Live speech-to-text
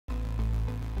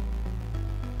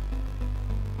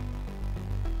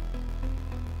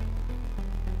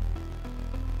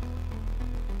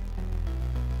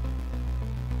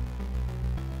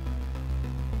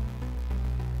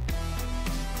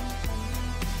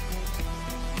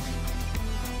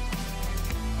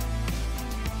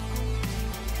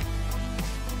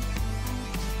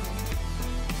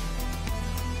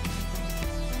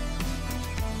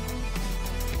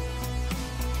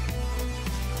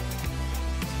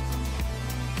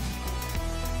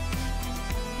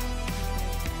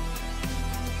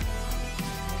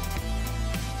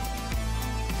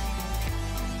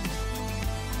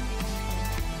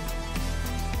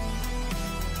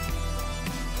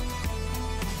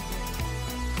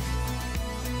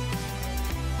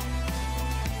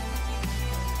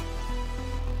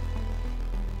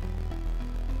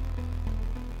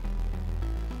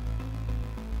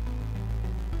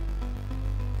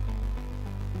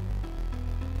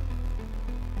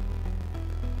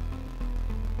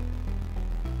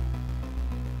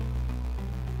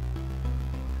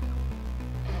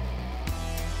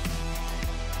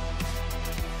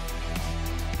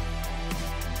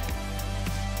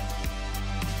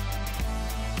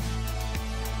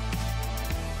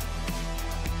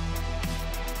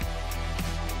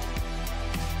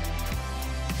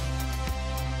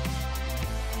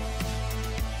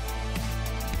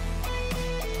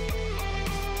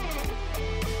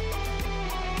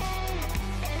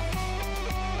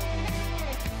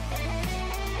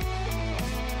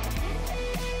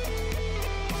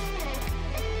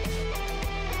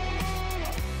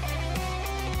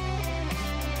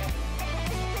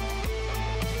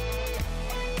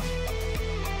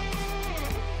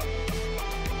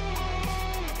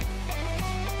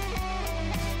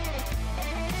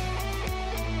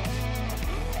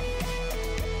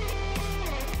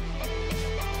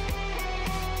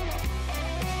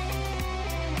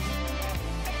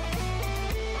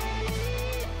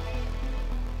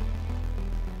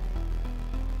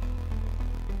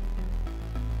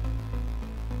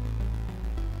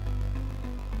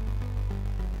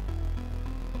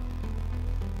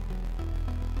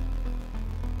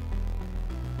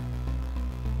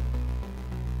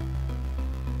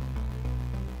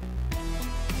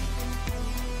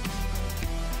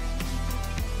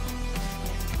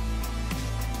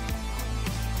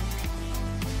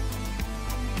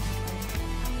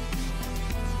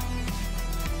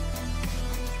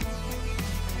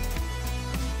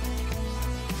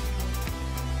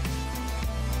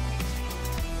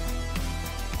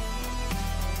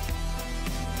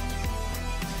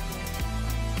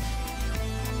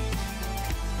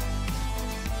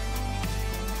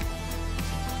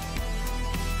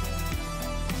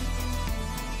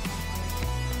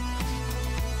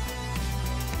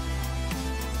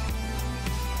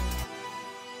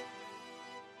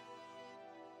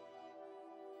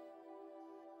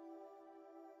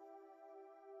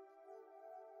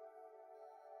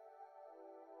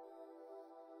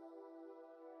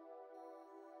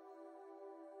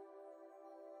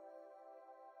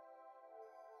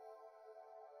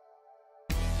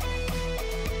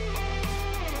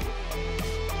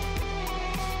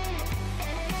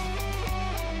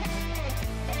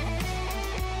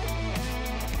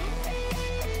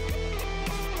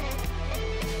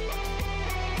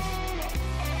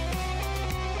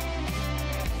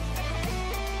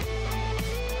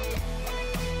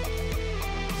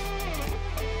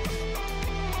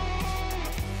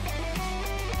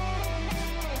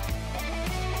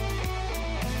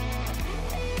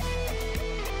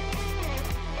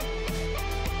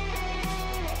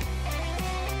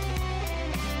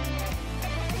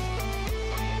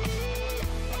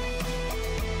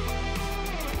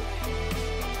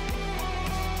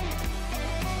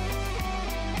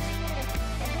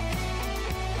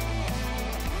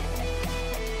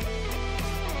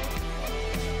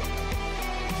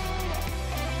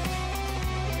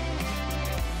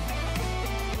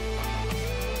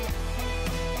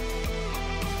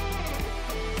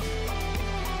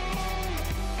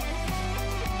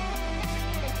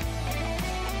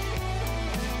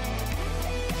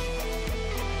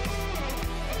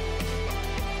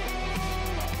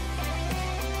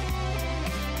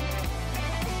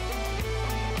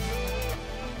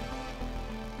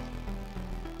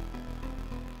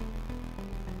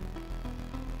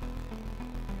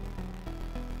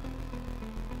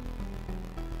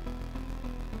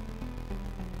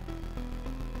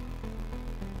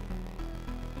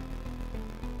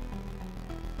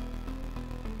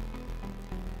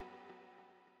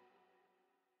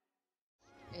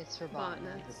It's for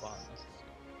botanists.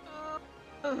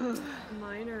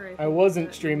 Minor. I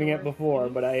wasn't streaming it before,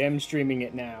 but I am streaming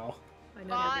it now. I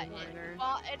know minor.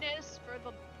 Botanist for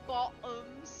the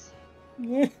bottoms.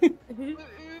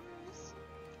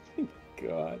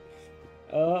 God.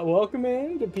 Welcome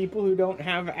in to people who don't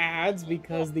have ads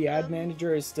because the ad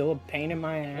manager is still a pain in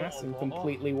my ass and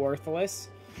completely worthless.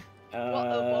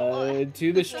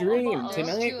 To the stream.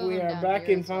 Tonight we are back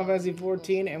in Final Fantasy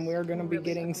 14 and we're gonna be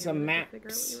getting some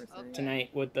maps tonight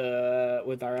with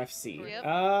our FC.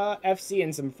 FC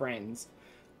and some friends.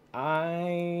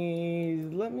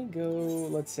 Let me go,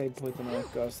 let's say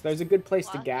Poitonicos. There's a good place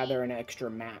to gather an extra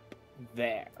map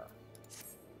there.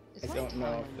 I don't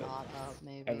know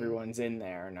if everyone's in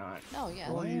there or not. No, yeah.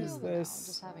 Why is this? I'm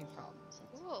just having problems.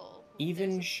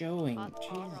 Even showing.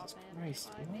 Jesus Christ,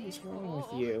 what is wrong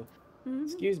with you?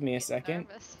 Excuse me a second.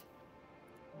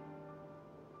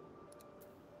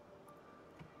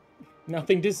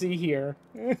 Nothing to see here.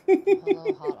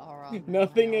 Hello, hot aura.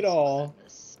 Nothing at all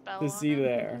to see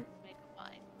there.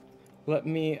 Let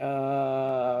me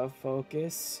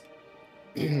focus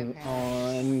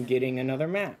on getting another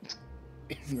map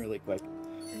really quick.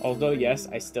 Although yes,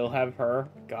 I still have her.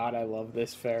 God, I love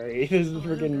this fairy. This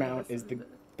freaking mount is the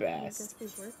best.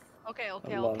 Okay.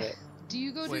 I love it. Do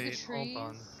you go to the trees? Hold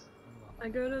on. I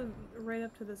go to right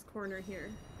up to this corner here,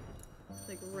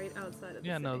 like right outside of the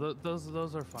city. No,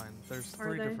 those are fine. There's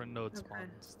three different node Okay.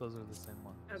 spawns. Those are the same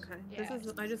ones. Okay,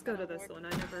 I just go to this one. I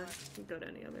never go to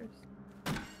any others.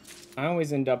 I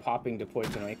always end up hopping to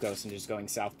Poitonicos and just going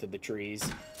south to the trees.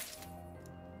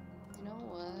 You know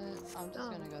what? I'm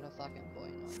just gonna go to fucking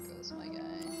Poitonicos, my guy,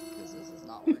 because this is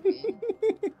not working.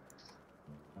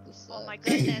 Oh my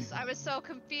goodness, I was so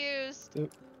confused. I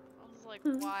was like,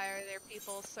 why are there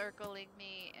people circling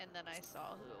me? And then I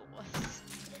saw who it was.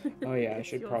 Oh yeah, I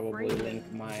should probably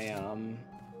link my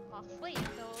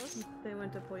Flatos. They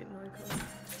went to Poitonicos.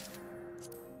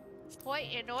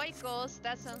 Poitonicos,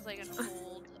 that sounds like an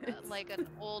old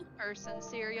old person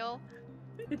cereal.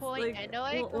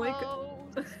 Poitonicos.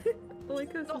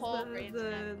 Oikos The whole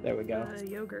is there we go.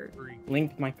 Yogurt.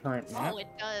 Linked my current map. Oh, it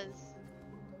does.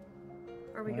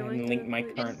 Are we I going linked to my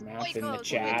Poitonicos? current map in the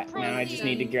chat. Now I just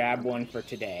need to grab one for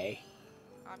today.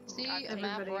 See, a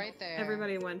map right there.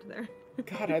 Everybody went there.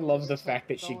 God, I love the fact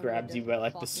that she grabs you by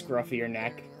like the scruff of your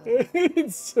neck.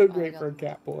 It's so great for a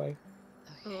cat boy.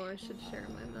 Oh, I should share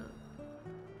my map.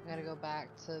 I gotta go back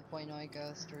to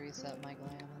Poitonicos to reset my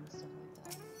glam and stuff like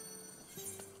that.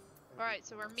 Alright,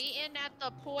 so we're meeting at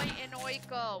the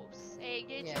Poitonicos. Hey,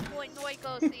 get your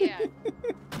Poitonicos here.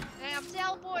 Hey, I'm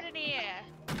teleporting here.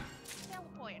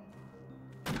 Teleporting.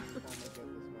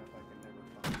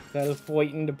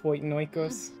 Teleporting to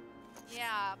Poitonicos.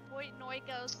 Yeah,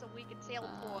 Poitonicos so we can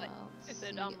teleport. Is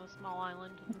it on the small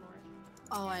island to the north?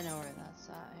 Oh, I know where that's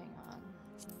at. Hang on.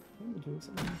 I'm doing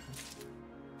something.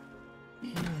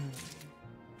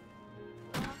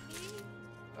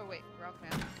 Oh wait, wrong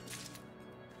map.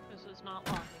 This is not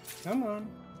Locky. Come on.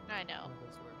 I know,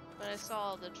 but I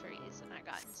saw the trees and I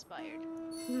got inspired.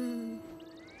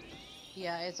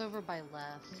 Yeah, it's over by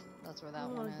left. That's where that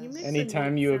one is.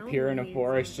 Anytime you appear in a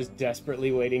forest, just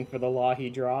desperately waiting for the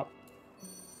Lahi drop.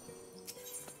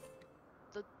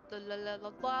 The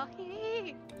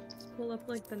Lahi. Pull up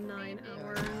like the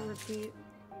 9-hour repeat.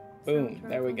 Boom,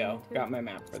 there we go. Got my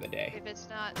map for the day. If it's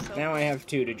not so now I have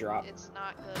 2 to drop. It's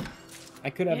not good. I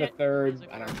could have a third.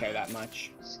 I don't care that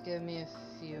much. Just give me a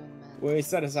few minutes. We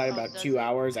set aside about 2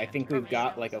 hours. I think we've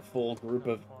got like a full group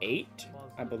of 8,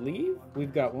 I believe.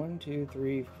 We've got 1, 2,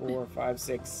 3, 4, 5,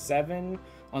 6, 7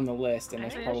 on the list, and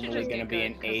there's probably going to be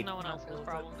an 8th. No one else has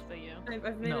problems but you.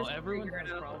 I've No, everyone has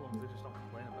problems. They just don't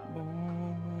complain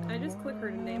about it. I just click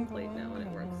her nameplate now and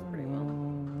it works pretty well.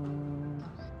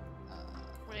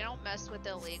 We don't mess with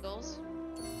illegals.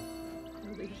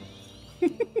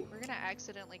 We're gonna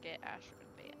accidentally get Asher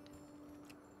banned.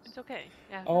 It's okay.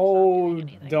 Yeah, Oh,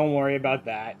 don't worry about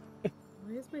that.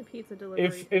 Why is my pizza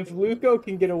delivery? If Luco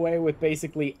can get away with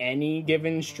basically any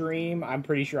given stream, I'm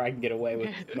pretty sure I can get away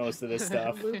with most of this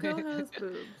stuff. Luco has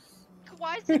boobs.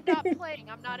 Why is it not playing?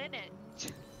 I'm not in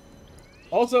it.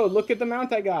 Also, look at the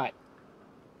mount I got.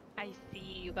 I see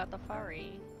you got the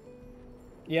furry.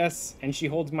 Yes, and she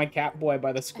holds my cat boy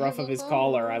by the scruff of his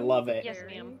collar. I love it. Yes,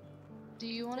 ma'am. Do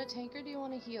you want to tank or do you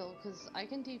want to heal? Because I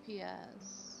can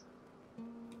DPS.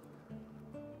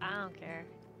 I don't care.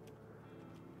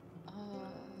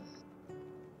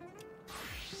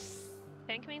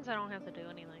 Tank means I don't have to do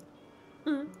anything.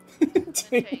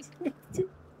 Tank.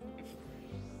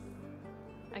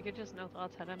 I could just no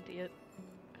thoughts head empty it.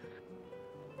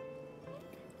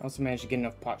 I also managed to get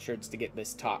enough pot shards to get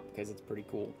this top because it's pretty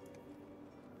cool.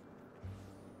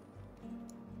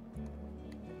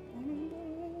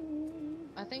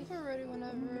 We're ready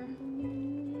whenever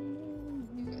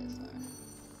you guys are.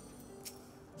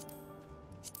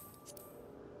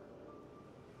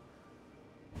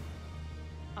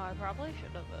 Oh, I probably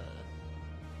should have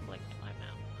linked my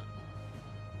map.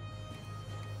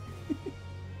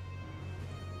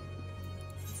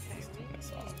 Okay, we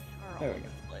this off. are all There we over go.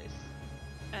 the place.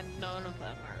 And none of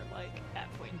them are like at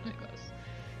point Nikos.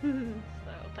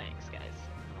 So thanks guys.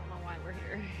 I don't know why we're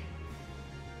here.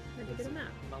 Had to get a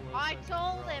map. I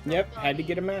told everybody. Yep, had to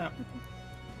get a map.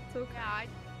 It's okay. Yeah,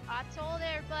 I told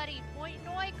everybody, Point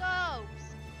Noikos.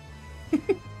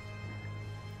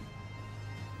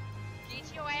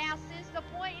 Get your asses to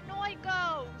Point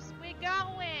Noikos. We're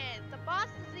going. The boss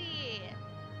is here.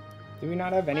 Do we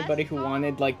not have anybody who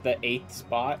wanted like the 8th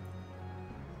spot?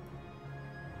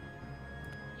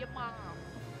 Your mom.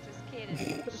 Just kidding.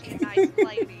 She's a nice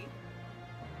lady.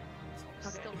 Okay.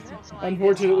 Still don't like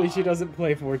Unfortunately, it. she doesn't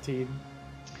play 14.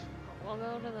 We'll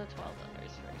go to the 12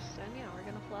 others first. And yeah, we're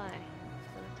gonna fly.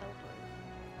 We're gonna teleport.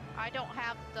 I don't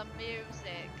have the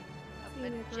music of the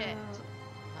Scenic jet. route.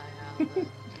 I have it.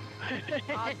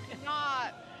 I do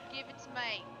not. Give it to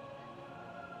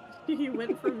me. You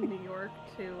went from New York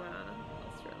to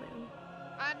Australia.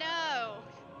 I know.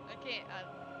 I can't.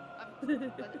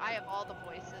 But I have all the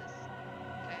voices.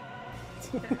 Okay.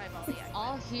 I have all the accents.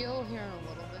 I'll heal here in a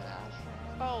little bit, Ashton.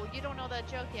 Oh, you don't know that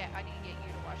joke yet? I need to get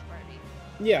you to watch party.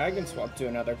 Yeah, I can swap to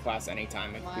another class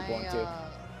anytime if people want to.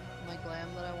 My glam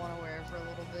that I want to wear for a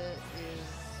little bit is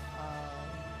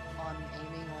on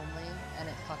aiming only, and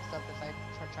it fucks up if I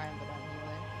try and put on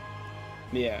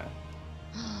healing. Yeah.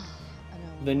 I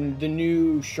know. The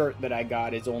new shirt that I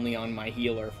got is only on my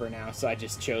healer for now, so I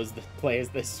just chose to play as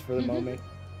this for the moment.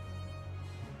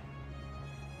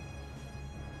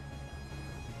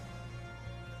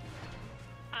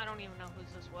 I don't even know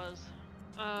whose this was.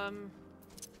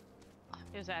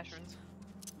 It was Ashran's.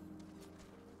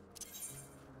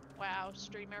 Wow,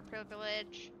 streamer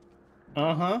privilege.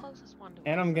 Uh-huh. Closest one to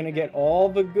And us, I'm gonna okay. get all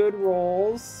the good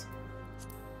rolls.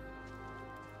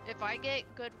 If I get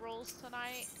good rolls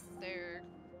tonight,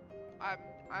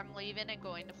 I'm leaving and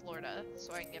going to Florida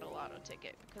so I can get a lotto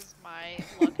ticket because my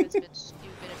luck has been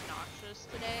stupid obnoxious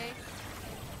today.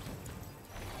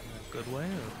 In a good way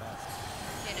or bad?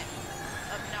 In an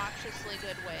obnoxiously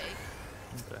good way.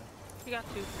 Okay. You got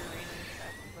 2 Purinas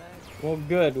back to back. Well,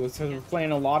 good. Because we're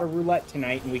playing a lot of roulette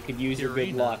tonight, and we could use your good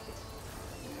Purina. luck.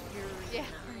 Yeah.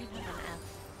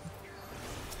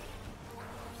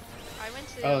 I went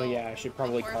to. Oh yeah, I should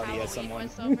probably before party as Halloween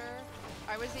someone. was over,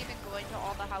 I was even going to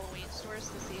all the Halloween stores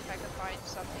to see if I could find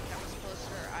something that was close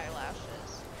to her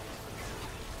eyelashes.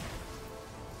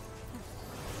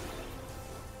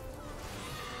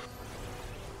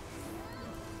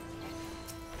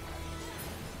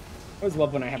 I always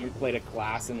love when I haven't played a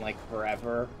class in like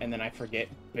forever, and then I forget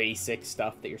basic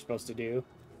stuff that you're supposed to do.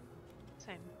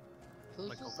 Same. Who's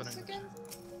Like this opening the- again?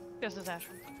 This is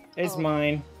Ashran. It's Oh.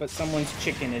 mine, but someone's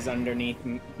chicken is underneath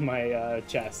my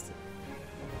chest.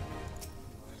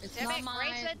 It's Damn not it, mine.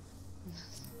 Grayson!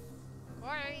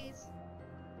 Quarries!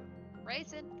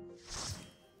 Grayson!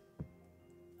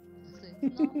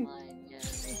 It's not mine yet.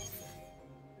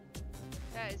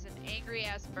 That is an angry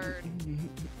ass bird.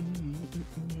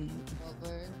 What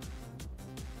bird?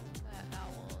 That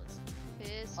owl is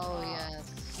pissed Oh off.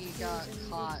 yes, he got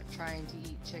caught trying to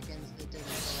eat chickens that didn't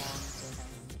belong to him.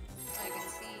 I can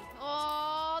see.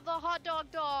 Oh, the hot dog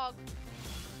dog!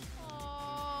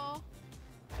 Oh.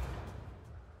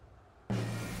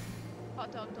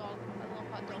 Hot dog dog. I love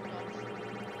hot dog dogs.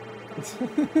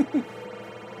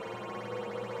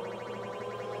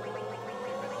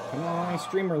 Come on,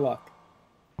 streamer luck.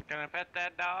 Can I pet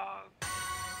that dog?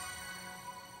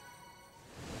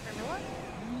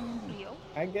 Yo.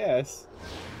 I guess.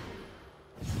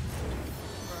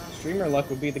 Streamer luck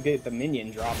would be to get the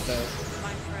minion drop though.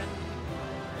 My friend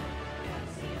at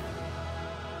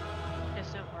the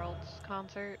Distant Worlds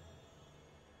concert,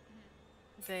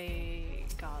 they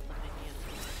got the minion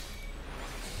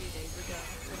a few days ago.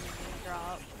 The minion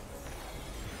drop.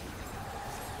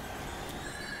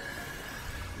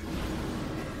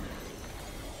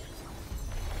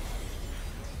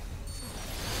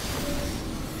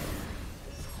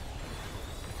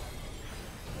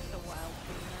 The wild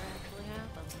thing that actually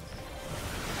happens.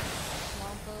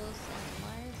 Wampos and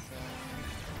Mysa.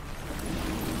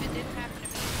 If it didn't happen to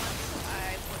me once,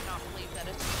 I would not believe that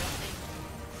it's a real thing.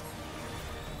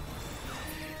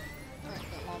 Alright,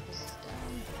 that Wampus is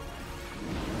down.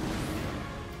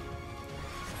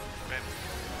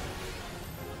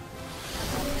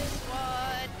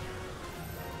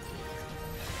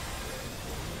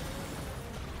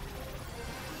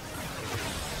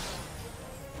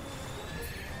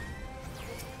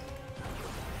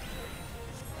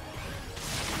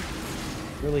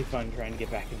 really fun trying to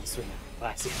get back in the swing of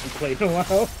class. I haven't played in a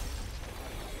while.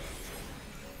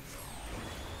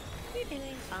 You're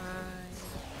doing fine.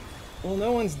 Well,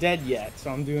 no one's dead yet,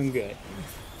 so I'm doing good.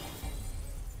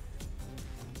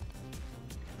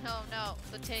 No, no,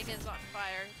 the tank is on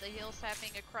fire. The heel's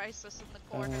having a crisis in the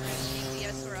corner, and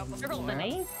DPS are on the floor.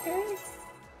 Money? Okay.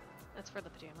 That's for the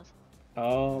pajamas.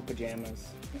 Oh, pajamas.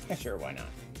 Yeah, sure, why not?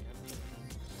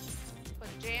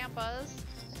 Pajamas.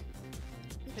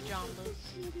 Pajamas.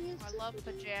 I love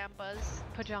pajamas.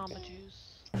 Pajama juice.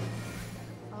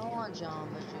 I want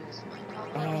Jamba Juice.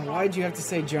 Oh, why'd you have to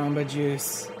say Jamba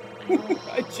Juice?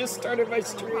 I just started my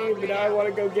stream, and now I want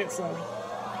to go get some. I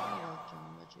love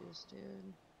Jamba Juice, dude.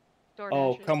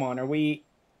 Oh, DoorDash. come on, are we...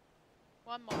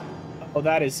 One more. Oh,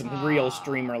 that is some real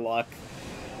streamer luck.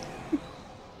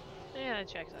 Yeah, it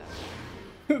checks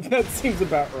out. That seems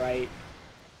about right.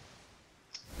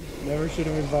 Never should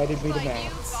have invited me to Like you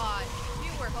Max. got,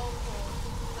 you were hopeful.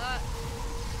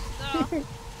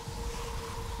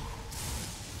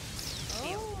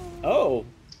 Oh,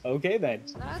 okay then.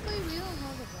 Sadly, we don't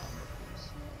have a Jamba Juice.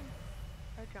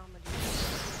 Pajama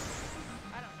juice.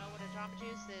 I don't know what a Jamba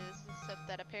Juice is, except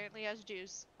that apparently has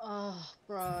juice. Oh,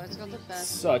 bro, it's got the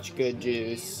best. Such fucking good smoothies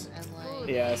juice. And like,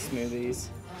 Yeah, smoothies.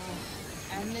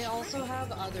 and they also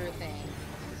have other things.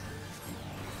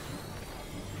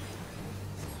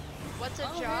 What's a Oh,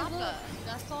 hey, Jamba? look,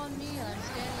 that's on me, and I'm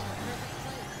standing in a perfect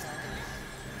place,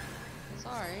 guys.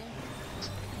 Sorry.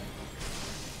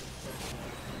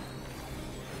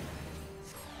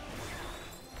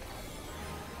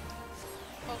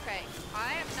 Okay, I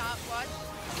have not watched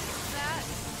that.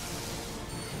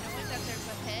 Knowing that there's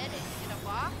a head in a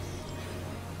box.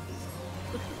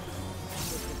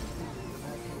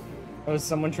 Oh,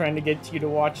 someone trying to get you to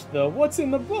watch the What's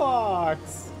in the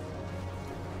Box?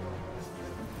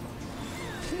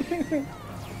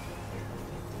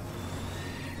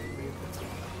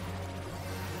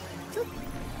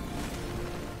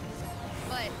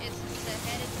 But it's the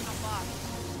head is in a box.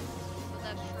 So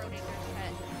that's Schrodinger's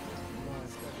head.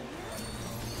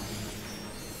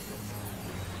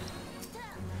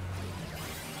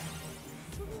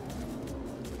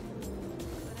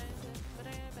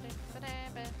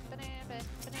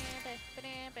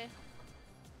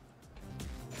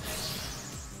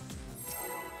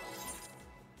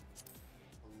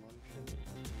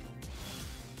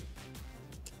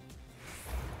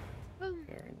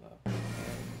 Very low.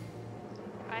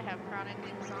 I have chronic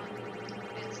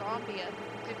insomnia.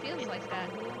 It feels like that.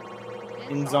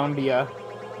 In Zombia.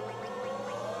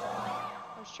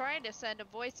 I was trying to send a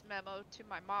voice memo to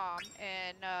my mom,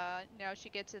 and now she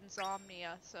gets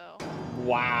insomnia, so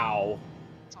Wow.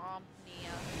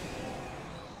 insomnia.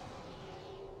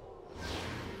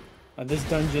 This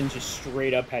dungeon just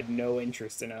straight up had no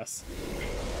interest in us.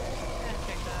 That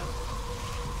checks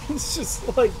out. It's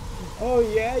just like, oh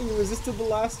yeah, you resisted the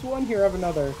last one? Here, have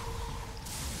another.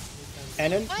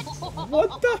 And then,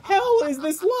 what the hell is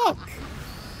this luck?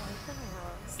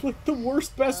 It's like the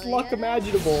worst, best luck yeah.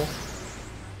 imaginable.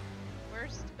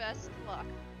 Worst, best luck.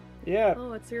 Yeah.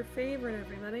 Oh, it's your favorite,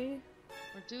 everybody.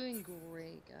 We're doing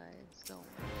great, guys. Don't worry.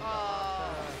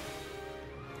 Oh,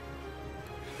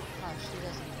 Oh, she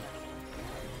doesn't know.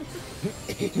 Always,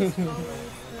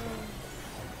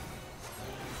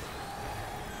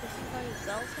 Is somebody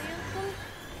else handsome?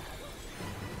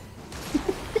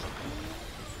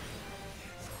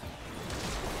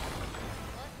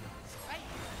 right.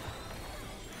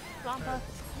 Lampa.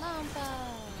 Lampa!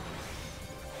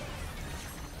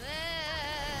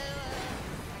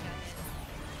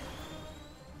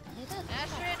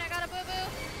 Astrid, I got a boo-boo.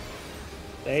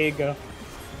 There you go.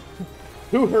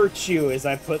 Who hurt you as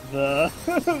I put the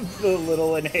the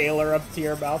little inhaler up to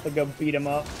your mouth and go beat him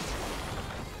up?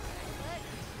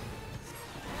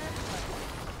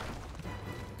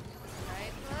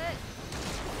 Right foot.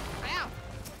 Ow.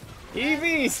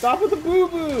 Evie, stop with the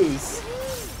boo-boos!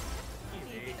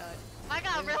 I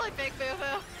got a really big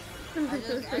boo-boo.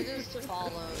 I just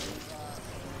followed.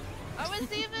 I was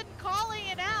even calling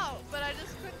it out, but I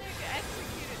just couldn't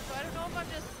execute it. So I don't know if I'm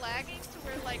just lagging to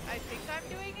where like I think I'm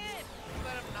doing it,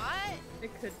 but I'm not.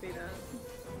 It could be that.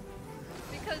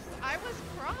 Because I was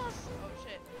cross. Oh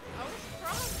shit. I was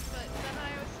cross, but then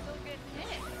I was still getting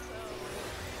hit.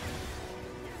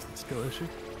 So Skill issue.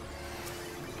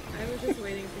 I was just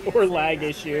waiting for you Or to say lag that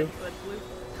issue. red foot, blue foot.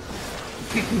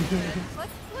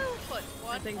 what's blue foot?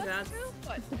 I think that's blue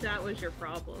foot. that was your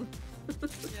problem. Yeah,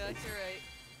 you're right.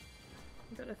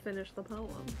 You gotta finish the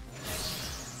poem.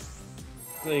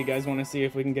 So you guys want to see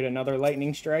if we can get another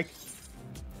lightning strike?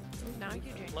 Now you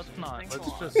change. Let's not. Thanks a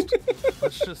Let's lot. just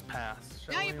let's just pass.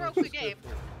 Now shall you we? broke Let's the just game. go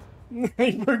through.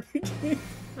 Burger King.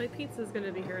 My pizza's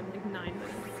gonna be here in like 9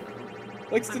 minutes. So.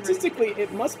 Like, statistically,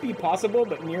 it must be possible,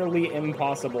 but nearly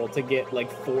impossible to get,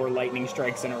 like, 4 lightning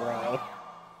strikes in a row.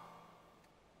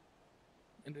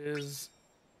 It is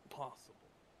possible.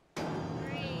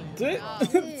 Dude,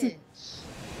 Bitch.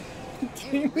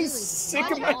 Game is sick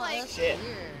of Watch my out, shit.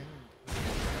 Here.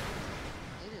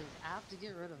 It is apt to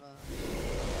get rid of us.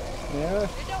 Yeah,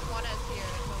 They don't want us here,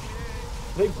 but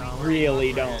they No, we're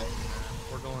really going don't.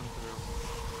 through. We're going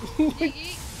we're... through.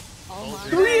 Yeet, Oh my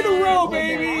 3 in a God. row, Oh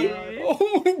baby! my.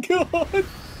 Oh my god! Now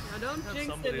don't Have jinx it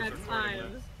somebody next recording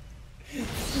time.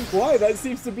 Why? That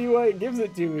seems to be why it gives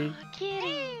it to me. Kitty.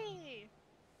 Hey!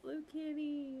 Blue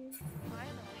kitty.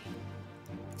 Finally.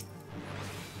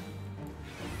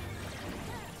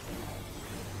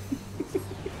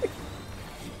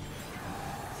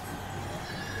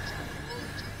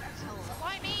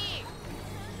 Why me?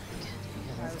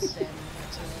 I was standing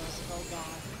next to us. Oh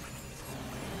god.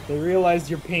 They realized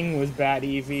your ping was bad,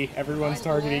 Evie. Everyone's By the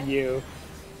targeting way. you.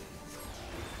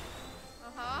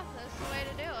 Uh-huh, that's the way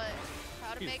to do it.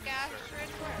 How to make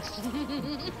asteroids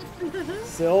work.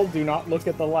 Syl, do not look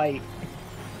at the light.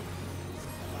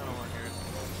 I don't want to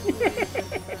hear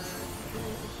it.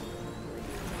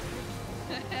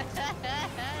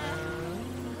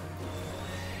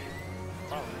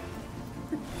 Probably.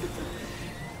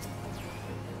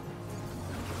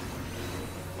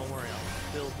 Don't worry, I'll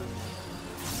still do it.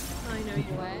 I know you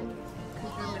What? will. Go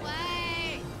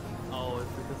away! Oh,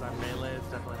 it's because I'm melee. It's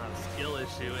definitely not a skill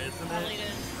issue, isn't Probably it?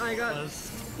 did. I got Because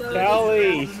so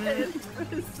Kelly! distracted. I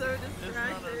was so it's not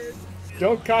distracted. a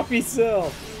Don't copy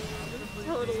Syl. It's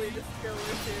totally a skill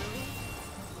issue.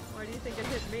 Why do you think it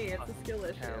hit me? It's a skill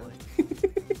issue. Callie.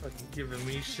 Fucking giving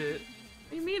me shit. What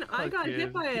do you mean? I got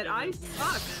hit by it. I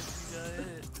suck.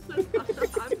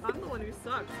 I'm the one who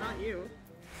sucks, not you.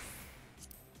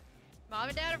 Mom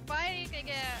and Dad are fighting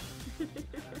again!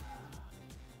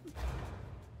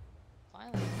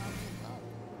 Finally, it's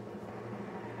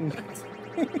not being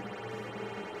up.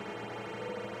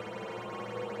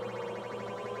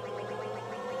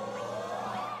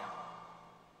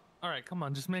 Alright, come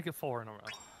on, just make it 4 in a row.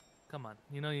 Come on,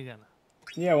 you know you're gonna.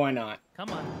 Yeah, why not? Come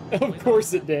on. Of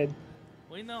course it did.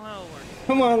 We know how it works.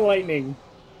 Come on, lightning.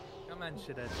 Come on,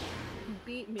 shithead.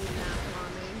 Beat me, Math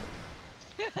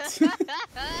Oh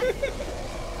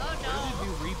Where no! did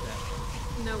you read that?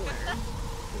 Mommy. Nowhere.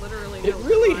 Literally It nowhere.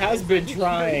 really has been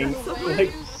trying. The way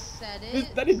Like, you said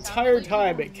it, that sounded entire like you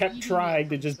time, were it kept reading trying it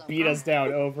to from just beat somewhere. us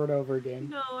down over and over again.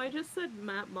 No, I just said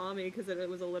Matt Mommy because it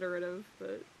was alliterative,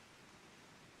 but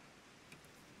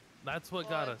That's what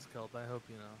got us killed, I hope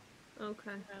you know.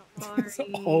 okay. It's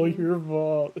Sorry. all your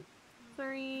fault.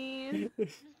 Sorry.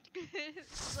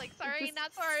 It's like, sorry, Just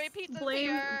not sorry, pizza's Blame.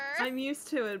 here! I'm used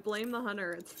to it. Blame the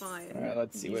hunter. It's fine. Alright,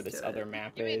 let's see I'm where used this to other it.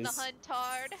 map You mean the is.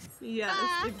 huntard? Yes,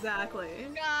 Ah. exactly.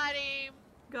 Got him!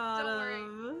 Got Don't worry.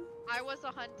 him. I was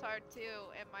a huntard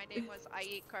too, and my name was I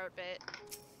Eat Carpet.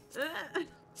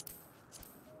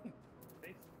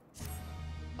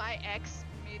 My ex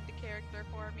made the character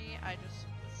for me, I just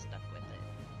was stuck with it.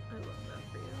 I love that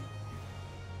for you.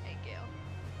 Thank you.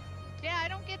 Yeah, I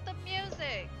don't get the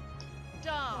music!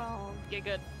 Dumb! Well, get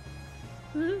good.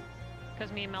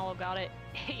 Because me and Mello got it.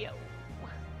 Hey, yo.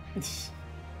 You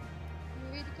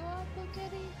ready to go out, Blue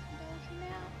Kitty? Doja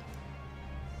nap?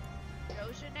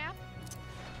 Doja nap?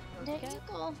 There you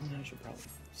go. I should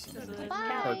probably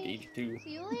Bye. Turkey too.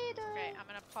 See you later. Okay, I'm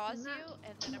gonna pause you,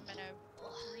 and then I'm gonna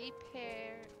redo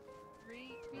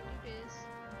this.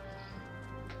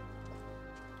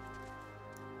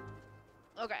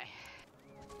 Okay.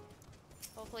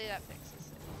 Hopefully that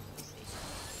fixes it. We'll see.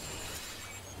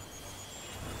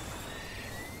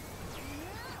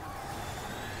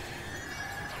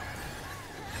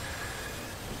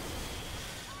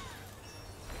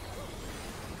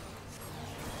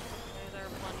 There are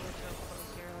plenty of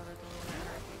chocobos here that are going to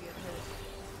hurt if you get hit.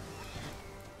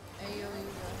 Hey, yo,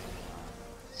 you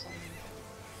some...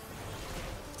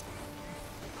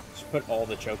 Just put all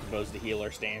the chocobos to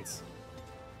healer stance.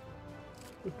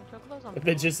 Chocobos on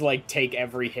They just like take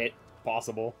every hit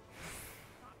possible.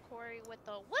 Corey with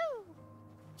the woo!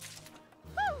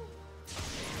 Woo!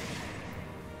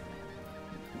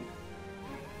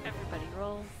 Everybody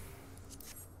roll.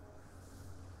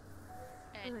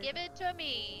 And Alright. give it to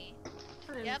me.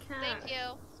 I'm Yep, cat. thank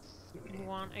you. You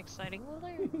want exciting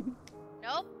weather?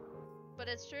 Nope. But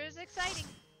it's true as exciting.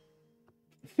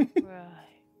 Right.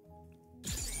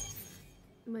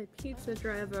 My pizza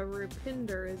driver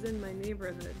Rupinder is in my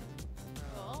neighborhood.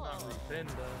 Oh. Not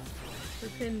Rufinda.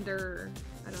 Rupinder.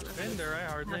 I don't know. Rupinder, I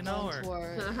hardly know her. I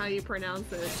don't know how you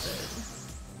pronounce it,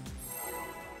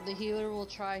 The healer will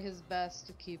try his best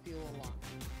to keep you alive.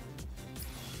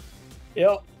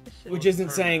 Yep. Which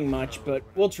isn't saying much, but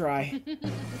we'll try.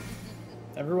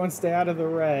 Everyone stay out of the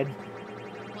red.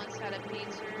 I once had a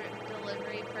pizza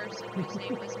delivery person whose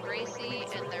name was Gracie,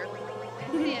 and their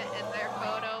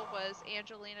photo was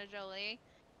Angelina Jolie.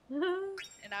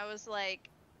 And I was like,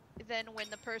 then when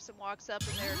the person walks up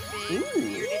and they're a big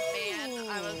bearded man,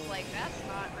 I was like, that's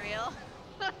not real.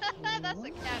 That's a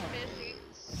catfishing.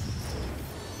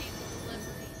 Pizza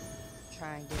delivery.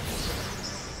 Try and get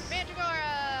Mandragora!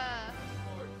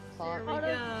 Here we Out go.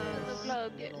 of the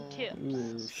globe getting tips.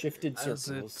 Ooh, shifted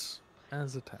circles.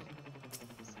 As a town.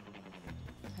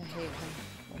 I hate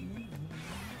him.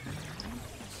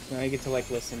 Now you get to like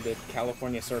listen to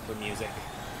California surfer music.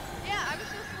 Yeah, I was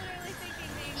just literally thinking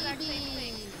the exact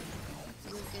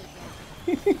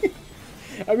same thing.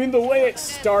 I mean, the way it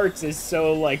starts is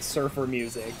so like surfer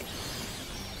music.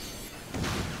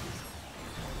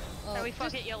 Are we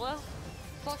fuck it YOLO?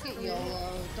 Fuck it,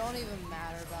 YOLO. Don't even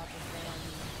matter about the thing.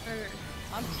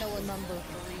 I'm killing number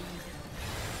 3.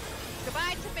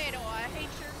 Goodbye, tomato. I hate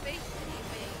your face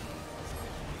anyway.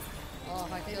 Oh,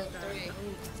 I killed 3.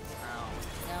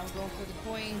 Now I'm going for the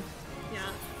queen.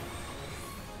 Yeah.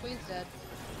 Queen's dead.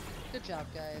 Good job,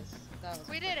 guys. That was.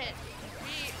 We did it.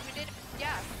 We did.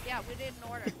 Yeah, we did in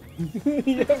order.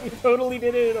 Yeah, we totally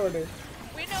did it in order.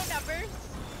 We know numbers.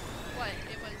 What?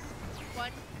 It was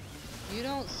 1. You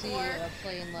don't see 4, a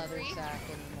plain leather 3. sack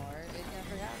anymore. It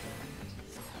never happened.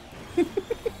 My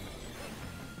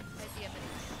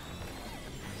evidence.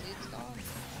 See, it's gone.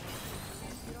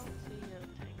 You don't see a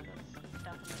tank that's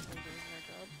definitely doing their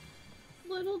job.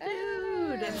 Little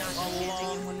dude. I'm not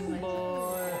standing in one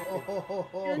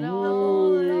place.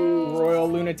 Ooh, Royal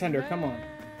Luna Tender, come on.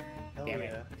 Hell Damn yeah.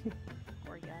 it.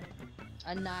 Or you got it.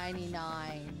 A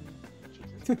 99.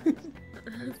 Jesus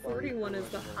Christ. 41 is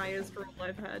the highest roll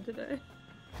I've had today.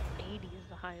 80 is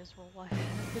the highest roll I had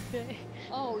today.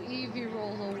 Oh, Evie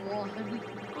rolled a 1.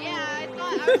 Yeah, I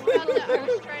thought I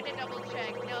was trying to double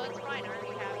check. No, it's fine. I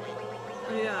already have it.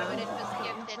 So Yeah. I would have just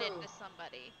gifted it to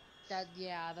somebody.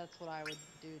 Yeah, that's what I would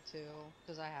do too,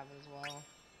 because I have it as well.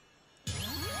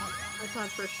 I thought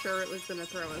for sure it was gonna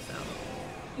throw us out.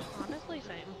 Honestly,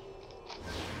 same.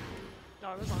 No,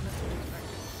 I was honestly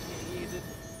expecting you did.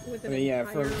 With I an mean, yeah,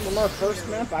 entire from our first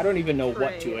map, I don't even know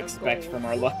what to tray of expect gold. from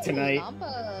our luck tonight.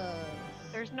 Numbers.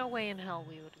 There's no way in hell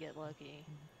we would get lucky.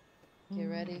 Get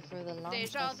ready for the lump.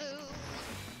 Deja vu.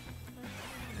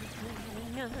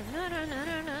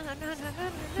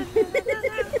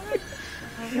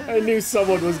 I knew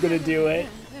someone was gonna do it.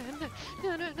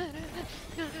 Are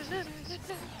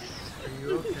you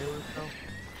okay, Luco?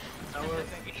 Tell us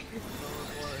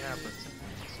what happened.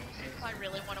 I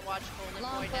really want to watch Golden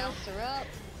Boy now. Lumps are up.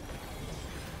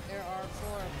 There are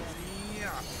 4 of them.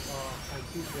 Yeah. I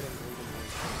keep getting golden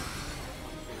ones.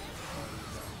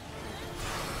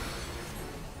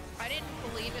 I didn't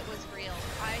believe it was real.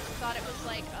 I thought it was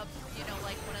like a,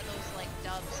 like one of those like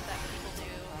dubs that people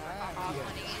do for haha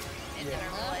money, and then I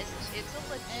realized it's a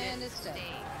legit And it's dead. snake.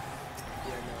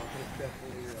 Yeah, no, it's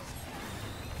definitely real.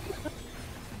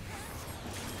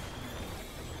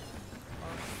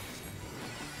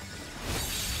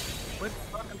 Quit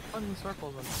fucking punning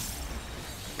circles on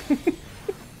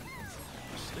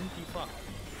Stinky fuck.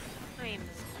 I mean,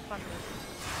 fuck this.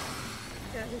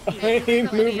 Yeah, I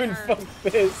ain't moving, fuck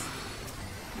this.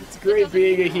 It's great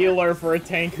being a healer for a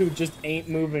tank who just ain't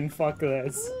moving, fuck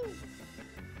this.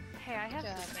 Hey, I have Good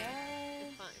to job, say,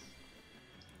 it's guys.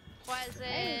 fine.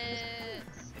 Pleasant.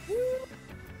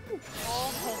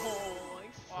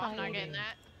 Oh, I'm not getting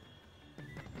that.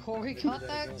 Corey got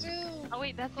that too. Oh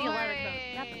wait, that's the 11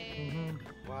 though. Mm-hmm.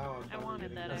 Wow. I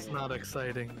wanted that. That's actually. not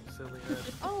exciting, you silly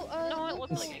head. Oh, No, it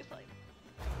looks Luco. like exciting.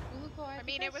 Luco, I think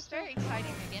mean, it was still- very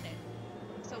exciting to get it.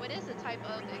 So it is a type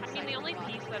of I exciting. mean, the only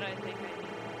fun. piece that I think I need.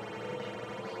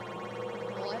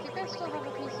 Well, I think I still have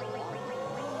a piece of cloth.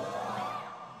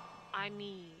 I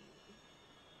mean,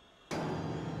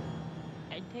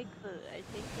 I take the.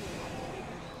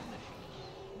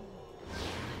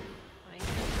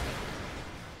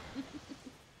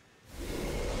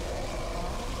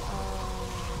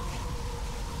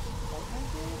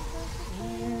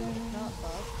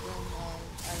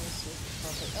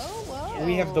 Oh, well.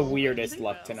 We have the I weirdest think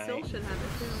luck Sil tonight. should have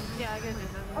it too. Yeah, I guess it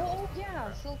has. Oh,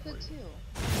 yeah, Silpid too.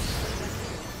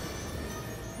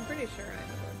 I'm pretty sure I have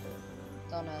it.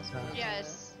 Don't ask me.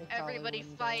 Yes, It probably everybody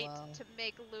wouldn't go fight well. to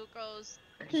make Luco's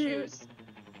shoes.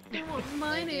 You want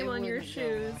my They name on your wouldn't go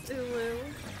shoes, Ulu.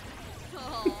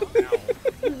 Aw.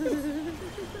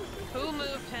 Who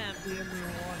moved him?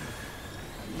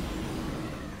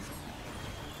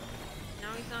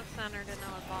 Now he's not centered and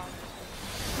now it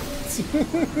bothers me.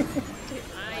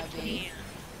 I can't.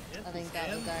 I think that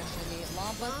was actually neat.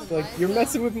 Lampas and Like, you're Liza.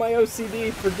 messing with my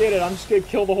OCD, forget it, I'm just gonna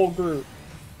kill the whole group.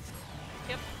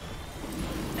 Yep.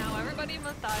 Now everybody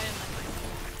must die in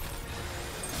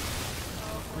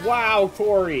the Wow,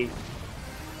 Tori!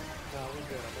 No,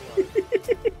 we're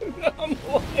good. I'm alive. I'm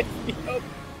alive, yup.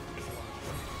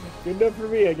 Good enough for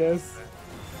me, I guess.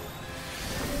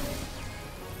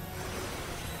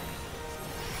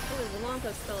 Oh, the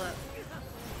Lampa's still up.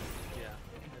 Yeah.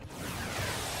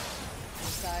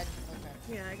 Side.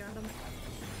 Okay. Yeah, I got him.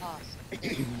 Awesome.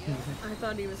 Thank you. I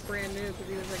thought he was brand new because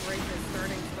he was like right in his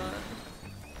starting spot.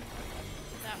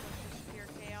 That was just pure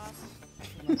chaos.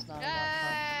 You must not have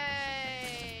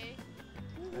Yay!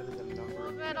 Better than number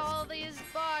Look of at deaths. all these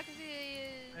boxes.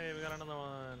 Hey, we got another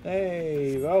one.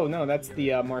 Hey, oh no, that's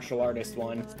the martial artist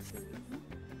one.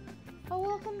 Oh,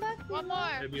 welcome back. One more.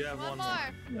 Maybe you have One one more.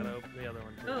 more. Gotta open the other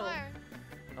one too. Oh. More.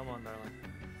 Come on, darling.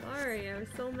 Sorry, I was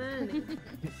so many.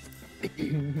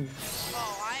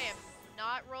 Oh, I am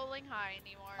not rolling high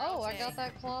anymore. Oh, I okay. got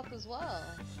that cloth as well.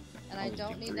 And I Oh,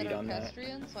 don't you need that agreed on that.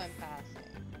 orchestrion, so I'm passing.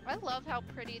 I love how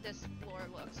pretty this floor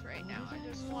looks right now.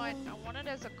 I want it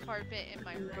as a carpet in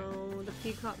my room. No, the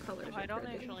peacock colors. I are don't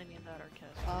pretty. actually need that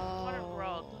orchestra. I want it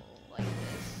rolled Oh. like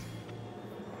this.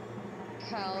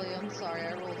 Callie, I'm sorry,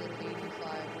 I rolled an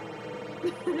 85.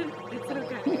 It's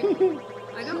okay.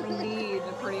 I don't need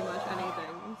pretty much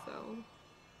anything, so.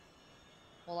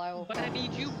 Well, I will But I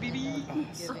need you, baby.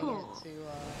 giving Oh. it to,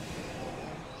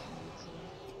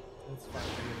 That's fine.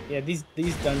 Yeah, these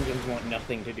dungeons want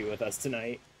nothing to do with us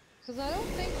tonight. because I don't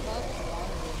think Bugs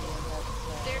wanted it in that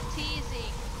set. They're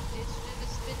teasing.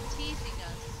 It's been teasing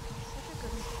us.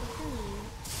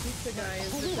 Pizza guy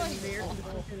is just in there in the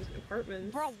fucking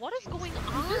apartment. Bro, what is going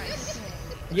on?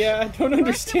 Yeah, I don't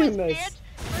understand this.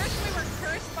 First we were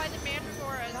cursed by the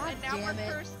Mandragoras, God and now damn we're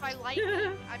it. cursed by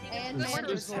lightning. I mean, And it's good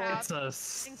Just to have. hits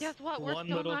us. And guess what? We're One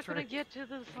still little not gonna trick. get to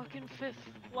the fucking 5th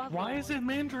level. Why is it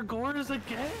Mandragoras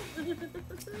again?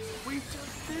 We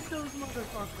just did those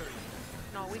motherfuckers.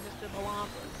 No, we just did the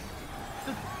Lampas.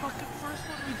 The fucking first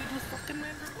one we did was fucking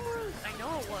Mandragoras. I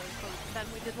know it was, but then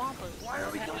we did Lampas. Why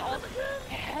are we doing all that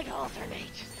again? Head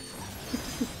alternate.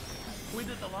 We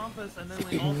did the Lampas and then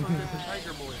we also did the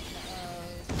Tiger Boy.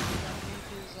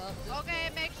 Okay,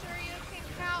 make sure you can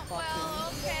count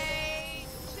well. Okay,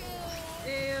 2,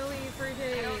 Daily for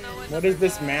days. I don't know What is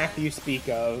this math you speak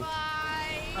of? 5.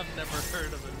 I've never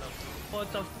heard of it though.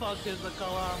 What the fuck is a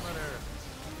kilometer?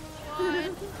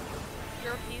 1,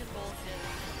 European bullshit.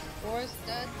 4 is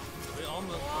dead, We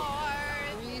almost 4,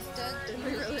 3 is dead, 2 is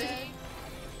Really? dead.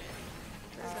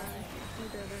 You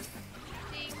did it.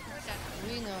 ding, we're done.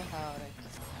 We know how to.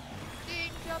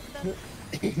 Ding, jump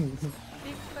the.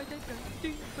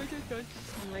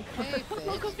 Oh my Hey, god.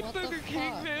 bitch, what the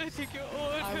fuck? Man, take your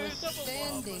order. I was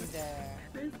standing there.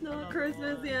 It's not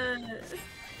Christmas yet.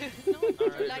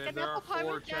 Alright, Like an there are apple pie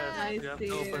 4 with chests. that. You have I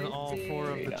to open see, I all 4 of see. the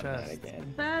Wait on that chests.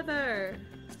 again. Feather.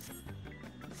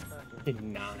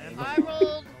 9. I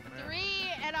rolled 3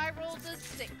 and I rolled a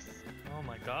 6. Oh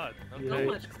my god. Yeah. Okay.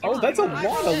 So much Oh, that's a fun. I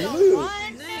lot rolled of a loot.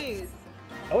 1 Nice.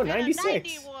 Oh, and a 96.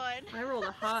 91. I rolled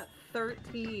a hot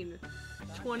 13,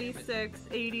 26,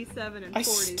 87, and I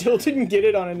 40. still didn't get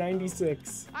it on a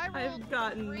 96. I rolled I've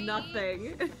gotten 3,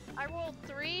 nothing. I rolled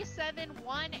 3, 7,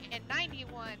 1, and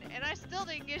 91, and I still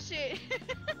didn't get shit.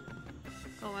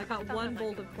 Oh, I got one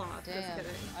bolt of cloth. Just Damn,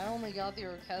 kidding. I only got the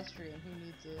orchestrion. Who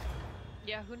needs it?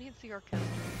 Yeah, who needs the orchestra?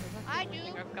 'Cause that's the I only do.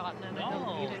 thing I've gotten and I No.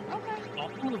 don't need it. Okay.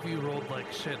 All of you rolled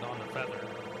like shit on the feather.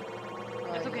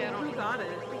 It's okay, I don't Who need got it?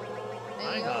 Hey,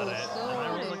 I yo, got it, still and I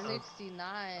rolled rolled a like a-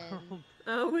 69.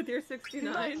 Oh, with your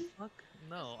 69? Fuck?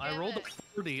 No, I Damn rolled a it.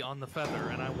 40 on the feather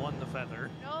and I won the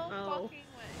feather. No Oh. fucking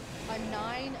way. A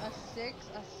 9, a 6,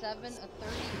 a 7, a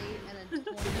 38, and a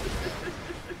 26.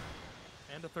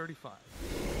 And a 35.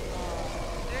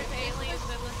 There's aliens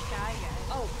in the sky, guys.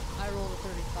 Oh, I rolled a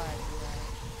 35, you're right.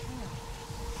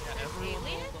 Yeah, everyone rolled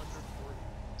aliens? under 40.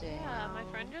 Damn. Yeah, my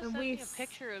friend just And sent we me a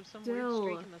picture of some weird still-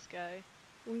 streak in the sky.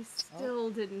 We still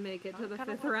didn't make it to the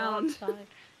Kinda 5th wanna go round. outside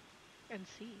and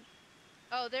see.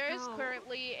 Oh, there is Ow.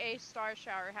 currently a star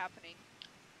shower happening.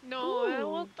 No, it Ooh.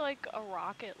 looked like a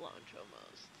rocket launch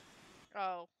almost.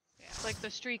 Oh, yeah. Like the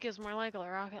streak is more like a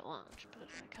rocket launch, but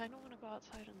I kind of want to go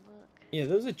outside and look. Yeah,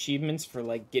 those achievements for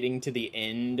like getting to the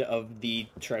end of the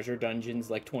treasure dungeons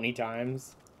like 20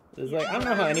 times. It's like I don't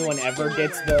know how anyone ever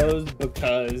gets those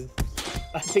because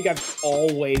I think I've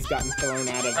always gotten thrown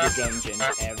out of the dungeon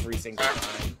every single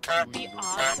time. The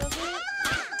odds of it?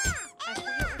 I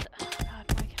forget what. Oh god,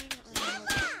 why can't I not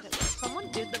remember what it was?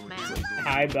 Someone did the math.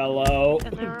 Hi, Bello.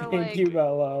 And they were Thank like, you,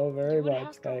 Bello, very you would much.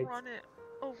 have to Thanks. run it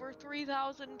over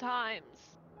 3,000 times.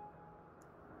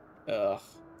 Ugh.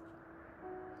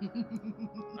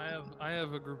 I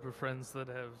have a group of friends that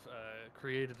have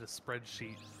created a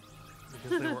spreadsheet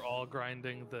because they were all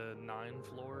grinding the 9th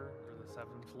floor or the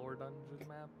 7th floor dungeon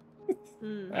map.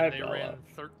 Mm. Hi, And they Bello. ran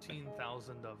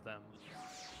 13,000 of them.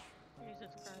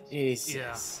 Jesus Christ.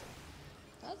 Jesus.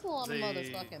 That's a lot They- of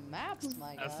motherfucking maps,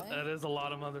 my guy. That is a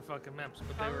lot of motherfucking maps,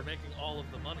 but they were making all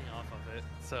of the money off of it,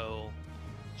 so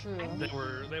True.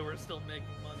 they were still making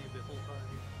money the whole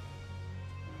time.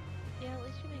 Yeah, at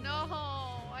least you made No, money.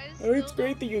 I I still mean, it's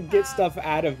great that you don't get have- stuff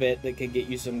out of it that could get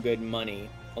you some good money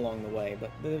along the way,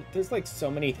 but there's like so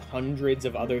many hundreds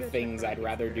of other things I'd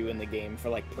rather do in the game for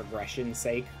like progression's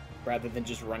sake, rather than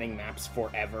just running maps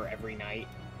forever every night.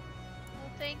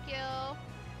 Well, thank you.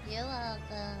 You're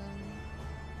welcome.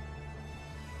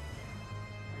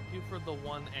 Thank you for the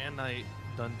one Anite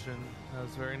dungeon. That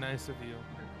was very nice of you.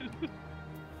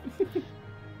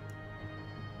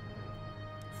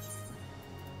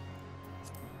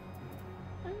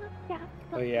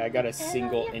 Oh yeah, I got a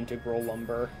single integral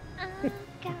lumber.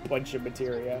 Bunch of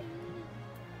materia.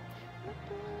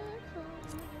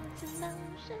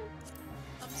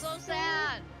 I'm so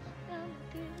sad.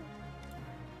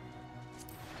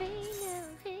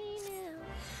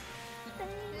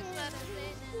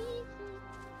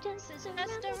 Just around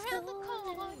the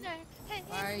corner. Hey,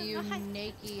 Why are you hey.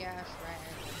 naked ass rat?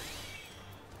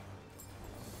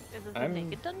 Is this a I'm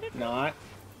naked dungeon? not.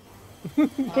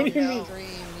 What do On you your mean? stream,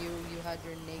 you had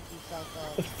your naked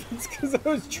self up. It's because I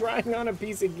was trying on a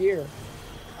piece of gear.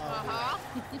 Oh, Uh-huh.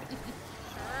 Sure.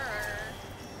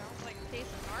 Sounds like a case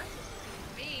of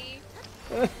narcissism to me.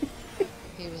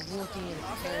 He was looking at his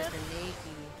character naked.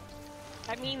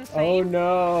 I mean, Oh same.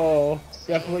 no! Same.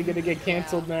 Definitely gonna get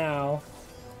canceled now.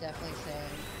 Definitely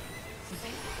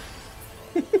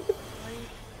same.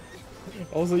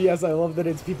 Also, yes, I love that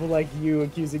it's people like you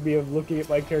accusing me of looking at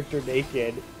my character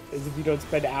naked, as if you don't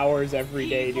spend hours every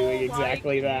day People doing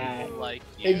exactly like that. you. Like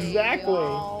Exactly.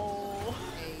 Yo.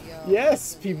 Hey, yo. Yes,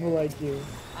 listen people here. like you.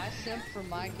 I simp for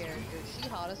my character. She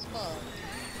hot as fuck.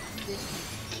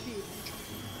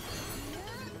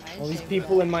 All these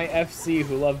people in my FC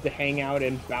who love to hang out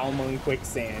in Balmung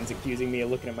quicksands accusing me of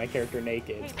looking at my character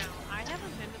naked. Hey, now, I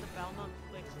haven't been to the Belmont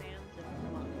quicksands in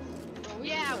months.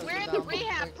 Yeah, we're in the Belmont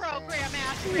rehab quicksand. program,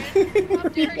 Astrid. How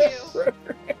dare you?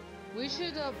 We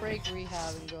should break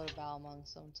rehab and go to Balmung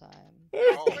sometime.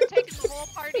 We're taking the whole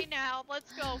party now.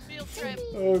 Let's go. Field trip.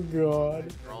 Oh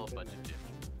god. We're all a bunch of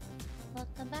dipshits.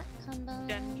 Welcome back, condoms.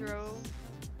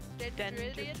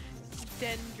 Dendridian.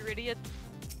 Dendridian.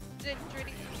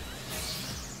 Dendridian.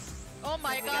 Oh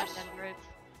my Oh God, gosh. dendrites.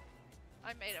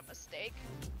 I made a mistake.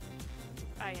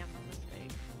 I am a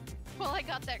mistake. Well, I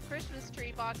got that Christmas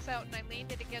tree box out and I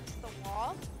leaned it against the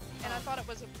wall. And I thought it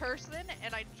was a person,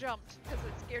 and I jumped because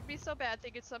it scared me so bad,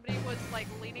 thinking somebody was like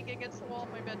leaning against the wall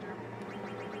in my bedroom.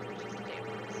 Just a damn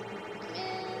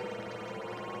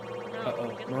No,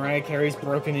 Uh-oh. get Mariah the- Carey's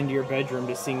broken into your bedroom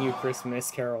to sing you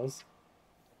Christmas carols.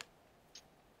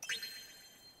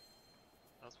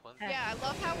 That's one. Yeah, I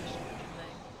love how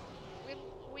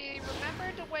we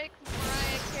remembered to wake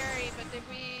Mariah Carey, but did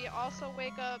we also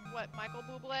wake up what Michael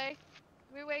Bublé? Did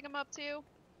we wake him up too?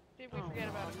 Did we Oh, forget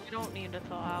about God, him? we don't need to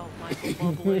thaw out Michael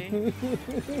Bublé.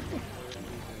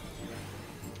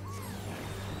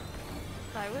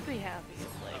 I would be happy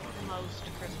if, like, most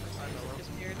Christmas music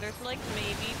disappeared. There's, like,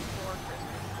 maybe 4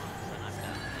 Christmas songs, and I'm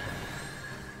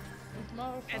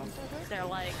done. And they're,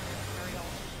 like, very old.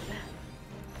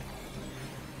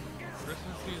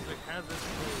 Christmas music has its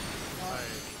place in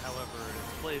society, however,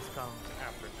 its place comes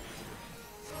after Thanksgiving.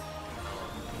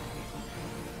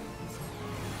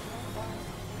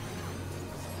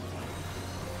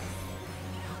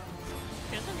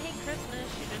 She doesn't hate Christmas,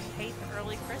 she just hates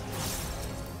early Christmas.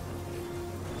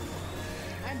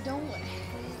 I don't hate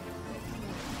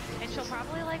And she'll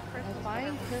probably like I Christmas.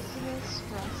 find Christmas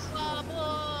stressful.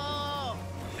 Bubble!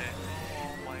 Okay.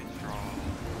 Oh my strong.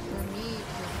 For me,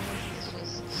 Christmas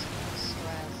is just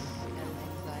stress and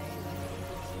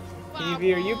anxiety.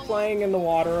 Evie, are you playing in the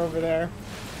water over there?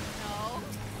 No.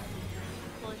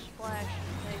 Splish splash,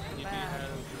 take a Evie bath. has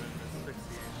an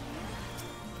asphyxiation.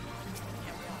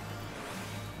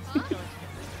 Huh?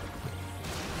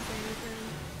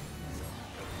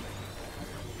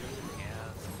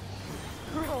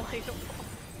 Relatable.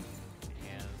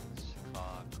 Hands,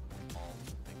 cock, all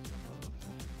things above.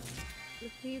 The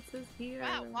pizza's here.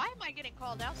 Wow, why am I getting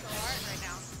called out so hard right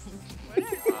now?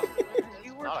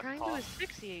 You were Not a trying to cock.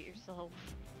 asphyxiate yourself.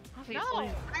 Obviously.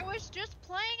 No, I was just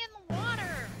playing in the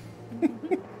water.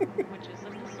 which is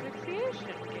an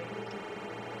asphyxiation game.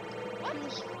 What? You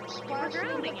splashed in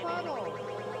drowning the in it. puddle. I wasn't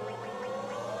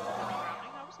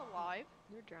drowning, I was alive.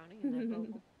 You're drowning in that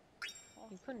bubble.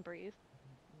 You couldn't breathe.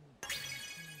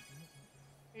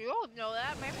 You don't know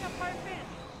that. Maybe I'm part fish.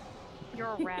 You're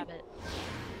a rabbit.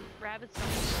 Rabbits don't.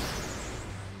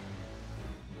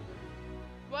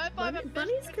 What if I'm a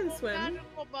Bunnies can mystical, swim.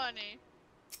 magical bunny?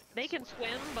 They can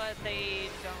swim, but they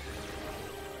don't.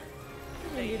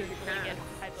 They Neither usually do get cats.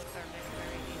 hypothermic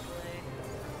very easily.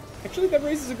 Actually, that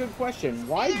raises a good question.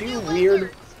 Why Neither do do weird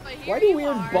lizards, but here Why do you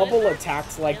weird are. bubble Lizards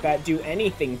attacks like swim. that do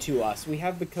anything to us? We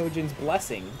have the Kojin's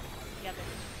blessing. Yeah,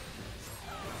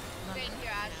 they Thank you,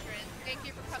 Astrid. Thank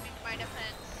you for coming to my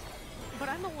defense. But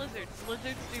I'm a lizard.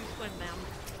 Lizards do swim, ma'am.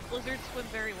 Lizards swim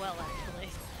very well, actually.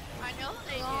 I know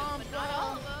they do, but not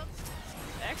all of them.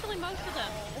 Actually, most of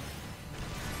them.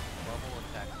 Bubble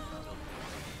attack is still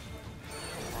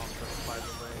Also, by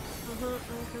the way.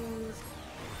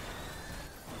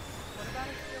 What about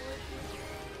a skeleton?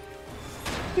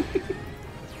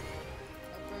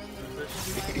 I burned the roof of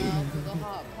my mouth with a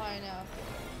hot pineapple.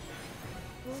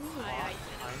 I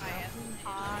identify as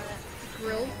hot.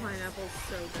 Grilled pineapple's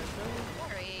so good though.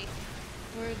 Sorry.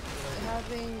 We're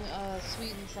having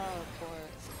sweet and sour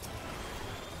pork.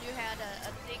 You had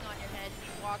a thing on your head and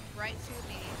you walked right to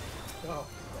me. Oh,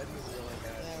 that is really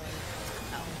bad.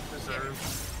 Reserved.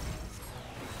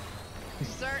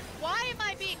 Sir, why am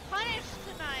I being punished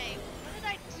tonight? What did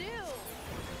I do?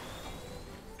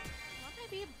 Why am I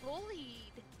being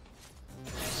bullied?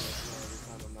 Every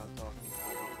time I'm not talking,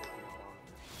 I don't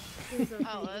get It's okay,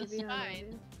 Oh, that's Evie, I love fine.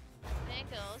 you. Thank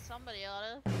you. Somebody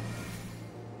oughta.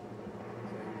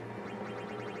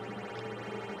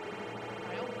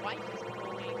 My own wife is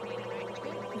bullying me tonight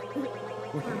too.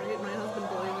 Alright, my husband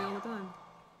bullies me all the time.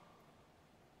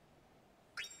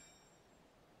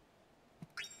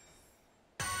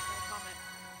 No comment.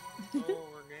 Oh,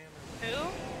 we're gaming.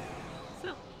 Who?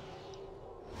 So,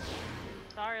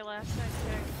 Sorry, last I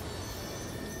checked.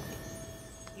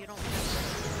 You don't have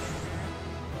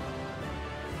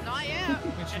Not yet.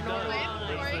 Which she And does. nor do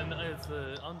I. It's the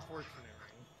unfortunate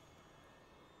ring.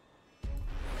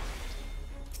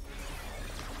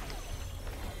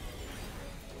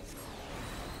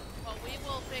 Well, we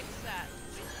will fix that.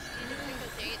 We just need to pick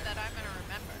a date that I'm gonna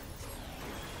remember.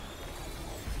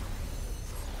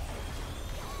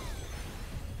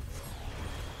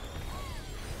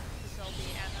 This'll be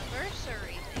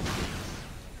anniversary things.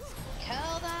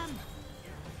 Kill them!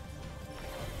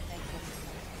 Thank you.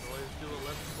 Always do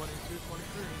 11, 22,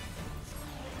 23.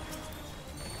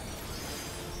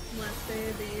 last day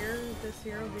of the year, this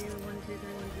year will be 1, 2, 3, 1,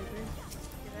 2, 3.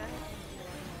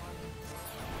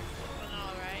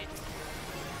 Alright.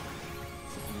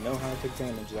 Know how to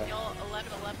manage that. Y'all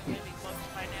 11/11 gonna be close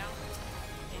by now.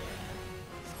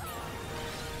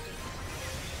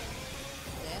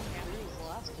 Damn, who was the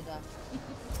last to die?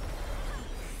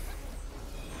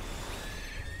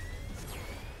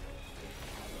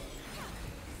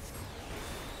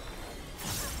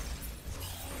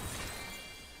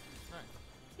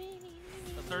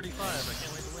 A 35, I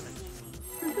can't wait to win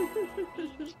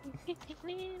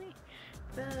it.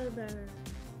 Better.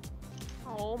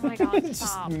 Oh my god, Just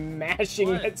stop. smashing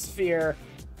What? that sphere.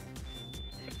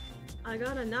 I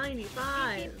got a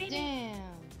 95. Damn.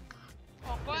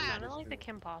 Oh, It's glad. kinda like the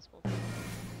Kim Possible. I'm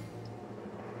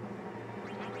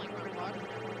like, we're watching.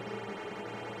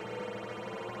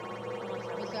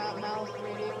 Was that Mouse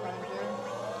 3D Grinder?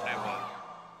 I won.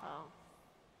 Oh.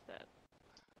 That.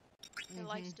 He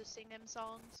likes to sing them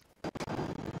songs.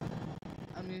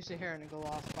 I'm used to hearing it go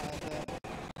off by a bit.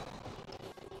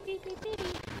 Beep, beep, beep,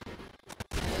 beep.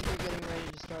 I think you're getting ready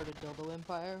to start a dildo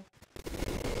empire.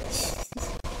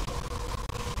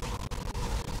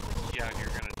 Yeah, and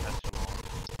you're gonna touch them all.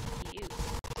 You.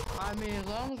 I mean, as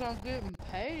long as I'm getting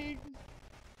paid.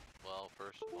 Well,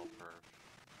 first of all,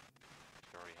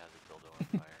 she already has a dildo on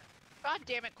fire. God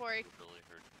damn it, Corey. Literally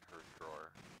her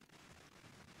drawer.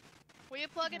 Will you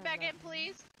plug it back in,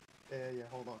 please? Yeah,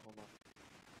 hold on.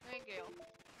 Thank you.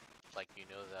 Like, you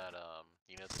know that,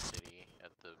 you know the city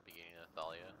at the beginning of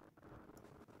Thalia?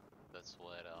 That's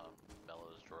what,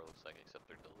 Bella's drawer looks like, except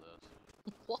they're dildos.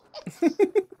 What?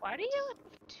 Why do you have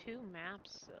 2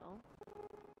 maps still?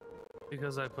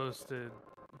 Because I posted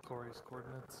Corey's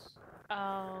coordinates.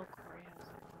 Oh, Corey has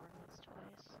the coordinates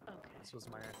twice. Okay. This was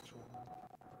my actual one.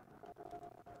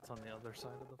 It's on the other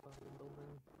side of the fucking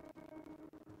building.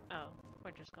 Oh,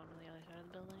 we're just going to the other side of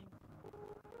the building.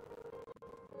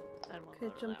 And we'll Okay,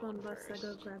 go to jump that on one bus, I go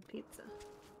first. grab pizza.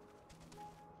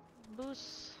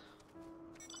 Bus.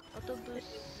 Autobus.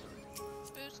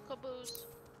 Boost caboose.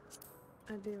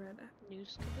 I'd be right back.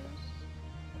 News caboose?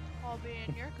 I'll be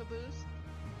in your caboose.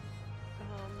 No,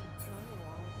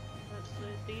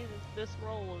 this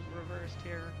roll is reversed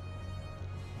here.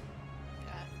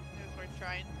 Yeah, if we're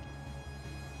trying.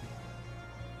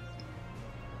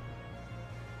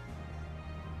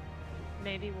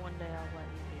 Maybe one day I'll let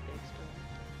you be big still.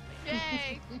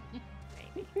 Yay!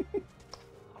 Maybe.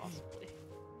 Possibly.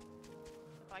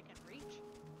 If I can reach.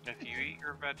 If you eat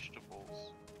your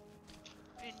vegetables,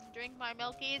 And drink my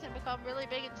milkies and become really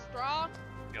big and strong.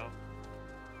 yup.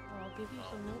 Well, I'll give you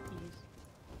some milkies.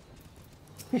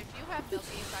 If you have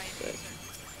milkies, I am concerned.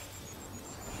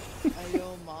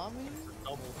 Ayo, mommy?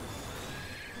 Double.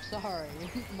 Sorry,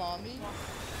 mommy?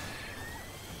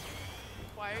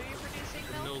 Why are you producing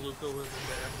Didn't know milk? Luca was in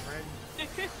the right?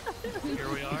 Here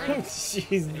we are.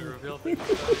 Jeez. You reveal things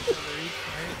about each other each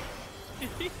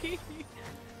night.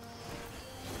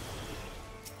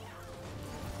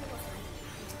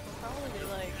 Probably be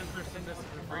like, Because there's some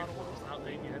discipline breed rules out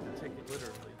there, you have to take it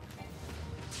literally.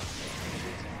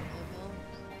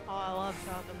 oh, I love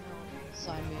chocolate milk.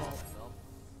 Sign me up. Milk,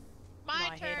 My No, I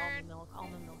hate turn. almond milk.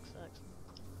 Almond milk sucks.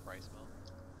 rice milk.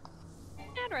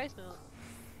 And rice milk.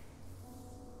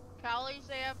 Callie's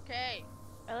AFK.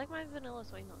 I like my vanilla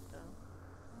soy milk though.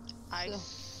 I Still.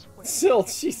 swear. Still,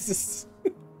 Jesus.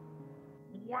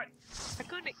 What? I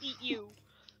couldn't eat you.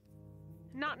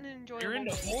 Not an enjoyable. You're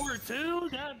into more too?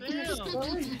 Goddamn! Hell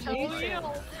yeah. Goddamn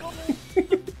milk.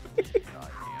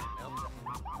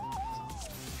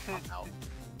 I'm out.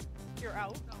 You're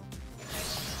out.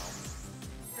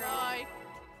 Try.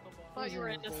 Thought you were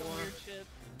into some weird shit.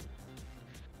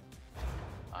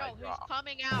 No, I who's draw.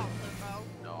 coming out, Limbo?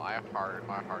 No, my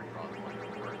heart draws one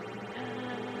forward.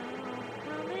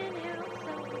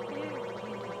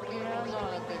 Yeah, I'm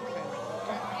not a big fan of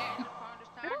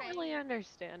I don't really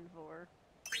understand vor.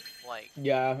 Like,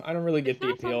 Yeah, I don't really get It's the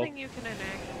not appeal. something you can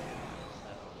enact. So.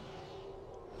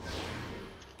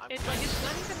 It's like it's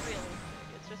not even real.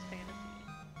 It's just fantasy.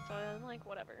 So I'm like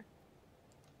whatever.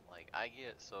 like I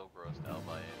get so grossed out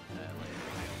by it that like I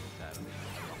sadly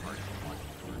have a hard time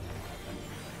watching the work.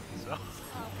 So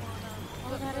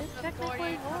Oh, that is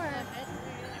technically vor.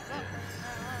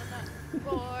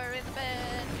 More in the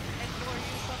bed and pour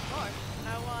you some more. I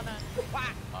wanna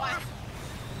whack whack.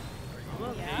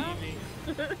 Yeah.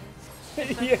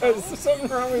 Yeah, is there something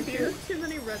wrong with you? Too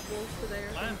many Red Bulls today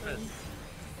or something.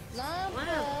 No, I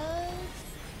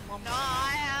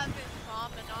have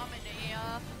insomnia.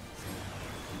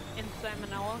 In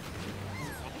salmonella.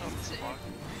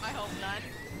 I hope not.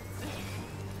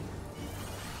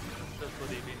 That's what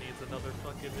Evie needs, another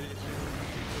fucking issue.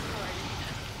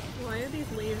 Why are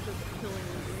these leaves just killing me?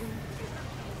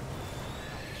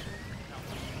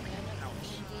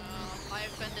 I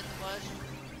offended the bush.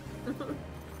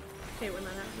 Hate when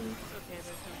that happens. Okay,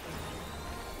 there's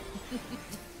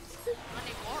Not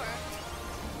anymore.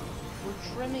 We're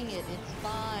trimming it, it's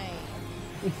fine.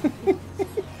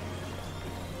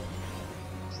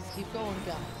 Just keep going,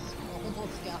 guys. We're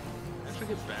almost got it. I should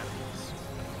get batteries.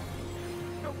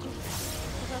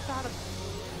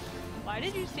 Why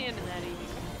did you stand in that, Evie?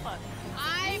 What the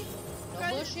fuck? No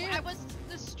bullshit. I was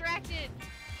distracted.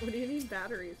 What do you need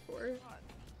batteries for?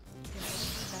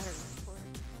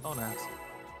 Don't ask.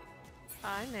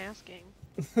 I'm asking.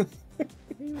 What do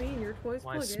you mean? Your toys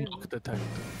My plug in. smoke detector.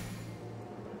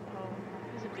 Oh,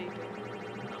 he's a baby.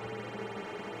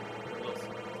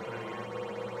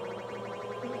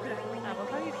 Okay. I love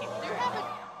how you keep Do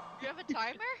you have a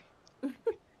timer?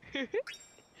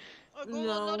 A Google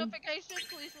No. notification,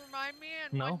 please remind me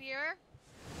in No. 1 year.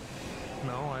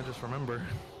 No, I just remember.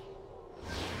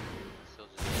 so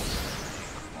just the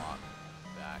clock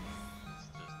back. It's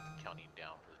just counting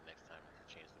down for the next time to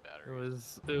change the battery.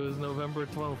 It was November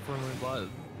 12th when we bought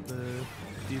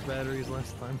these batteries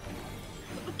last time.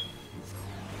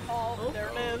 Oh, there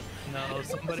it is. No,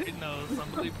 somebody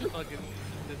fucking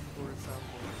Discord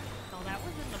soundboard. No, that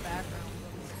was in the background.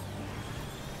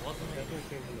 Wasn't it? Definitely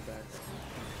came from the background.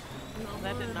 No,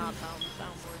 that did not sound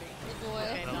soundboardy. Look away.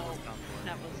 Okay, That no, was soundboard.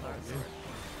 that was ours.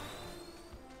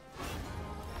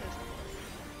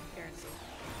 Guaranteed.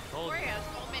 Told Corey you. has so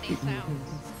many sounds.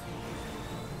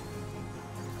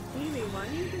 Amy, why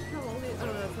do you just have all these?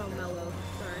 Oh, that's all mellow.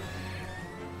 Sorry.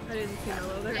 I didn't see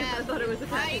mellow there. Yeah, I thought it was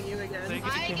attacking you They again. get I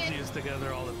get- confused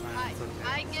together all the time. It's okay.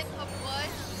 I get the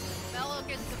push, Mello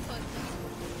gets the pussy.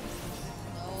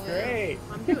 No way. Great.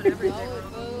 I'm doing everything No,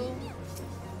 wrong. boo.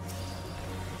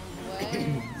 Away.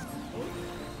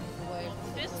 Away from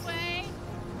the This pussy. way,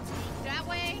 that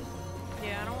way.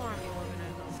 Yeah, I don't want to be looking at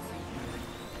them.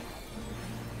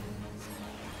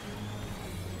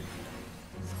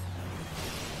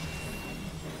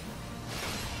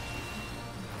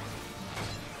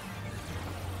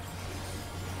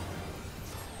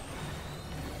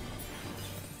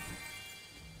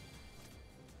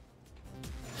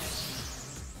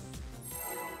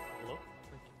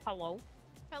 Hello.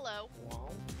 Hello. Wow.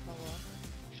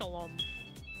 Shalom.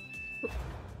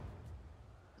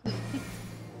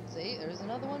 See, there's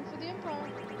another one for the Empire.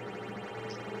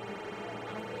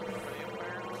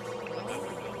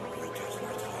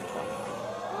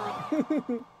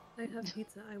 I have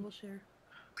pizza. I will share.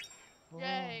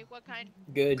 Yay, what kind?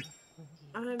 Good.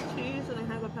 I have cheese and I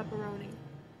have a pepperoni.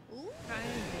 Ooh.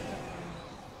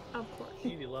 Of course.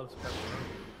 Edie loves pepperoni.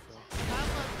 So. I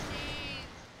love cheese.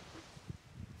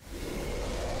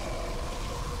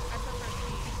 I prefer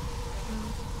cheese.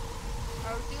 I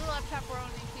do love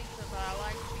pepperoni pizza, but I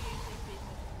like cheesy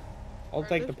pizza. I'll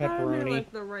take the It's gotta be, pepperoni.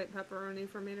 like the right pepperoni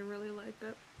for me to really like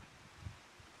it.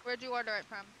 Where'd you order it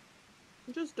from?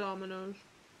 Just Domino's.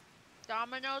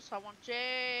 Domino's? I want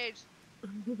cheese.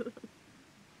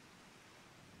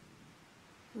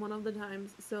 One of the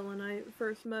times Sil and I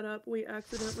first met up, we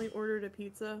accidentally ordered a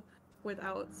pizza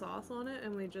without sauce on it,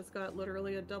 and we just got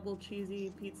literally a double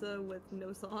cheesy pizza with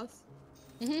no sauce.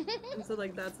 And so,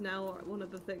 like, that's now one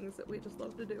of the things that we just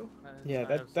love to do.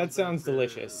 Yeah, that sounds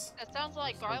delicious. That sounds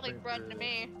like garlic bread to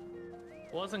me.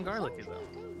 It wasn't garlicky though.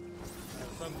 I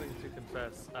have something to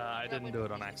confess. I didn't do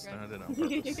it on accident. I did it on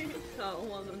purpose. Oh,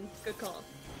 well then, good call.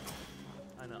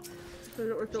 I know. But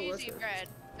it was Cheesy delicious. bread.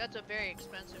 That's a very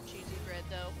expensive cheesy bread,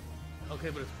 though. Okay,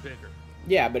 but it's bigger.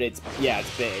 Yeah, but it's big. Yeah,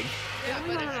 Yeah, but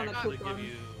we it's had it on a not. coupon.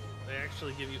 They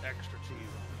actually give you extra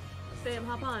cheese. Sam,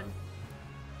 hop on.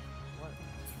 What?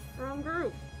 Wrong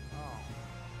group.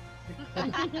 Oh.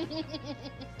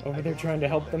 Over there trying to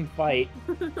help them fight.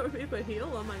 Reap a heal,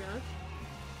 oh my gosh.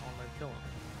 Oh, my kill him.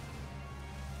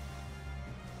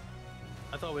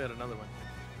 I thought we had another one.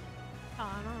 Oh,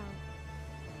 I don't know.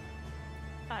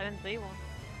 I didn't see one.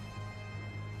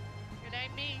 It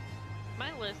ain't me.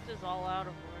 My list is all out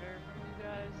of order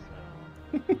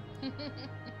from you guys, so...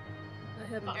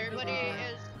 I haven't Everybody done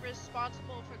that. is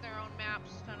responsible for their own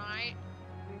maps tonight.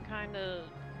 I'm kind of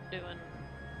doing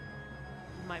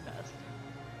my best.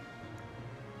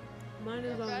 Mine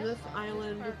is on Okay. this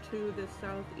island to the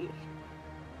southeast.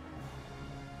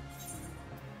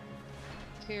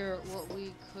 Here, what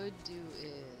we could do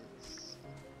is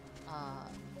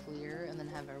clear and then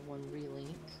have everyone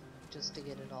relink just to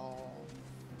get it all.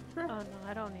 Oh no,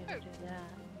 I don't need to do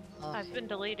that. Okay. I've been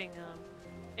deleting them.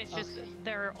 It's just Okay.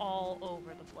 they're all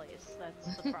over the place.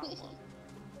 That's the problem.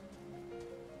 We've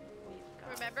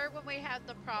got... Remember when we had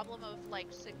the problem of like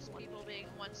 6 people being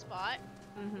in one spot?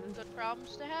 Mm-hmm. Good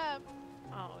problems to have.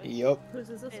 Oh, it's, Yup. Whose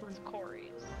is this one? it's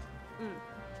Corey's. Mm.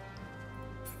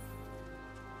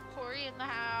 Corey in the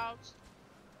house.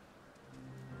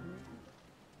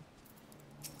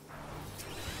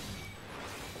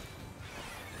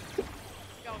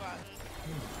 Y'all got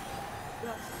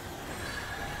it.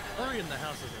 Corey in the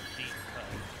house is a deep cut.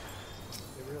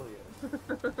 It really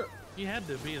is. He had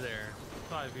to be there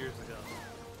 5 years ago.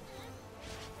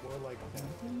 More like that.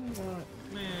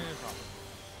 Man, probably.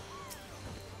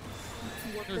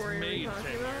 What It was Corey are we made 10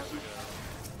 talking years about? ago.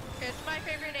 It's my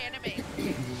favorite anime.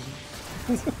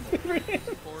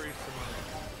 Corey Simone.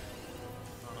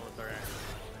 I don't know what their acting is.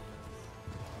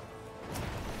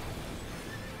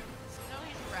 No,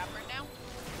 he's a rapper now.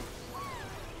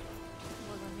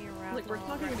 Wasn't he around Like, we're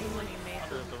talking already about, when like- he made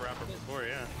There was the rapper before,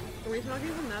 yeah. Are we talking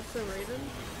about That's So Raven?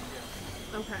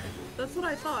 Okay. That's what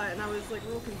I thought, and I was like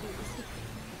real confused.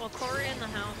 Well, Corey in the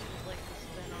house was like the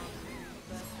spin-off.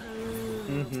 But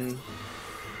Mm-hmm.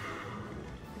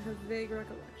 I have vague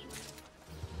recollection.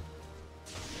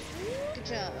 Good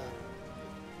job.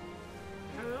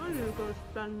 I really need to go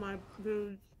spend my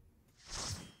dudes.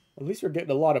 At least we're getting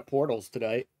a lot of portals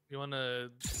tonight. You want to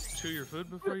chew your food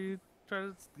before you try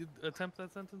to attempt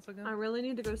that sentence again? I really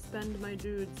need to go spend my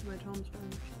dudes, my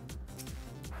tombstones.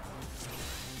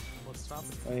 What's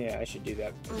stopping Oh yeah, I should do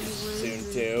that I'm soon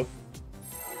lazy. too.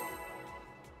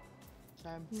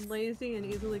 Time. I'm lazy and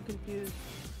easily confused.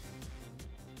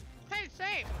 Hey,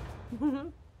 same.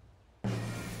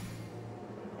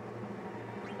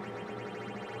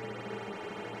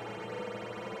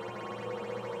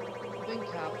 I've been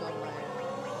capped on my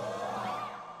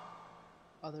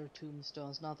other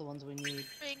tombstones, not the ones we need,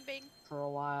 Bing, bing. for a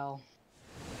while.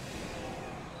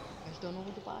 I just don't know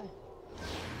what to buy.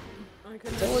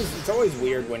 It's always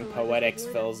weird when Poetics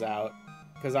fills out,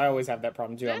 because I always have that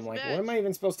problem too. I'm This like, bitch. what am I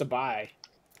even supposed to buy?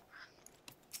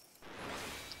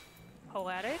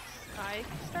 Poetics, I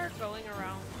can start going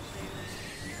around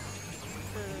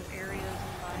to the areas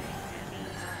and buying any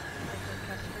like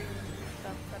equestrian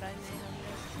stuff that I may have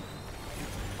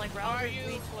missed. Like Ralph's you-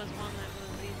 Beach was one that was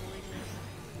easily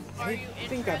missed. Are I you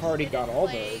think I've already interested got in all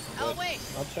playing- those, Oh but wait,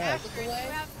 I'll check. Astrid,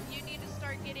 you need to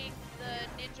start getting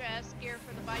the ninja-esque gear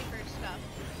for the Viper stuff.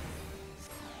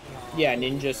 Yeah,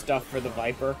 ninja stuff for the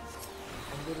Viper.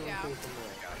 I'm literally Yeah. facing north.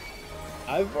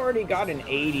 I've already got an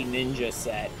 80 ninja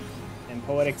set, and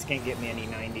Poetics can't get me any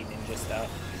 90 ninja stuff.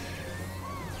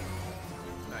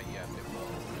 Not yet, they will.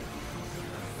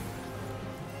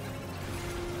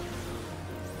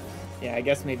 Yeah, I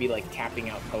guess maybe like capping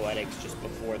out Poetics just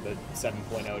before the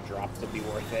 7.0 drops would be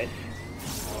worth it.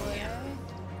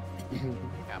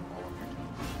 Cap all of your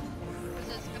Because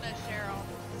it's gonna share all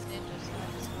the ninja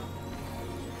stuff. So.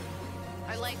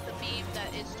 I like the meme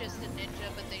that it's just a ninja,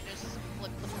 but they just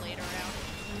flip the blade around.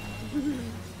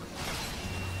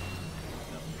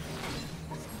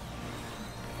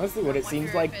 Honestly, what I it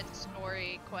seems wonder like, if its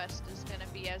story quest is gonna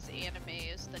be as anime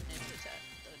as the ninja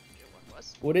one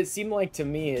was. what it seemed like to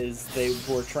me is they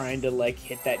were trying to like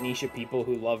hit that niche of people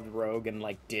who loved Rogue and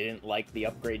like didn't like the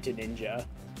upgrade to Ninja.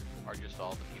 Are just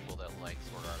all the people that like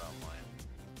Sword Art Online.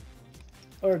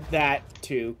 Or that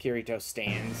too, Kirito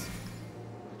stands.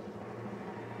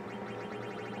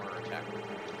 Or Attack on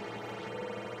Titan.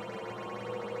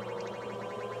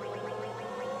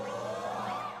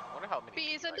 I wonder how many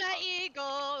Bees and Levi the cos-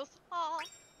 eagles! Ha,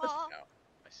 ha. No,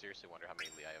 I seriously wonder how many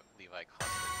Levi cosplays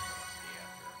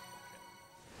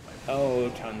we're gonna see after Oh,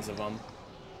 tons of them.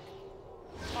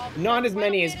 All of a Not sudden, as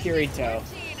many as Final Fantasy Kirito.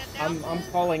 14 announces I'm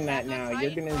calling that Attack on now.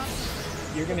 Titan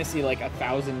You're gonna see like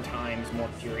 1,000 times more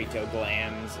Kirito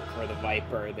glams for the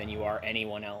Viper than you are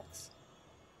anyone else.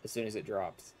 As soon as it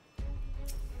drops. I'm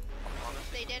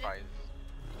honestly They did it. surprised.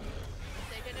 If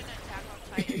they did an Attack on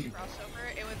Titan crossover,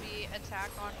 it would be Attack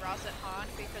on Rosset Han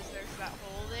because there's that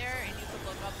hole there and you could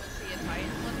look up and see a Titan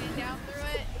looking down through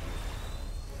it.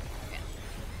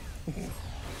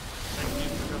 Thank you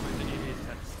for coming to EV's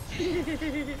text.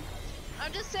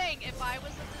 I'm just saying, if I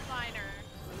was a designer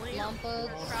for Lampas.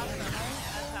 crossover,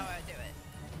 that's how I would do it.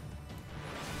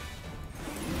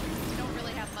 You don't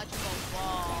really have much of a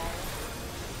wall.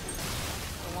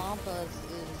 Lampas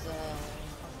is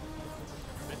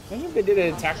Imagine if they did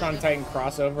an Attack on Titan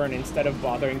crossover and instead of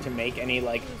bothering to make any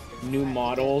like new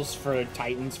models for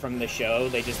Titans from the show,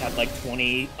 they just had like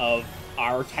 20 of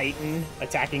our Titan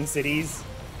attacking cities. We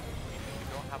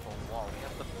don't have a wall. We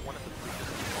have the one of the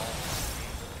biggest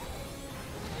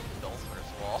walls.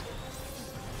 Belsar's wall.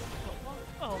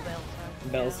 Oh, Belsar.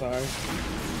 Belsar.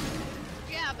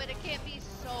 Yeah, but it can't be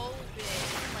so big.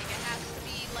 Like, it has to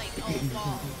be like a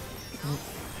wall. You know?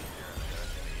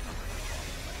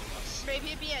 Maybe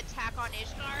it'd be Attack on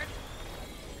Ishgard.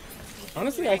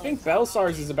 Honestly, I think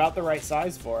Belsar's is about the right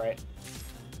size for it.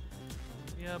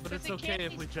 Yeah, but it's Because it okay can't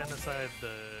if be we so genocide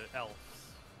the elves.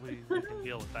 We can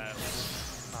deal with that.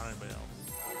 Not anybody else.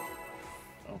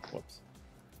 Oh, whoops.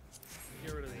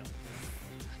 Get rid of the elves.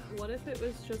 What if it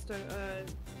was just a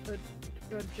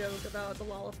joke about the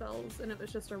Lalafels and it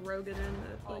was just a Rogan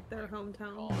at like their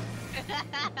hometown?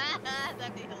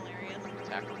 That'd be hilarious.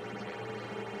 Attack on potatoes.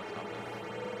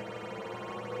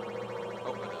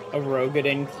 Oh, A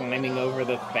Rogadin climbing over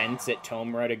the fence at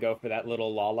Tomra to go for that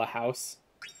little Lala house.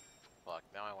 fuck,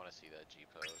 now I want to see that G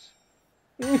pose.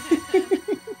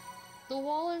 the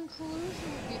wall inclusion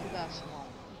would be the best one.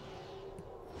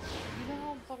 You know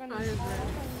how fucking I agree. hard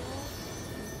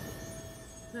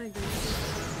I agree.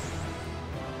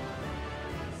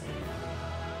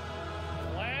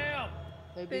 Lamb!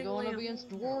 they'd be Big going up lamp. against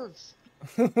dwarves.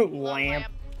 Lamp.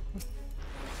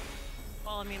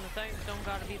 Well, I mean, the things don't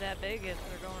gotta be that big if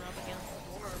they're going up against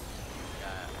the dwarves.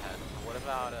 Yeah, and what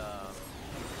about down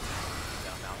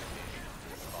navigation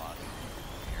this boss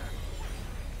here?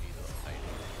 Be the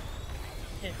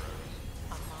Titan.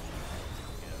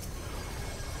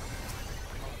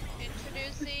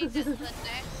 Introducing the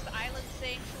next Island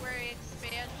Sanctuary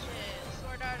expansion,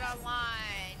 Sword Art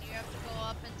Online. You have to go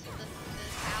up into the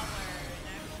tower and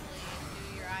actually do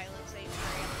your Island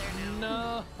Sanctuary up there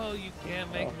now. No, you can't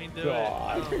make me do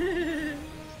God. it. No.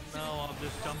 No, I'll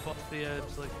just jump off the edge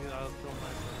like I'll kill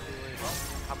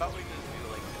myself. How about we just do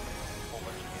like a whole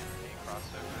bunch of anime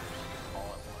crossovers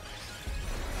all at once?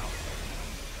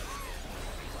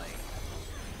 Like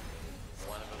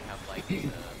one of them have like the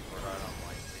Sword Art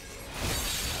Online thing,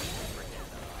 have the freaking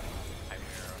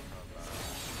Chimera from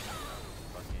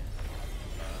fucking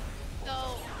So,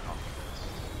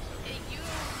 you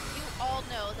all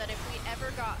know that if we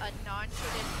ever got a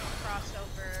non-traditional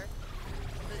crossover,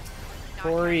 not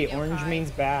Corey, counting orange yokai,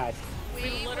 means bad. We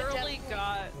would literally definitely-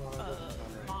 got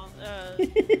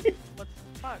Sunray. what's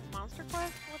fuck Monster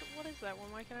Quest? What is that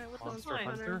one? Why can't I with the Monster slime?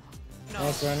 Hunter? No,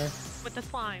 Monster Hunter. with the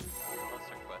slimes.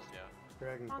 Monster Quest, yeah.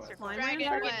 Dragon Monster Quest. Quest.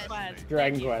 Dragon Quest.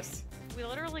 Dragon Thank you. Quest. We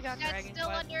literally got That's Dragon still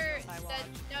Quest. under. I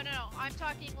That, no. I'm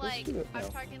talking like. do it I'm now.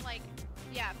 talking like.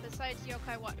 Yeah. Besides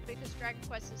Yokai Watch, because Dragon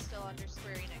Quest is still under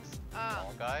Square Enix.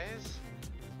 Fall Guys?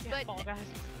 Yeah, But Fall Guys.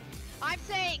 I'm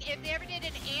saying if they ever did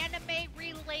an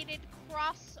anime-related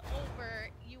crossover,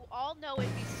 you all know it'd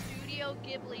be Studio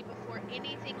Ghibli before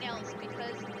anything else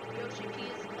because Yoshi P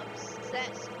is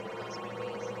obsessed with those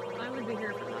movies. I would be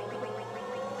here for that.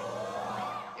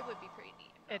 It would be pretty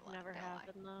neat. I'm It not never gonna lie.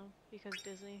 happened though, because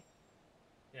Disney.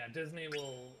 Yeah, Disney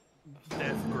will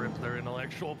death grip their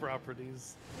intellectual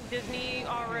properties. Disney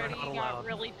already not got allowed.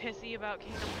 really pissy about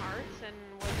Kingdom Hearts and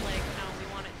was like, no,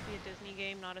 we want it to be a Disney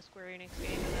game, not a Square Enix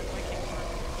game, and that's why Kingdom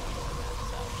Hearts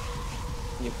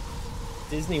is so. Yep.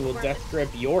 Disney will Right. death grip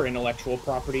your intellectual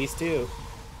properties too.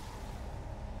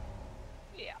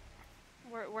 Yeah.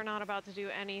 We're not about to do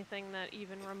anything that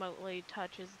even remotely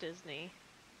touches Disney.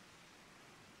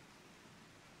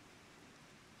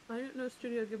 I didn't know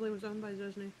Studio Ghibli was owned by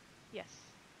Disney. Yes.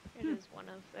 It is one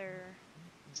of their...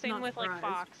 Same Not with like surprised.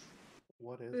 Fox,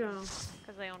 What is Yeah,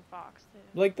 because they own Fox too.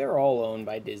 Like, they're all owned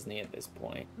by Disney at this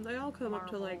point. they all come up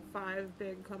to like Marvel. 5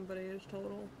 big companies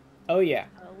total. Oh yeah.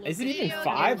 Uh, Is it even Studio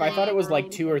 5? I thought it was like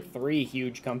Ghibli. 2 or 3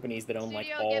 huge companies that own like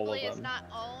Studio all Ghibli of is them. not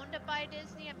owned by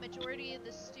Disney, and majority of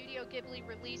the Studio Ghibli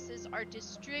releases are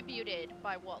distributed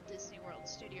by Walt Disney World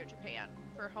Studio Japan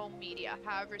for home media.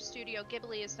 However, Studio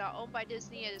Ghibli is not owned by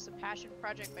Disney. It is a passion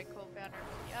project by co-founder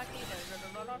Miyake.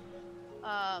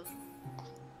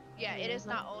 Yeah, it is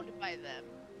not owned by them.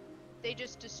 They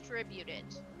just distribute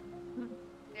it.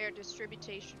 They're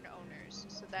distribution owners,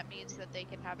 so that means that they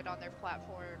can have it on their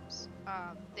platforms.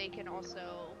 They can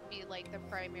also be like the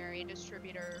primary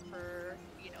distributor for,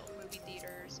 you know, movie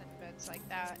theaters and events like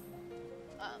that.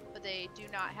 But they do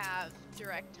not have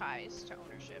direct ties to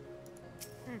ownership.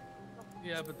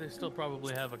 Yeah, but they still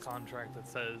probably have a contract that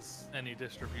says any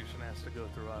distribution has to go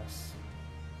through us.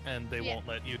 And they Yeah. won't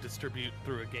let you distribute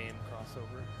through a game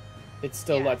crossover. It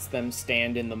still Yeah. lets them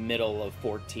stand in the middle of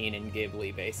 14 and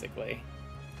Ghibli, basically.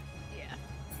 Yeah.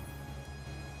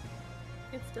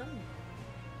 It's done.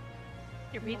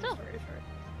 Your Long pizza? story short.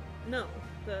 No,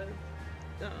 the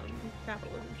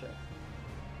capitalism shit.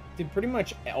 Dude, pretty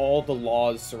much all the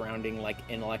laws surrounding, like,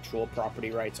 intellectual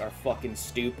property rights are fucking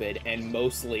stupid, and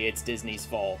mostly it's Disney's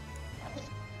fault.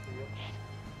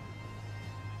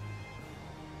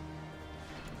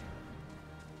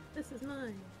 This is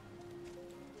mine.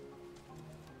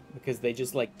 Because they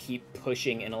just, like, keep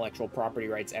pushing intellectual property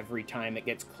rights every time it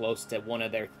gets close to one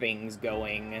of their things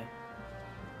going,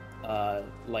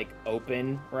 like,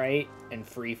 open, right? And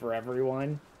free for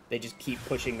everyone. They just keep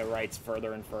pushing the rights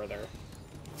further and further.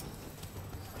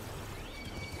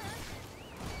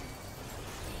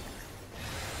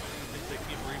 I think they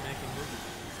keep remaking movies.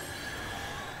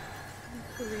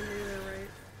 To renew their right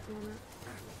on it.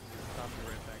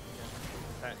 Copyright back again.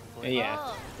 Patent claim. Yeah,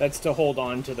 Oh. that's to hold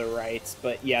on to the rights,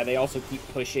 but yeah, they also keep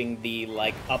pushing the,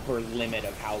 like, upper limit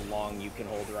of how long you can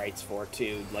hold rights for,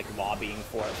 too, like, lobbying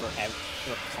for it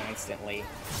for constantly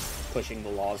pushing the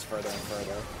laws further and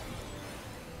further.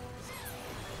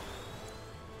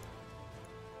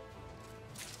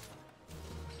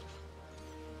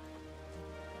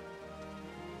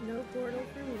 No portal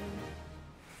for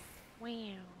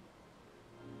me. Wow.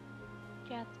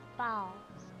 Just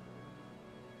balls.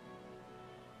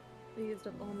 I used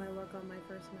up all my luck on my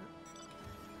first map.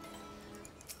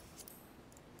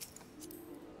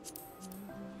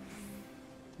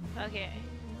 Okay.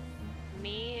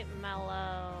 Me,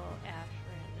 Mellow,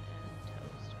 Ashrin, and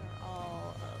Toast are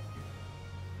all up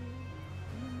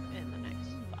in the next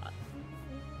spot.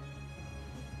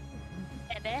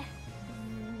 Baby.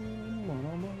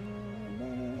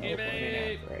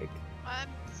 Hey, Break. I'm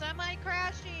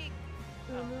semi-crashing.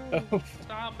 Oh Oh, no.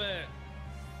 Stop it!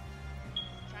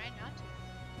 Trying not to.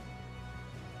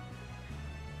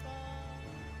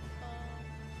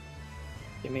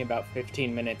 give me about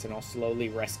 15 minutes and I'll slowly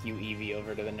rescue Eevee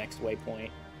over to the next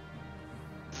waypoint.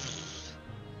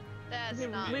 That's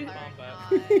Okay, not we-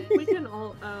 hard. We can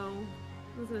all. Oh.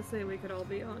 I was gonna say we could all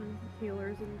be on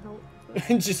healers and help. But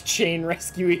And just chain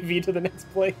rescue Eevee to the next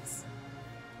place.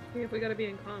 if we gotta be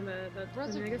in combat, that,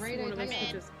 That's a I guess great one of us idea.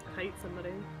 could just kite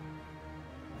somebody.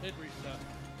 Hit reset.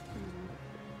 Mhm.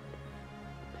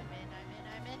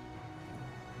 I'm in.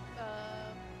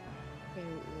 Hey,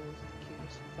 was the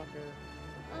cutest fucker.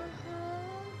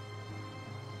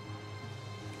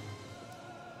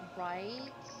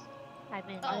 Right? I'm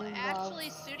in. Oh, I love- actually,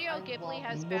 Studio I Ghibli love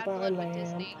has Mobile bad blood with Lamb.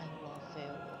 Disney. I love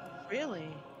Beowulf.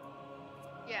 Really?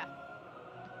 Yeah.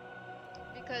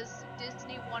 Because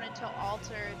Disney wanted to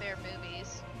alter their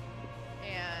movies.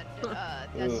 And that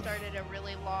Oof. started a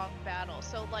really long battle.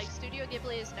 So, like, Studio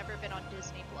Ghibli has never been on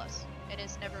Disney Plus. It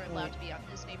is never allowed to be on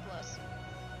Disney Plus.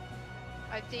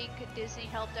 I think Disney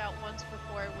helped out once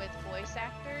before with voice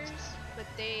actors, but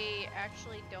they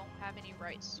actually don't have any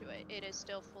rights to it. It is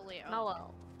still fully owned.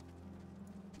 Mellow.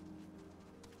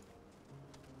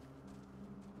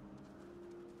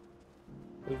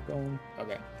 Who's going?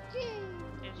 Okay.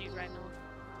 Did you write Mellow?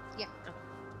 Yeah. Okay.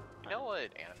 You know what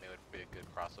anime would be a good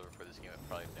crossover for this game? It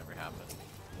probably never happened.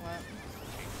 What?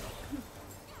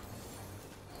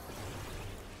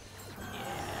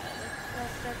 Yeah,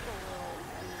 that's a little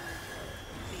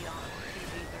beyond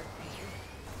PG-13.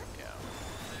 Yeah.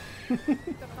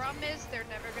 The problem is they're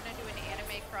never gonna do an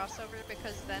anime crossover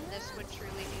because then this would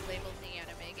truly be labeled the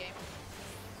anime game.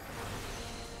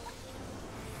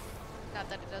 Not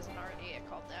that it doesn't already get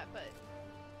called that, but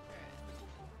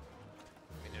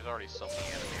I mean, there's already so many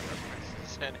anime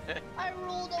references in it. I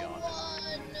rolled a Be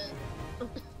honest. 1!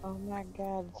 Oh my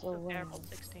god, so So low. careful,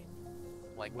 16.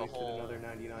 Like the Wasted whole, another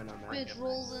 99 on that. Bitch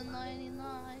rolls a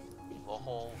 99. the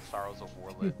whole Sorrows of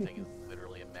Warland thing is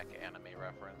literally a mech anime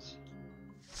reference.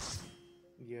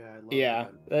 Yeah, I love Yeah,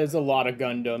 that. there's a lot of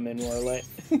Gundam in Warlit.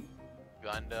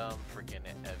 Gundam, freaking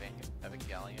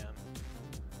Evangelion,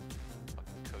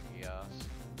 fucking Code Geass.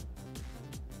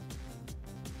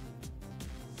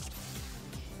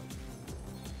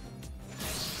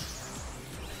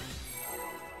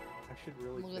 I should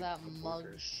really Look fix at that the mug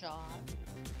poker. shot.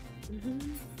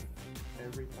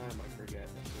 Every time I forget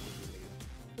as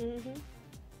soon as we leave.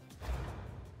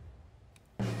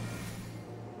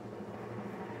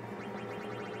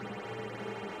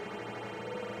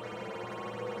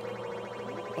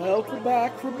 Welcome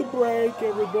back from the break,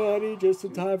 everybody. Just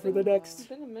in time for the next It's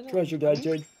been a minute. treasure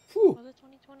dungeon. Whew. Was it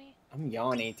 2020? I'm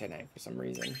yawning tonight for some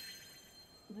reason.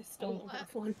 I still don't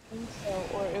have one. I think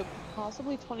so, or it,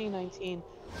 possibly 2019.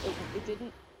 It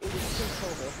didn't. It was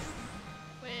pre-COVID.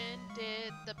 when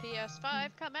did the PS5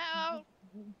 come out?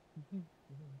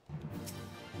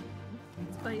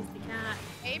 Spicy cat.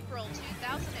 April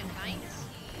 2019.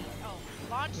 Oh,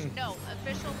 launch? No,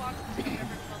 official launch was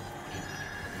November 12th,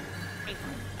 2020.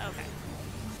 Okay.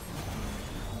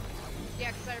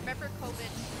 Yeah, because I remember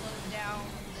COVID slowed down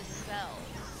the cells.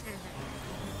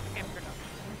 And production.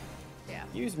 Yeah.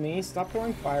 Excuse me, stop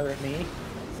throwing fire at me.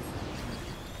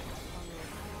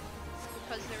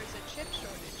 Because there was a chip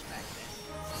shortage back then.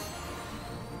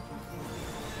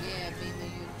 Yeah, being the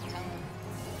you tell him.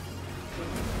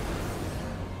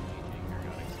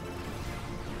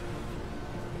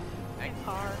 Hey,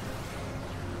 car.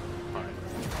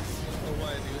 Oh,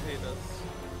 why do you hate us?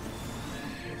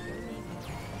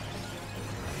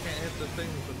 Can't hit the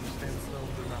things when you stand still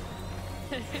enough.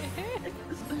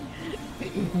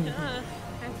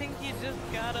 I think you just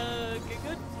gotta get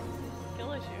good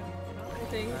skill issue. You know? I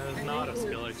think. That is not a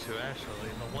skill issue, actually.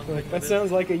 The one thing That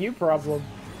sounds like a you problem.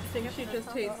 I think she just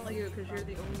hates you because you're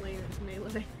the only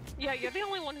melee. Yeah, you're the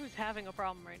only one who's having a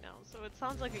problem right now, so it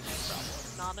sounds like a you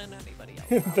problem, not in anybody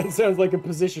else. That sounds like a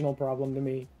positional problem to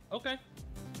me. Okay.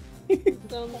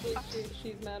 Sounds like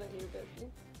she's mad at you, bitch.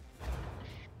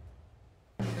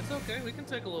 It's okay. We can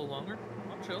take a little longer.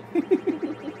 I'll chill.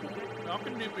 Y'all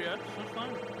can DPS. That's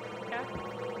fine. Okay.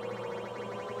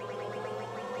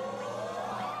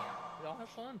 Y'all have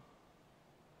fun.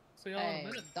 See y'all in Hey, a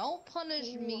minute. don't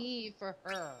punish me for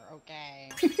her, okay?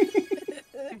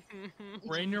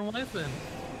 Rein your wife in.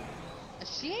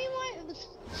 She ain't my.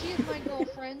 She is my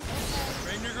girlfriend,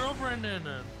 okay? Rein your girlfriend in.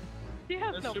 Then. You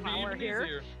have That no should be power even here.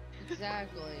 easier.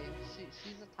 Exactly.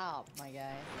 She's a top, my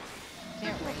guy.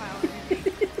 Can't rein.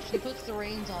 She puts the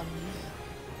reins on me.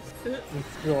 God.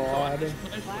 Well, I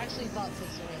actually thought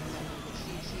puts the reins on me, but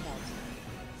she helps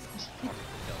me.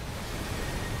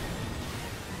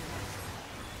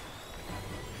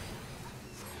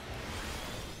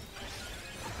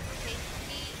 Take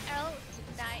me out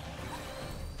tonight.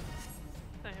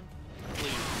 Same.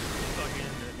 Please. Fucking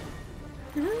end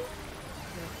it.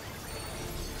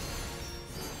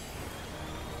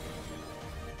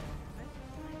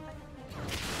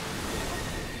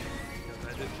 Because I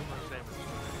did too much damage.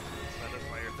 That is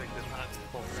why your thing did not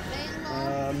pull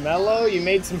through. Mello, you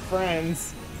made some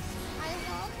friends. I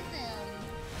love them.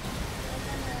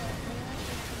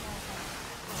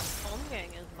 Home gang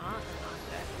is not an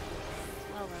object.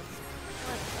 Well then.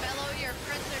 Mello, your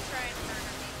friends are trying to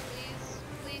murder me. Please,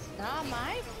 please. Not please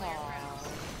my don't kill your fault. friends.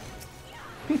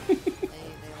 They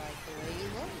like the way you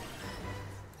look.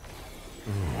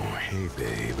 Oh, hey,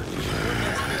 babe.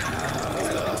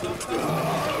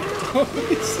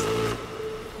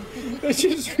 I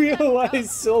just realized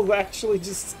Syl's actually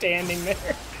just standing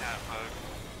there.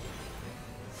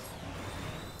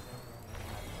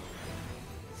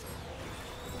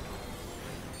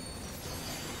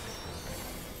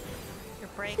 You're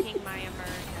breaking my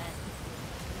immersion.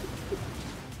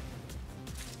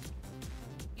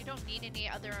 need any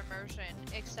other immersion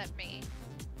except me.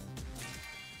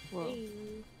 Whoa. Hey.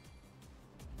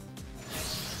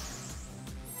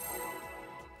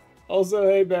 Also,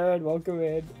 hey Baron, welcome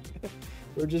in.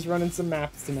 We're just running some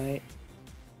maps tonight.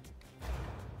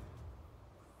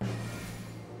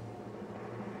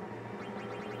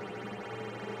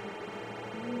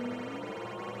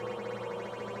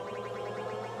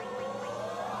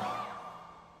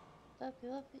 Love you,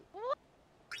 love you.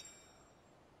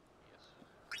 Yes.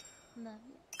 Love you. No,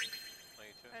 you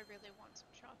too. I really want some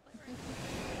chocolate right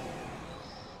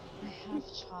I have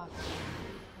chocolate.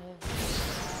 I have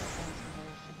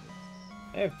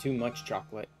I have too much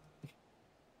chocolate.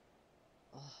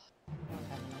 Ugh, I don't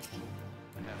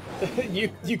have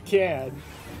enough. you can.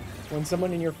 When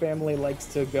someone in your family likes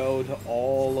to go to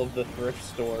all of the thrift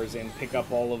stores and pick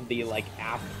up all of the like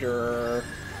after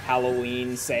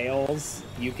Halloween sales,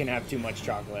 you can have too much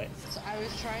chocolate. So I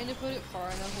was trying to put it far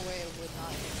enough away it would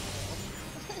not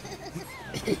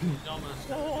Almost.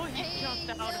 Oh, he jumped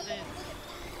out of it.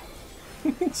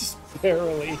 Just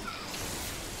barely. Look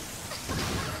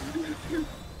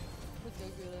how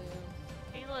good I am.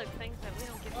 Hey, look, things that we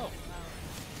don't give a Oh. shit about.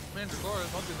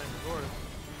 Mandragoras, I'll do Mandragoras.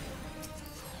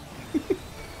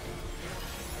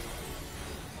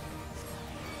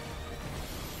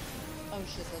 Oh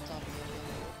shit, that's on me.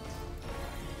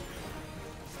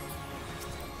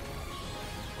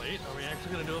 Wait, are we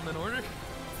actually gonna do them in order?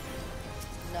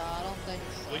 No, I don't think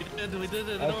so. We did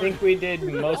it in I order. think we did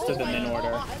most Oh of them my in order.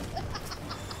 God. I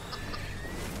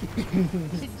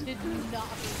did not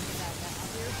mean for that now.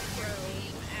 Your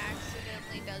game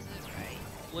accidentally does it right.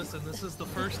 Listen, this is the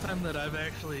first time that I've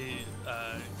actually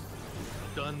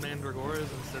done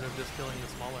Mandragoras instead of just killing the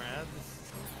smaller ads.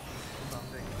 So I'm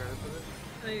taking credit for this.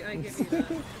 I give you that.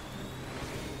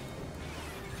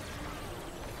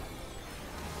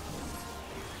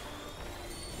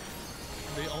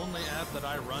 The only ad that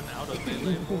I run out of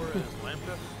melee for is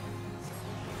Lambda.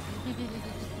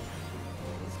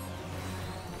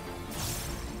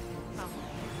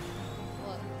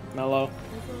 What? Mellow.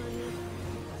 That's all I need.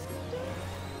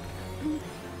 I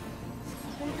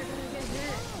think you're gonna get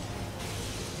hit.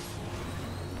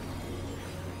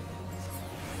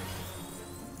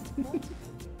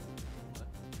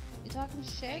 You talking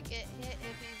shit? Get hit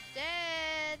if he's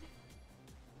dead.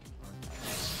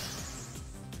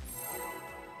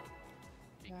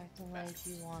 You're acting like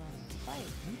you wanna fight.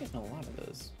 I'm getting a lot of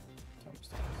those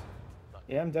tomestones.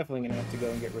 Yeah, I'm definitely gonna have to go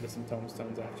and get rid of some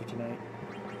tomestones after tonight.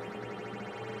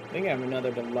 I think I have enough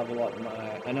to level up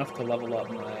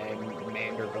my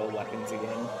Manderville weapons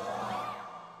again.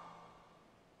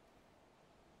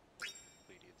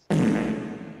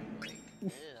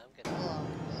 Hold on.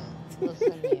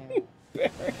 Listen here.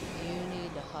 You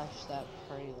need to hush that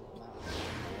pretty little mouth.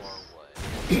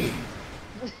 Or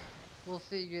what? We'll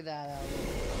figure that out.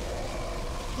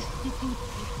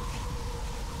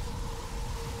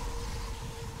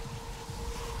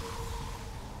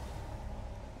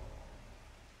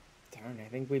 Darn, I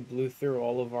think we blew through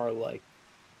all of our, like,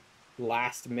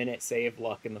 last-minute save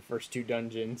luck in the first two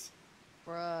dungeons.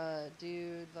 Bruh,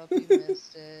 dude, Vup, you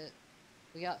missed it.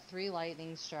 We got 3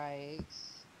 lightning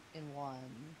strikes in one,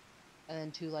 and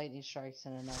then 2 lightning strikes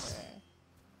in another.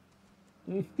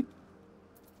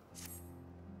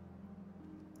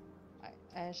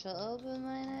 I shall open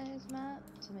my next map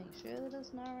to make sure that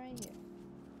it's not right here.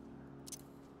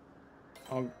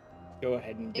 I'll go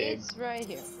ahead and dig. It's right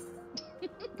here.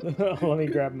 Let me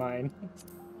grab mine. Well,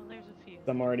 there's a few.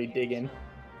 I'm already here, digging. so-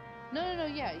 No,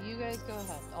 yeah, you guys go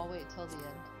ahead. I'll wait till the end.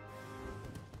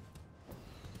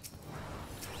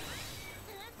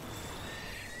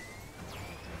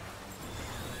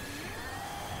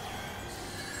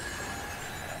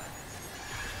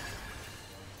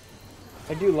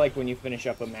 I do like when you finish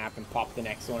up a map and pop the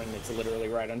next one and it's literally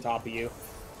right on top of you.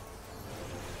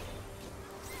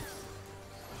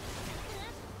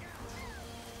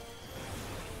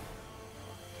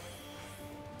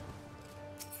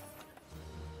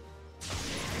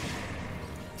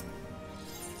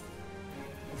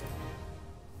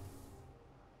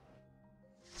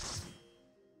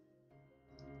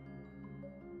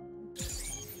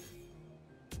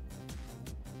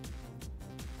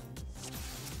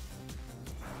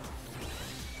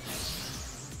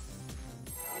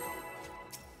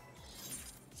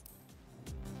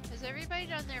 Has everybody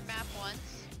done their map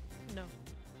once? No.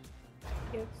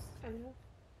 Yes, I have.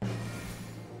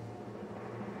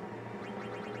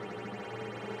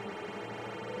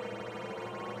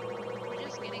 We're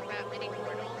just getting map mini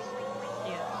portals.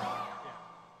 Yeah.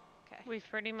 Okay. We've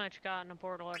pretty much gotten a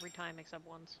portal every time except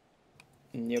once.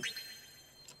 Yep.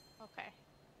 Okay.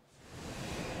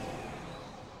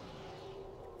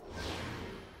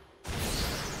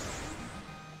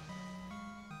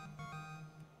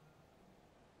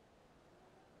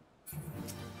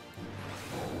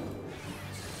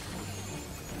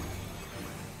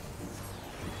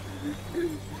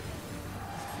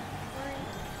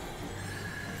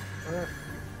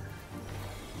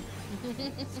 No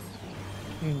way.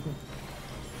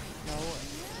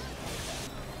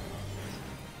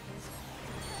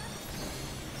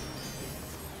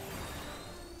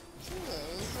 Hello,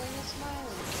 it's like a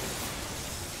smiley.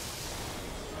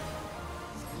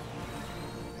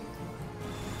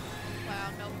 Wow,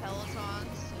 no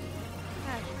pelotons.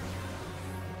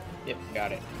 Yep,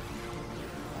 got it.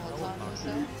 Peloton, you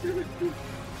said?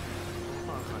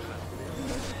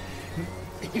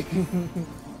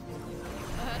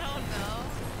 I don't know.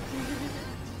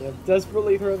 Yep,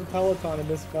 desperately throw the Peloton in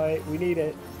this fight. We need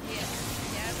it. Yeah. You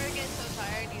ever get so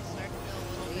tired you start to feel a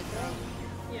little bit drunk?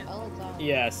 Yeah. Peloton.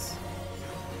 Yes.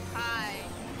 Hi.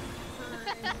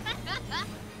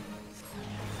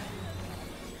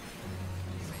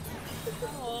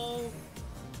 Oh.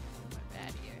 My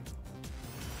bad here.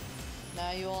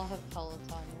 Now you all have Peloton,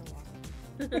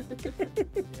 you're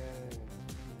lucky.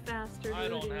 Faster. I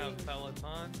don't loading. have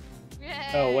Peloton. Yay.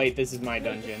 Oh wait, this is my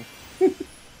dungeon. Now we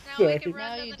Sorry. can run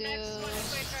Now to you the next do. one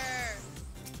quicker.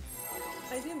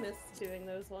 I do miss doing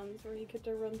those ones where you get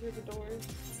to run through the doors.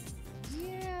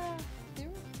 Yeah, they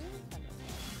were kind of fun.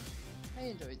 I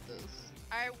enjoyed those.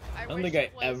 I don't wish think I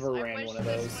it was, ever I ran wish one of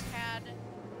this those. one had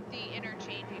the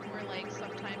interchanging where like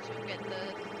sometimes you'll get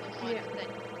the one Yeah. that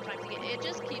sometimes you get it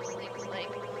just keeps things like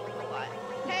a lot.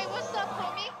 Hey, what's up,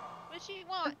 homie? What you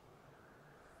want?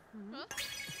 Huh?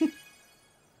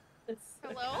 It's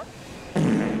Hello?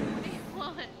 What do you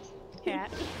want?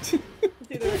 Cat. it's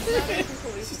either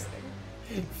police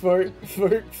shooting. Fart Oh,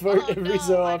 every no,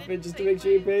 so I often didn't just to say make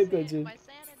sure you my pay san- attention. My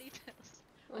sanity pills.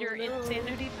 Oh, Your no.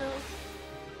 insanity pills?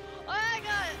 Oh, I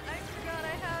forgot I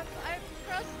have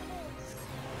crustables.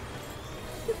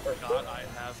 Forgot I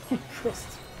have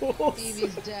Uncrustables.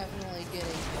 Phoebe's definitely getting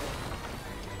it.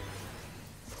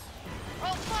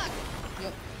 Oh fuck!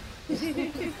 Yep.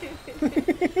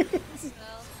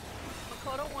 Well,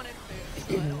 Makoto wanted food,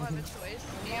 so I don't have a choice.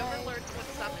 The overlords would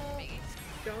summon me.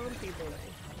 Zombie boy.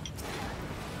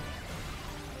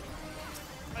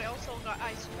 I also got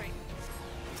ice cream.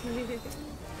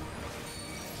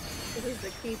 This is the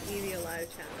Keep Evie Alive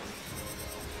challenge.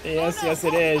 Yes, Oh, no. yes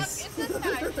it Oh, is. Fuck, it's this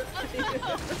guy.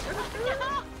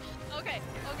 Okay.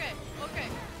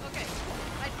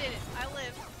 I did it. I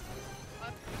lived.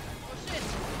 Fuck. Oh shit.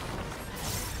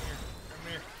 Come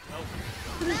here. Help.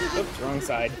 Oops, wrong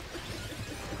side.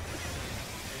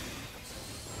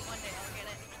 One day I'll get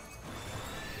it.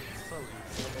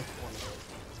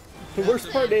 The worst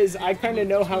part is, I kind of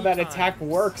know how that attack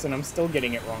works, and I'm still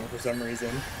getting it wrong for some reason.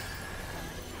 2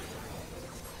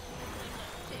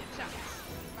 shots.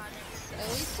 At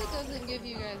least it doesn't give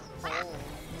you guys cold.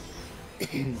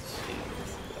 Jeez,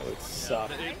 that would suck.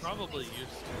 They probably used to.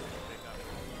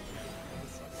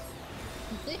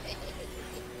 They got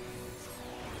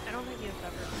I don't think you've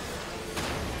ever.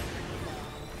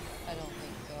 I don't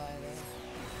think so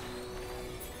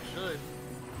either. should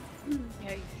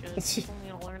Yeah, you should. Only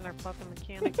to learn their fucking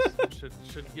mechanics.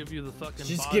 should give you the fucking.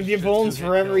 Just bod give you shit bones to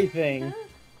for hit kill. everything.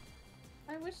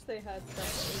 I wish they had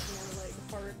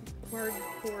stuff that was more like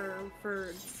hardcore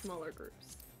for smaller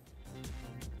groups.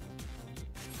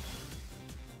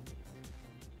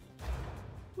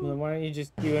 Well, then why don't you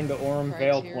just do into Orem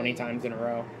Vale 20 Criteria. times in a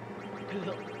row?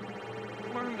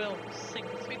 Wormville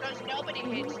sinks. Because nobody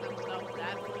hates themselves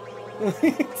that much.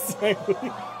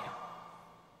 Exactly.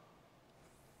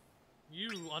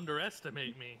 You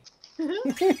underestimate me.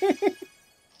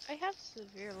 I have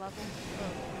severe levels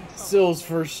of Sill's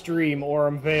first stream,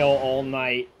 Orem Vale all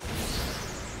night.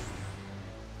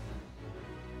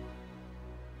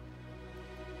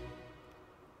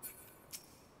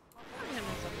 I'll put him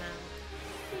as a man.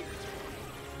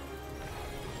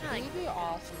 I like He'd be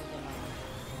awesome as a mount.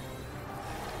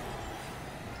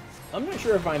 I'm not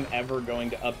sure if I'm ever going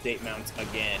to update mounts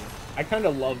again. I kind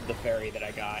of love the fairy that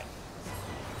I got.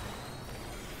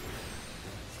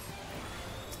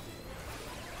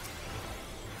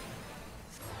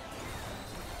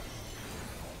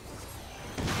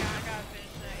 Yeah, I gotta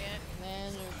finish that yet.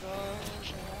 Man, you're going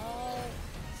out.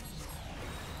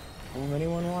 Well, if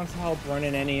anyone wants help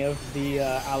running any of the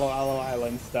Aloe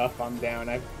Island stuff, I'm down.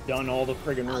 I've done all the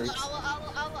friggin' routes. Allah.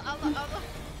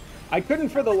 I couldn't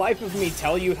for the life of me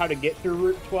tell you how to get through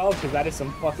Route 12, because that is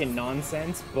some fucking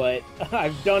nonsense, but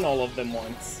I've done all of them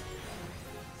once.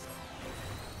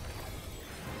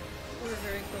 We're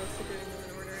very close to doing them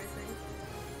in order, I think.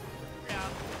 Yeah.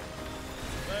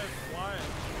 That's why.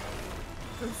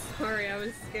 I'm sorry, I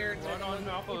was scared. Run that on one-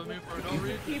 top of me for no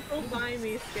reason. People by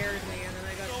me scared me, and then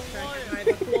I got So distracted what? by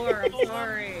the floor. I'm Oh,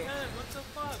 sorry. Hey, what the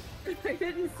fuck? I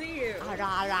didn't see you. Open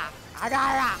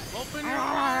your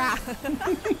eyes!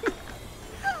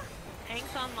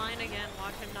 Hank's online again.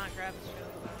 Watch him not grab his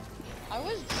shield. I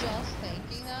was just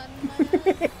thinking that in my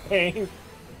head. Hank.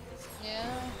 Yeah.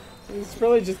 He's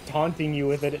probably just taunting you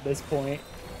with it at this point.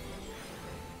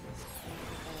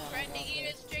 Trying to eat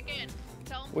his chicken.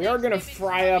 Tell him We are gonna Thanksgiving's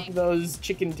fry up coming. those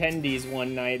chicken tendies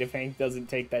one night if Hank doesn't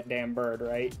take that damn bird,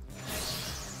 right?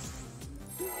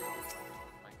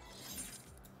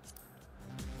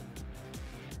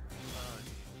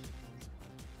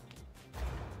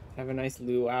 Have a nice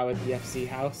luau at the FC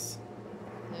house.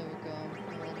 There we go.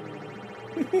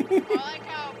 I like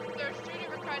how there's two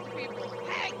different kinds of people.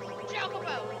 Hey,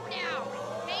 Chocobo, now!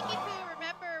 Hanky Poo,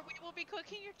 remember, we will be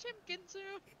cooking your chimkin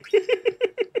soon. Two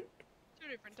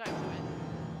different types of it.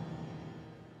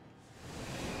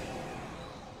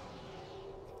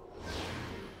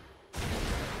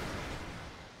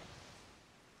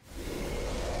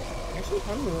 Actually,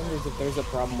 part of me wonders if there's a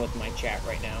problem with my chat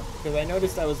right now. Because I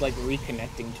noticed I was like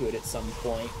reconnecting to it at some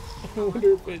point. I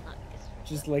wonder if it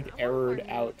just like errored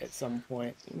out at some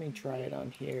point. Let me try it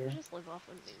on here. Just live off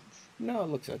of nudes. No, it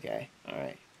looks okay.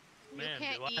 Alright. Man,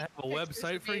 can't do I eat have a pictures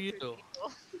website of for you? naked people.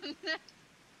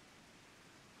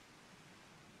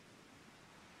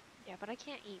 Yeah, but I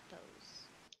can't eat those.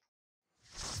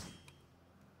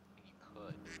 You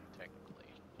could, technically.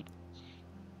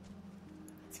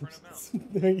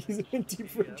 He's in deep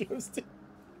fridge roasted.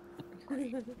 Put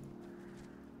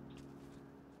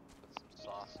some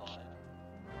sauce on it.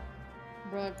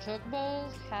 Bro,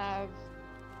 chocobos have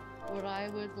what I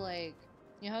would like.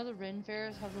 You know how the Ren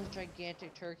Fairs have those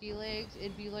gigantic turkey legs?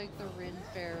 It'd be like the Ren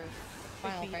Fair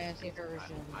Final Fantasy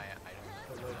version. I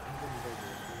don't know.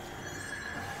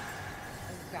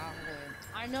 Exactly.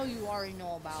 I know you already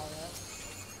know about it.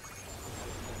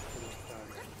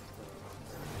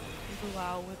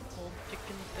 Luau with cold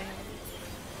chicken sandwich.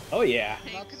 Oh yeah.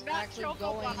 Bub's Not actually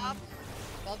Choco going. Bob.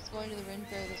 Bub's going to the Ren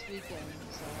Fair this weekend,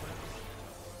 so.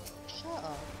 Shut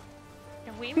up.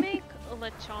 Can we make a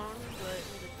lechon but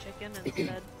with a chicken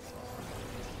instead?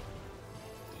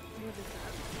 What is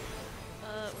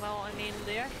that? Well, I mean,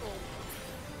 the actual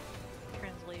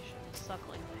translation is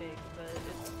suckling pig, but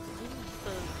it's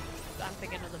the, I'm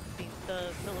thinking of the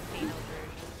Filipino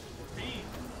version.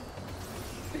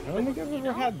 I don't think I've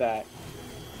ever had that.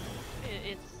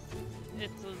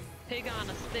 It's a pig on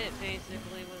a spit,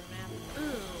 basically, with an apple.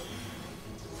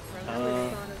 I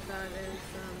always thought of that as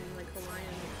like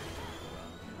Hawaiian.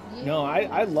 No,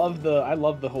 I love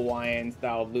the Hawaiian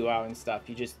style luau and stuff.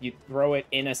 You throw it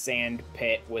in a sand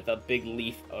pit with a big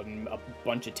leaf and a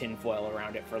bunch of tinfoil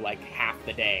around it for like half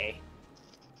the day.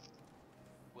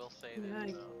 We'll say that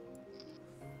Nice.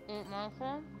 Eat my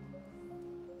phone?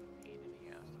 pain in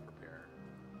the ass to prepare.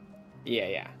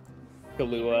 Yeah. I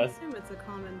Kahlua, assume it's a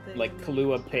common thing. like in the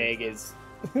Kahlua cultures. pig is,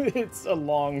 it's a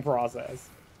long process.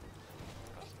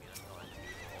 Trust me, I know I do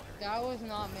all That was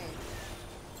not me.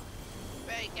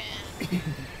 Bacon.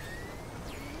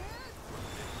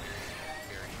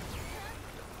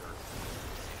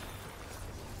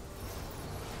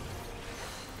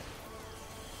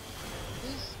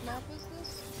 Whose map is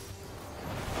this?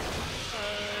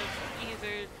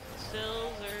 Either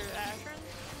Sills or Ashran?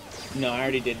 No, I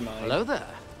already did mine. Hello there.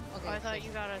 Okay, I thought you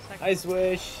got a second. Hi,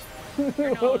 Swish. Or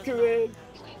no, Welcome it's in.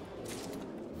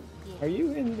 Are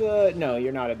you in the... No,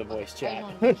 you're not in the voice chat.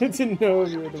 I didn't know if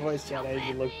you were in the voice chat. I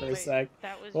had to look for a sec.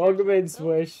 That was Welcome your in, turn,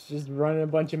 Swish. Just running a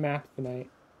bunch of maps tonight.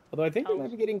 Although I think we Oh.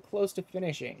 might be getting close to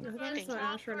finishing. I thought I saw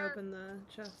Ashran open the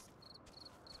chest.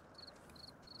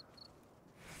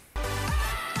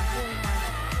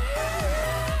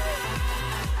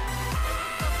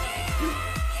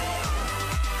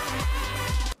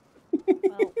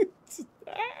 Well,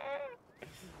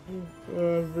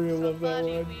 Oh, I freaking love that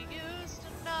Somebody one. we used to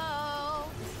know.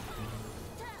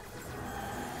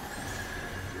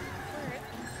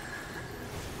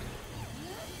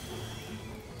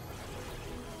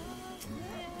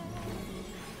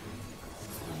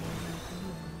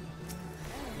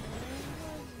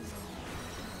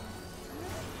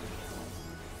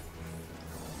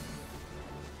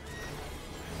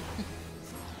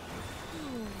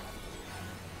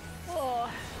 oh.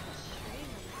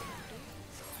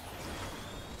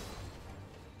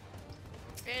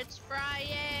 It's Friday.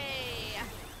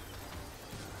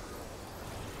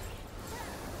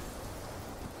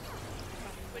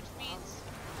 Which means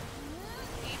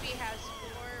Evie has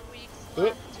 4 weeks Oop,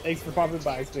 left. thanks for popping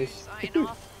by, to Swish. sign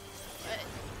off. But,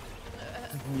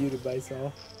 Muted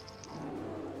myself.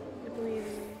 I believe in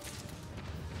you.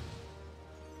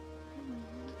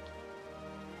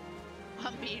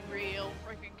 I'm being real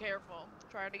freaking careful.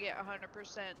 Trying to get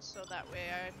 100% so that way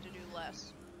I have to do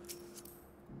less.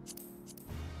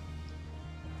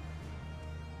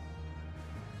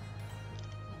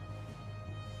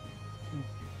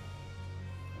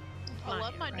 I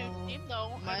love my new team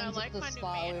though, and I Mine's like at the my new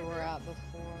spot we were manager. at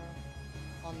before.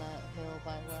 On that hill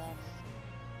by left.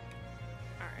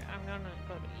 Alright, I'm gonna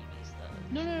go to Evie's then.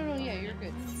 No, yeah, you're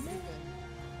good. You're good.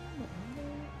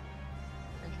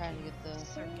 I'm trying to get the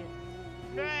circuit.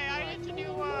 Hey, I get to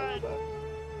do one!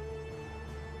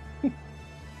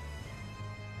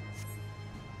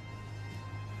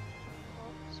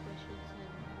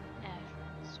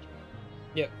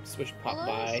 Yep, Swish popped Hello,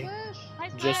 by Swish. Hi,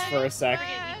 just for a sec. You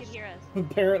can hear us.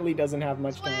 Apparently doesn't have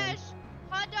much time. Swish!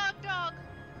 Hot dog!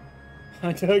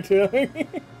 Hot dog dog. Yeah, it's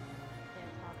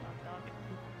hot dog.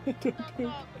 Dog dog.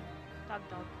 Dog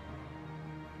dog.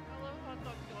 I love hot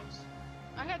dog dogs.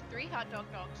 I had 3 hot dog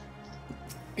dogs.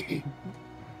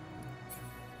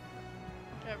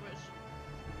 There was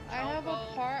I have a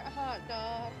Choco. part hot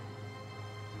dog.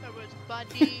 There was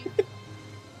Buddy.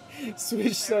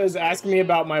 Swish says, ask me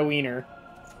about my wiener.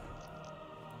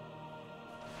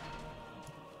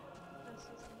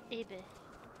 Baby.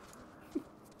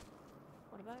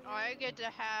 What about you? I get to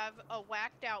have a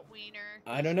whacked out wiener.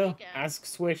 I this don't know. weekend. Ask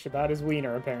Swish about his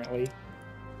wiener, apparently.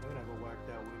 I'm gonna have a whacked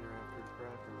out wiener after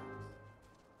Cracker Max.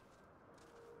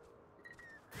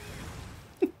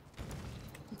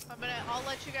 I'll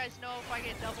let you guys know if I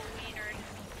get double wienered.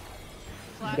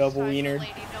 'Cause last Double time the wienered.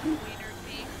 lady double wienered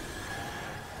me.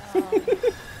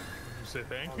 You say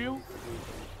thank you?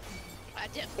 I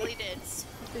definitely did.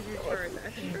 Did you charge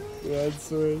extra? God,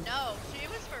 Swish. No, she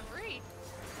was for free.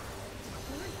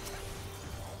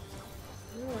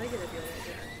 Oh, I get a deal like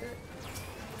that shit.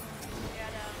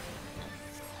 And,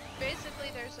 basically,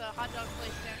 there's a hot dog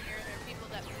place down here. There are people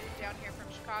that moved down here from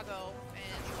Chicago, and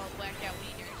it's called Whacked Out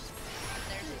Wieners. And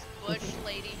there's this Bush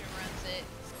lady who runs it,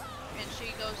 and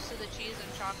she goes to the Cheese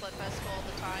and Chocolate Festival all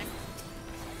the time.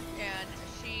 And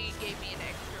she gave me an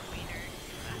extra wiener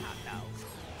in a hot dog.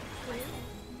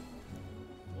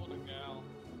 What a gal.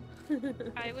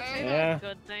 I would say Yeah. that's a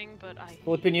good thing, but I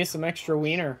Flipping you some extra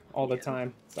wiener all the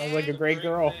time. Sounds like a great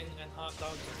girl. Thing, and hot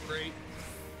dogs are great.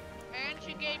 And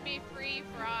she gave me free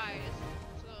fries.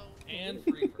 So And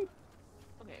free. Okay,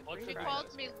 What's she your called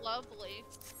fries? me lovely.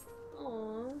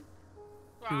 Aww.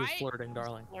 She was Right? flirting,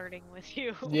 darling. flirting with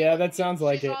you. Yeah, that sounds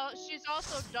like it. She's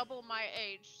also double my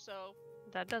age, so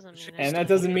That doesn't mean And that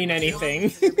doesn't mean anything.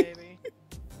 baby.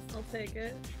 I'll take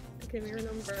it. Give me your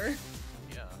number.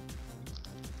 Yeah.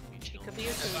 She could be a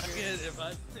If I cougar. get, if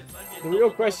I get The real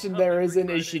double question up there every isn't,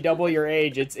 is she Friday- double your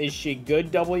age? It's, is she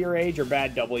good double your age or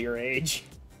bad double your age?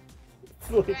 It's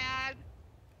like- bad.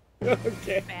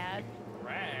 okay. Bad.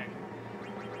 Rag.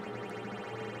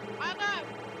 I'm not.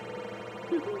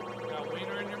 Got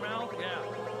wiener in your mouth? Yeah.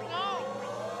 No.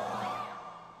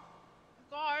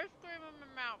 Got ice cream in my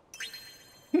mouth.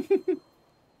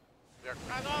 Yeah.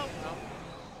 I got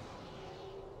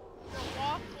the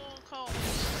waffle cone in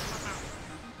my mouth.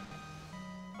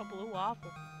 A blue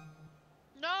waffle.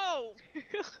 No. Look,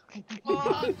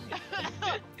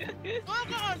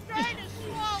 I'm trying to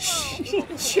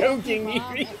swallow. Choking me.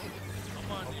 Come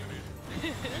on, Evie.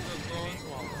 Give us blow and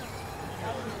swallow.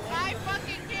 I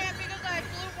fucking can't because I have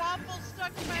blue waffles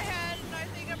stuck in my head and I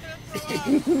think I'm gonna throw up.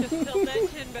 Just tilt that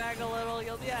chin back a little,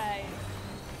 you'll be alright.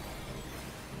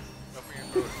 Open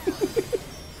your throat.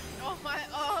 Oh my.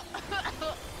 Oh.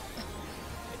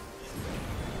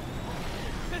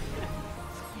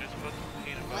 Just put some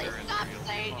peanut Like, butter in stop there.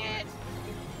 saying it.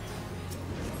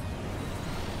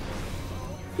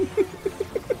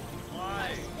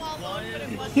 Why? Swallow, but it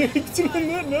Why? wasn't You're doing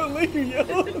that now later, yo.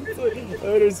 It's like,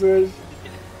 I just wish.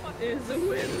 It's a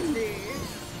Wednesday.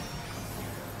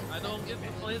 I don't get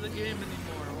to play the game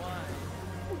anymore. Why?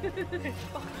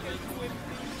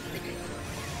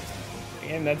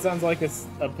 And that sounds like a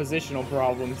positional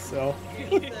problem, so.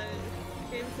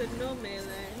 Game said no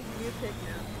melee. You pick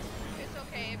now. It's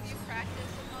okay, if you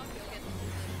practice enough, you'll get the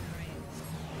position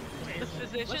right. The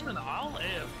physician? Listen, I'll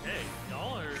AFK.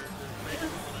 Y'all are just making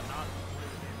me wanna not play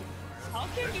the game anymore. I'll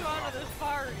kick you out of this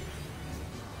party.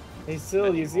 Hey,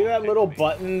 Sil, you see that little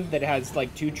button that has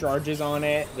like 2 charges on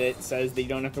it that says that you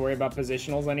don't have to worry about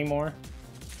positionals anymore?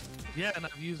 Yeah, and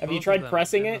I've used. Have you both of tried them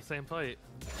pressing in it? The same fight.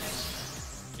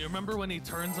 You remember when he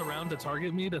turns around to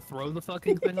target me to throw the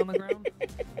fucking thing on the ground?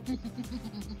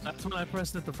 That's when I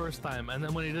pressed it the first time, and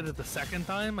then when he did it the second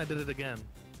time, I did it again.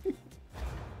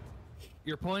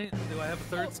 Your point? Do I have a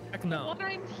third stack? No. What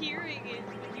I'm hearing is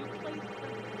when you play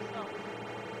something yourself.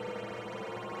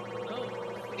 No.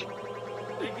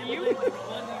 They give you when he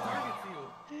targets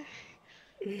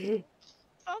you.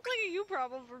 Sounds like a you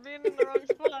problem for being in the wrong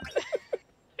spot.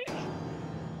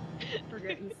 We're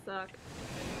getting stuck.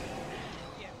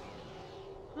 Yeah.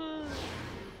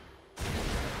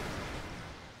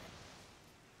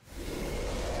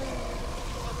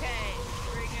 Okay,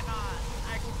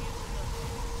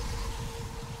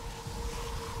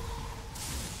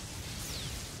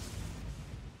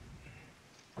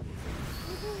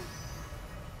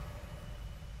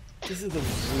 This is the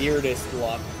weirdest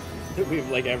luck that we've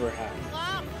like ever had.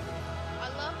 Lamp. I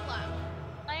love lamp.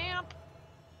 Lamp.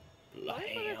 What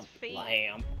is with its feet?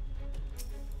 Lamp.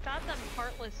 Got them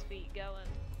heartless feet going.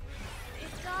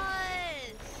 It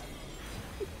does.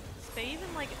 They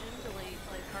even like emulate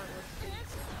like heartless feet.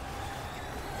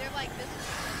 They're like, this is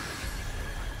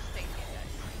thank you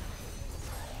guys.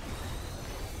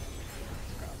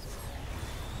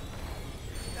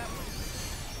 That was,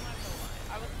 I'm not gonna lie.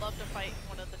 I would love to fight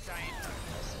one of the giant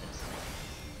heartlesses.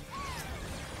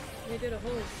 They did a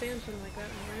whole expansion like that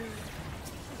in Rand.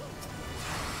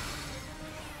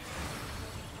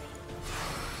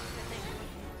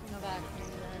 Go back to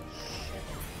that shit.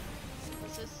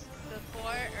 Was this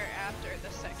before or after the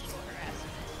sexual harassment?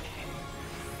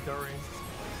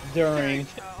 During.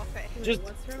 Oh, okay. Just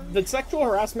What's wrong? the sexual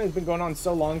harassment has been going on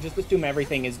so long. Just assume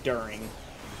everything is during.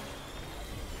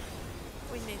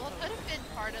 We need Well, it to. could have been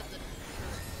part of the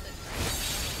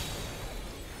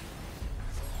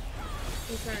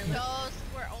I'm sorry, what? Ghost,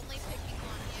 we're only picking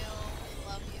on you. We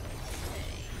love you. It's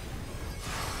okay.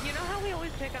 You know how we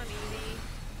always pick on Evie?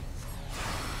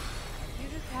 You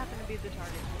just happen to be the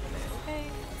target for the day, okay?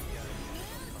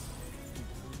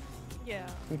 Yeah.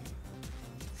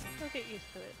 You'll get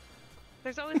used to it.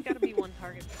 There's always gotta be one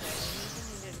target for the day. You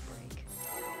needed a break.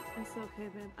 It's okay,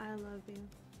 babe. I love you.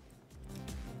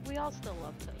 We all still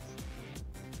love Toast.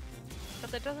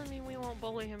 But that doesn't mean we won't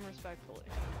bully him respectfully.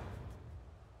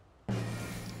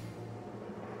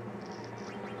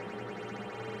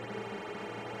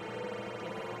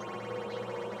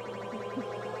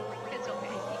 It's okay.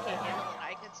 He can't handle it.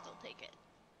 I can still take it.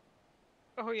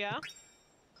 Oh yeah?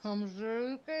 Come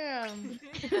through, you can.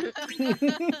 It's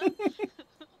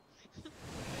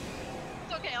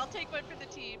okay. I'll take one for the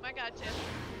team. I got you.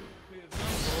 It's not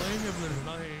bullying if there's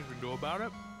nothing you can do about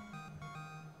it.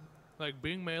 Like,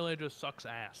 being melee just sucks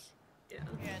ass. Yeah.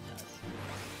 Yeah, it does.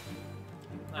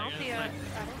 I don't Like, see it's I like,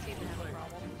 don't seem to have a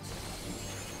problem.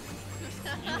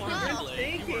 you are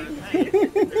melee, you are a tank.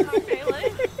 I'm melee?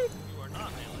 You are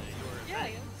not melee, you are a Yeah,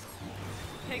 tank.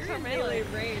 yeah. Tanks You're are in melee.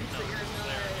 range, so No, you're not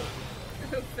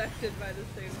affected by the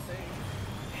same thing.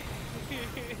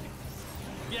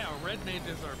 Yeah, red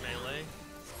mages are melee,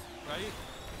 right?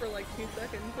 For like 2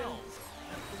 seconds. No. Yeah.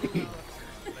 Absolutely not.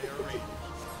 They are ranged.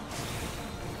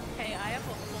 Hey, I have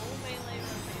a full melee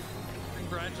rotation.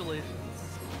 Congratulations.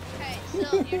 Okay, so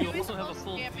you're You doing also the have a most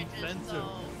full damages, defensive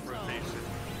though, rotation.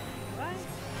 What?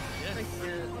 Yes. I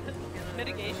can't.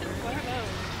 Mitigations? What are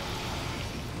those?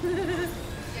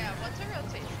 Yeah, what's a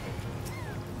rotation?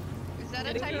 Is that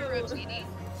a type of Mitigate- rotini?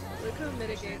 Look how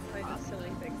mitigates by just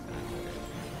killing things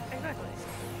faster. Exactly.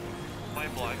 My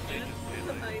black mage is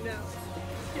melee. I know.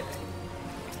 Kidding.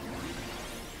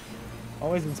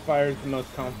 Always inspires the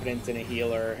most confidence in a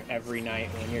healer every night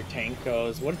when your tank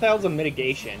goes, what the hell's a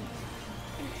mitigation?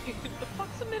 The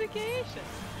fuck's a mitigation?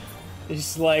 It's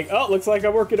just like, oh, looks like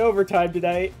I'm working overtime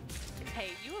tonight. Hey,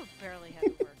 you have barely had to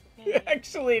work, okay?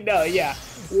 Actually, no, yeah.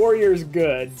 Warrior's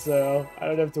good, so I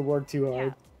don't have to work too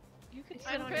hard. You can sit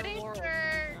I'm on pretty your laurels. sure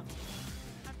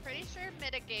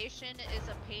mitigation is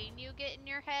a pain you get in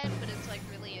your head, but it's like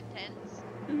really intense.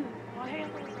 Why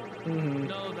am I so Mhm.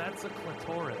 No, that's a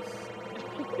clitoris.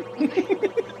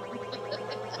 No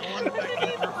one can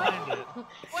ever find it.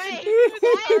 Wait,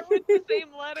 start with the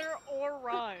same letter or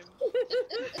rhyme?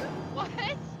 what?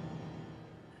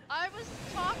 I was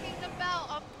talking about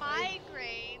a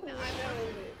migraine. We I know,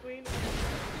 we know.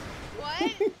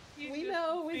 what? You We just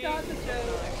know, we being got the so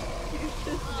joke. He's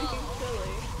just being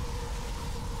silly.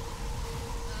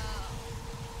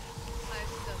 I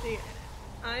still See,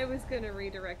 I was gonna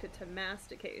redirect it to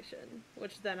mastication,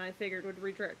 which then I figured would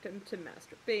redirect him to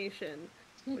masturbation,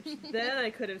 which then I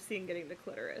could have seen getting the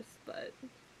clitoris, but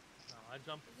No, I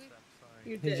jumped a step,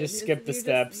 sorry. you He did. just skipped the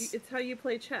steps. It's how you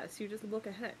play chess. You just look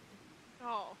ahead.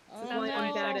 Oh, That's Oh, why I'm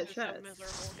no. bad at Sexes are chess.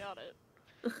 miserable, got it.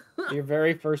 Your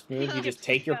very first move, you just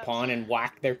take your pawn and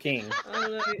whack their king. I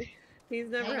don't know. He's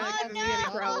never Oh, had given me no. any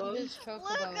problems. This Look,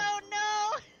 chocobo. oh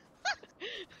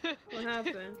no! What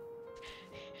happened?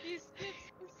 He skips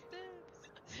the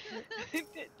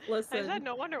steps. Listen, I said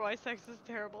no wonder why sex is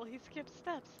terrible. He skipped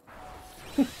steps.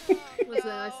 listen.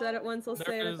 I said it once. I'll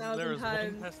say it a There thousand is one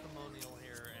times. testimonial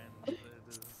here, and it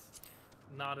is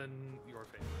not in your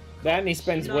favor. That and he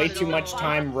spends Not way at too all. much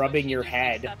time rubbing your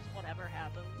head. Steps, whatever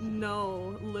happens.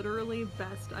 No, literally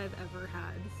best I've ever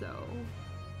had. So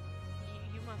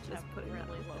You must Just have a putting that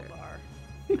really out low there. bar.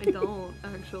 I don't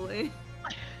actually.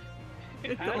 I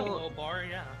Had a don't. low bar,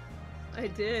 yeah. I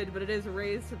did, but it is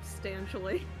raised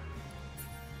substantially.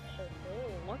 Oh,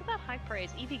 look at that high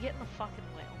praise. Evie, get in the fucking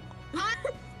whale. I'm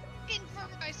looking for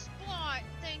my splot.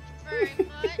 Thank you very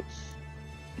much.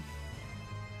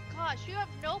 gosh, you have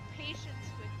no patience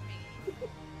with me.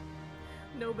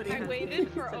 Nobody I has waited patience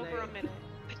for tonight. over a minute.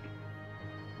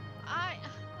 I'm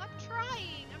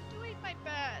trying. I'm doing my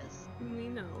best. We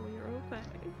know, you're okay.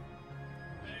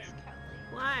 Thanks,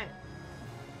 Kelly. What?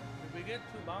 Did we get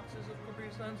 2 boxes of Capri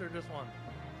Suns or just one?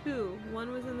 2.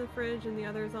 One was in the fridge and the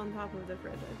other's on top of the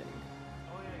fridge, I think.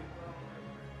 Oh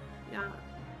yeah, Yeah.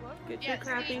 Get Yeah, your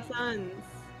crappy see? sons.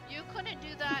 You couldn't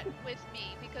do that with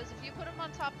me because if you put them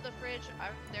on top of the fridge,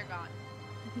 they're gone.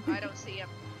 I don't see them.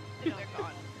 They're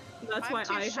gone. That's I'm why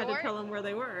too I had to short. tell them where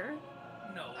they were.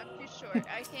 No. I'm too short.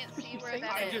 I can't see where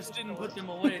that I is. just didn't put them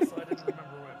away, so I didn't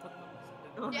remember where I put them.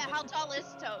 So I didn't- Yeah, how tall is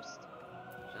Toast?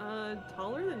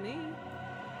 Taller than me.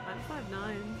 I'm 5'9".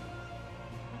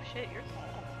 Oh shit, you're tall.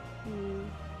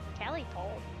 Callie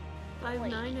tall.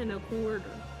 5'9" and a quarter.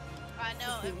 I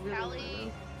know, If if you really wanna Callie,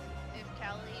 know. if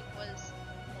Callie was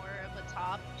more of a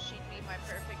top, she'd be my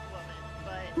perfect woman,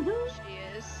 but she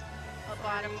is a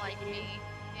bottom like me.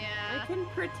 I Yeah. can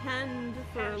pretend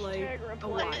for like Hashtag a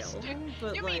while, replaced.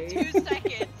 but You like mean 2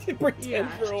 seconds? Pretend yeah,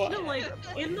 for a while. no, like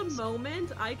in the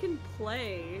moment I can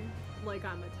play like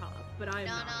I'm a top, but I'm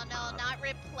No, not. no, a no, top. not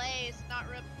replace, not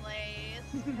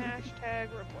replace. Hashtag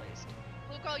replaced.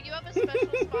 Luco, you have a special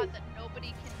spot that nobody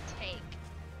can take.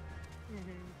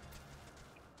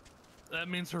 That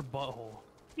means her butthole.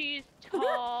 She's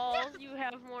tall. You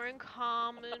have more in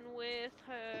common with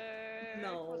her.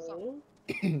 No.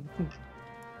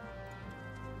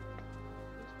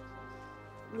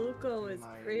 Luco is Mine.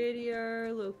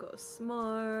 prettier. Luco's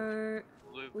smart.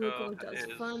 Luco does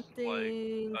is fun like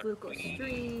things. a Luco queen.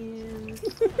 streams.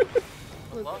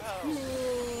 I Luco's love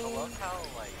how cool.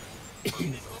 like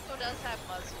Luco does have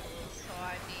muscles, so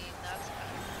I mean, that's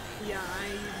kind of Yeah,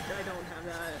 I don't have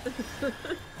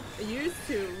that. I used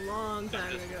to long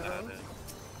time just ago. added.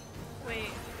 Wait,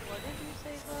 what did you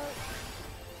say about?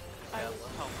 I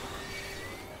love how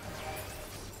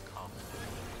common.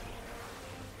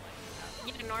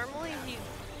 Yeah, normally he's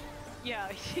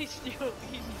usually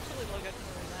looking for an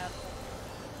asshole.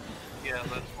 Yeah,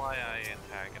 that's why I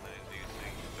antagonize you so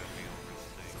you don't be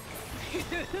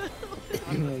overthink.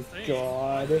 Oh my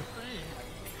god.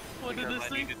 What did Because this I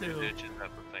thing need to do do? dishes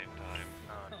at the same time.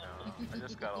 Oh no, I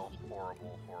just got a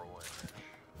horrible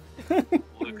image.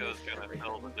 Luca's gonna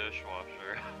fill the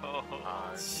dishwasher.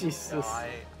 Jesus.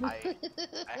 No, I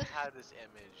had this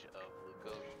image of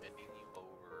Luca bending you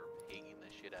over, pegging the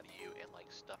shit out of you, and like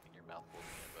stuffing your mouth full of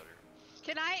peanut butter.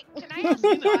 Can I ask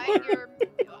why you're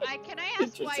can I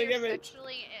ask why Interesting you're image.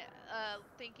 sexually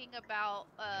thinking about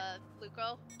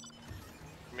Luco?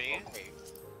 Me? Okay.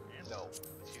 No.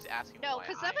 She's asking No, why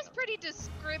because I that was am. pretty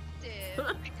descriptive.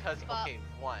 Because, but okay,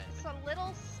 one. It's a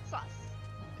little sus.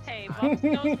 Hey, Bubs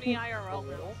knows me IRL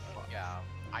now. Yeah,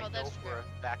 I Oh, know that's for a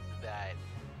fact that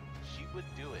she would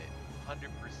do it 100%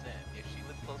 if she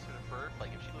lived closer to Perth.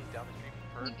 Like if she lived down the street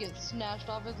from He Perth. gets snatched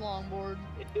off his longboard.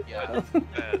 Yeah.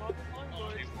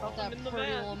 Off that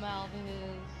pretty little mouth of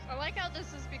his. I like how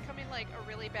this is becoming like a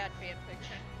really bad fan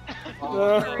fiction.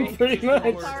 Pretty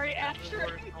much. Sorry,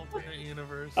 Asher. Alternate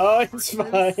universe. Oh, it's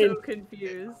I'm fine. so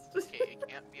confused. Okay, it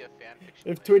can't be a fan fiction.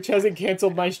 If Twitch hasn't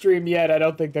canceled my stream yet, I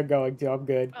don't think they're going to. I'm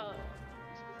good.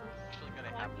 Actually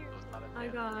gonna happen, so it's not a I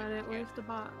fan got fiction. it. Where's the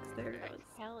box? There it goes.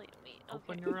 Callie and me.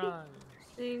 Open your eyes.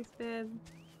 Thanks, babe.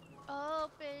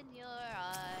 Open your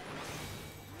eyes.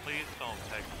 Please don't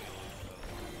text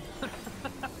me,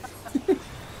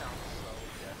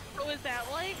 So is that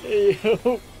like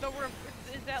Ew.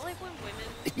 is that like when women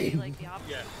say like the opposite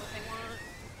Yes. of what they want?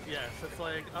 Yes, it's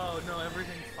like, oh no,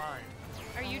 everything's fine.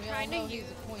 Are you We trying all know to use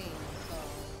he's a queen, so.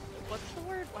 what's the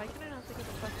word? Why can I not think of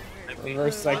the fucking word?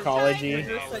 Reverse psychology.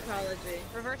 Reverse psychology.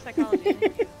 Reverse psychology.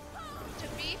 To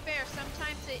be fair,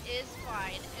 sometimes it is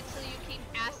fine until you keep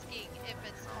asking if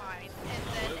it's fine, and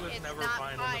then It was it's never not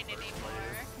fine in the fine first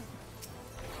anymore.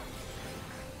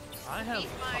 I have Be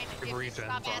fine if you regens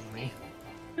stop on me.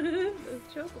 Those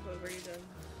chocobo regions.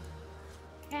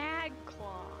 Tag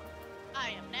claw.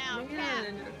 I am now cat.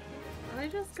 Man, I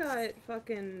just got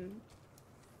fucking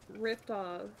ripped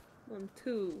off on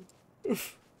 2.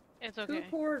 It's 2 okay.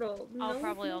 portals. I'll No,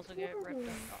 probably 2 also get ripped portals.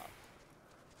 off.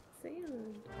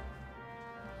 Sand.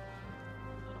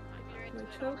 If you're into My it,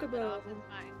 I'll rip it chocobo. off, it's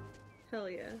fine. Hell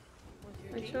yeah.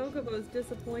 With My your jeans. chocobo's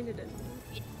disappointed in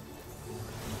me.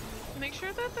 Make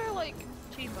sure that they're like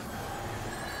cheap.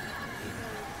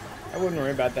 I wouldn't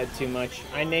worry about that too much.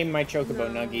 I named my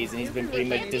chocobo No, Nuggies, and he's you been can pretty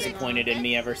much rip it disappointed in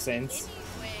me ever Expensive since.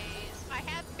 Anyways, I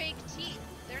have fake teeth.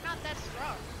 They're not that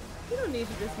strong. You don't need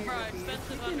to just use Bro, your feet.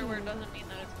 expensive You can- underwear doesn't mean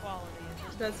that it's quality. It's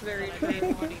just That's very that I true. paid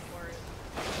money for it.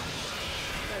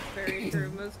 That's very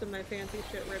true. Most of my fancy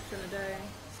shit rips in a day.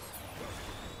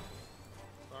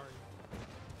 Sorry.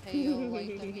 Hey yo,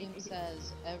 like the meme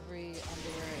says, every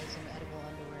underwear is an edible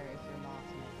underwear if you're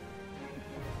Mothman.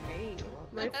 Hey,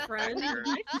 my friend.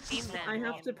 I've seen that. I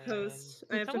have to post.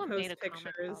 I have to Someone made post a comic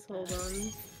pictures. about Hold that.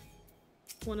 on.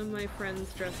 One of my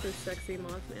friends dressed as sexy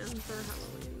Mothman for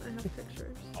Halloween. I have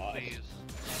pictures. Please.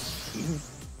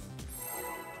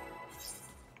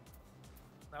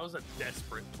 That was a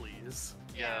desperate please.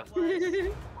 Yeah, it was.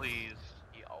 please.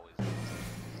 He always is.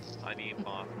 I need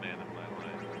Mothman in my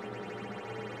life.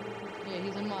 Yeah,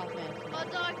 he's a Mothman.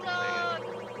 Hot dog dog!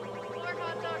 More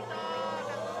hot dog dog!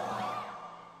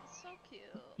 It's so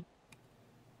cute.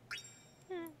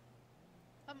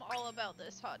 I'm all about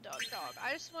this hot dog dog.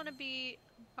 I just want to be.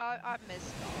 I miss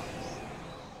dogs.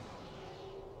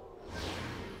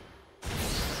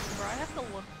 Bro, I have to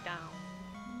look down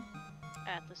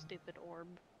at the stupid orb.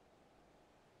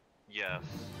 Yes.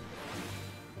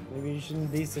 Maybe you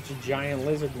shouldn't be such a giant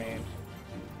lizard man.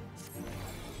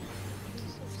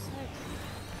 It's so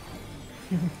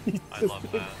sexy. I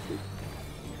love that.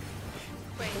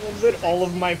 Wait, I love that all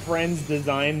of my friends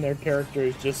design their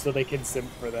characters just so they can simp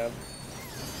for them.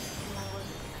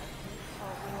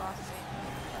 Oh, we lost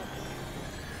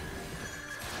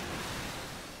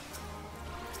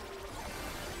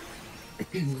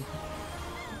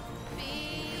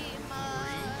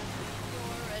Bima,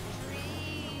 you're a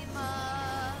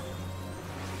dreamer.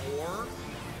 Or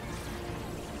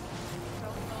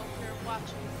Don't know if you're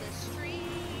watching this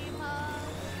streamer.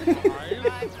 five. I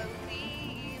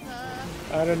believe her.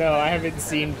 I don't know, I haven't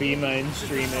seen Bima in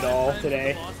stream at all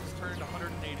today. The boss has turned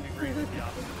 180 degrees to the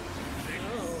opposite.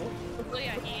 Oh. Well,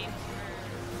 yeah, he aims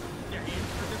Yeah, he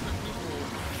aims for different people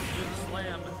with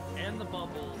slam and the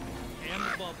bubble and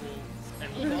the bubble and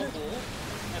the bubble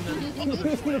and then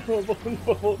other slam. It's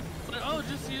like, oh,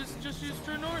 just use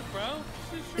True North, bro.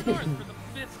 Just use True North for the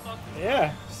fifth fucking.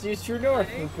 Yeah, just use True North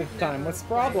for the fifth time. What's the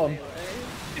problem?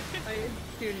 I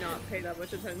do not pay that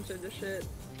much attention to shit.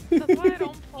 That's why I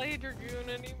don't play Dragoon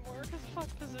anymore, because fuck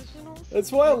positionals.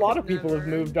 That's why a lot of people have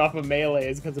moved off of melee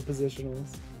is because of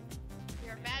positionals.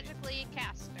 You're magically a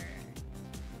caster.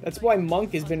 That's why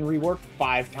Monk has been reworked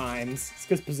 5 times. It's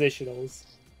because positionals.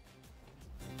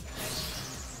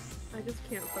 I just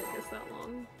can't focus that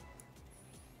long.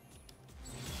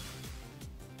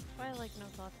 That's why I like no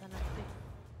thoughts on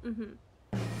empty.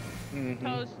 Mm-hmm.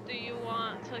 Toast, do you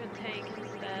want to take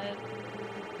instead?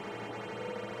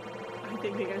 I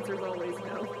think the answer is always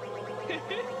no.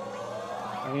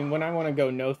 I mean, when I want to go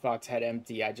no thoughts head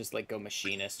empty, I just like go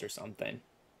machinist or something.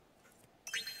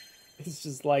 It's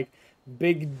just like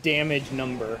big damage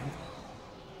number.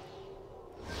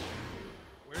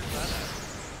 Where's that at?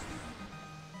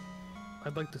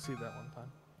 I'd like to see that one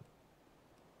time.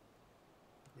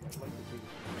 Yeah, I'd like to see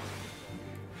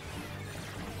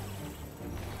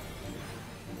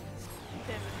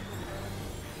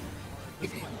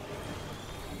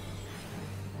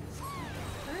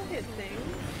That hit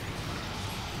things.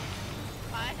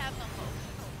 I have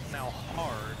emotional damage. Now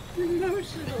hard.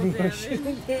 Emotional damage.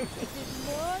 Emotional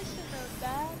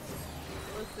damage.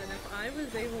 Listen, if I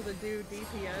was able to do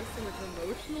DPS with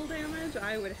emotional damage,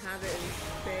 I would have it in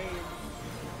spades.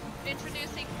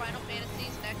 Introducing Final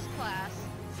Fantasy's next class.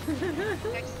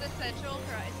 Existential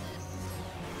crisis.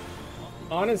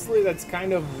 Honestly, that's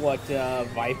kind of what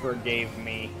Viper gave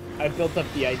me. I built up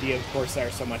the idea of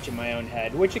Corsair so much in my own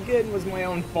head, which again was my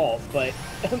own fault, but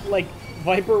like,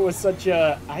 Viper was such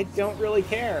a, I don't really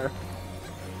care.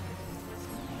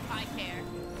 I care.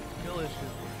 Kill issues.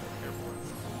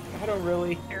 I don't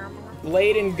really. Paramore?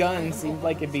 Blade and gun seemed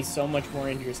like it'd be so much more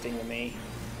interesting to me.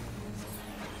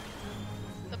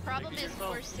 The problem is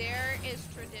Corsair is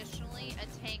traditionally a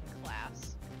tank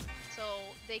class, so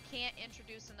they can't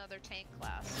introduce another tank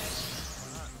class.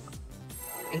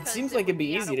 It Because seems it like it'd would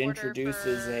be out easy of to order introduce for-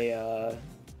 as a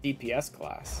DPS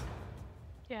class.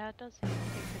 Yeah, it does seem like it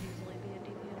could easily be a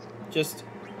DPS class. Just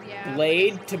Yeah, but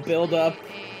Blade it's to build up,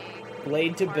 mostly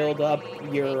Blade to build up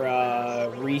RNG your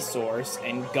tank class. resource,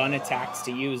 and gun attacks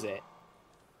to use it.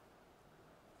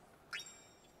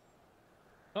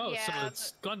 Oh, so Yeah,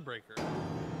 it's Gunbreaker.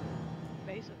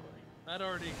 Basically. That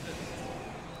already exists.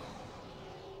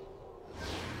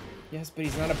 Yes, but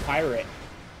he's not a pirate.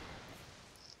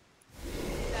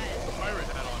 That is The pirate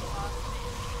hat on.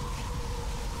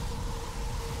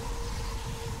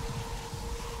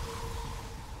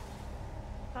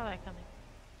 Saw that coming.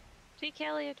 See,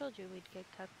 Kelly, I told you we'd get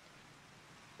cucked.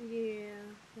 Yeah,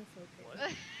 that's What?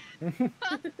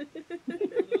 What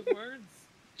are those words?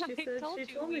 She I said told she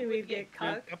you told we me would we'd get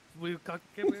cucked. We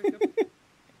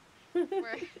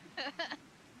We're-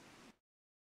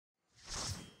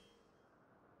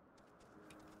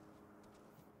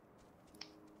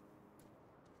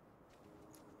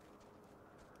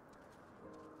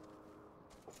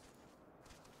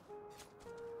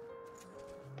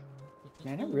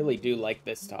 Man, I really do like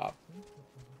this top.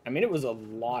 I mean, it was a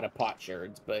lot of pot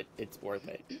sherds, but it's worth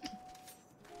it.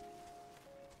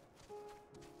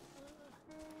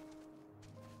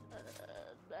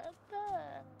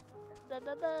 Does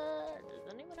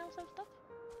anyone else have stuff?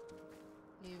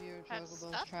 Maybe your Have chocobo's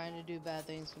stuff? trying to do bad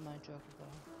things to my chocobo.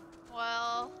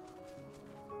 Well,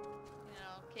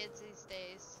 kids these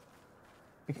days.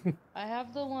 I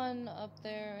have the one up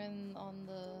there and on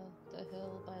the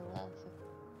hill by left.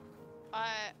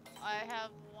 I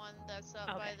have one that's up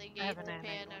by the I gate have to an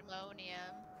angle.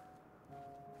 Pandemonium.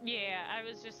 Yeah, I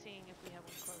was just seeing if we have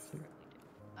one closer. And we do.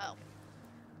 Oh.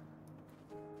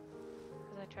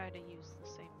 Because I tried to use the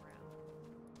same route.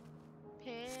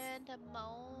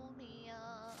 Pandemonium.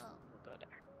 We'll go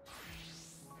there.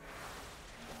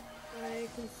 I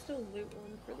can still loot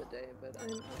one for the day, but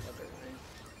I'm out otherwise.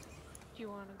 Do you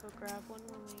want to go grab one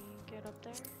when we get up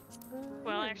there?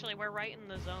 Well, actually, we're right in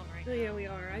the zone right Oh now. yeah, we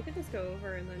are. I could just go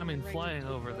over and then. I mean, ring flying the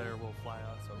over bell. there will fly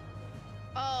us over.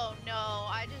 Oh no,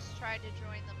 I just tried to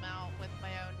join them out with my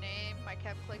own name. I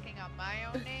kept clicking on my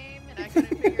own name and I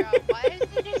couldn't figure out why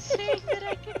isn't it saying that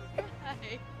I can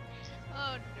fly?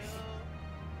 Oh no.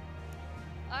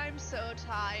 I'm so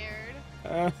tired.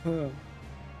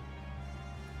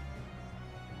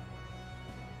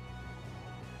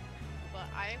 But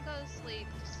I am gonna sleep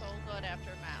so good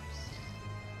after maps.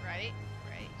 Right?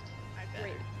 Right. I better.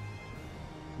 Wait.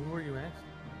 Who were you asking?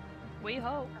 We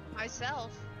hope.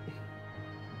 Myself.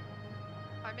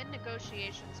 I'm in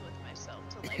negotiations with myself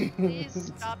to like,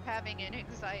 please stop having an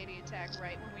anxiety attack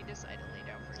right when we decide to lay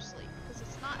down for sleep, because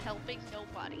it's not helping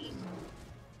nobody.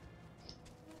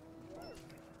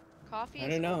 Coffee I is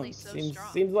don't know. only so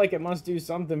strong. Seems like it must do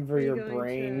something for Are you your going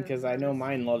brain, to because I know rest?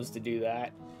 mine loves to do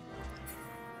that.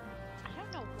 I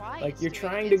don't know why. Like, it's you're doing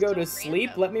trying it, to it's go so to sleep?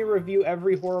 random. Let me review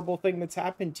every horrible thing that's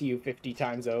happened to you 50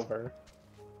 times over.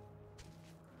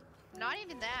 Not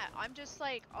even that. I'm just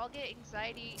like, I'll get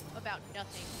anxiety about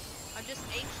nothing. I'm just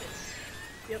anxious.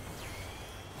 Yep.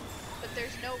 But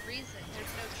there's no reason.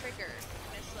 There's no trigger.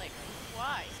 And it's like,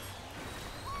 why?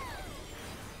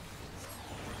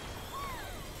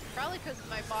 Probably because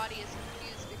my body is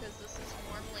confused because this is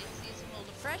normally seasonal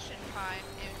depression time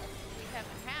and we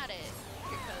haven't had it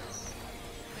because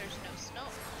there's no snow.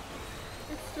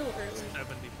 It's still early. 70 fucking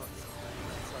degrees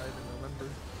outside in November.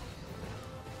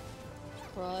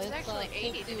 Bro, It's it's actually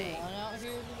 80 today. 51 out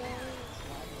here today.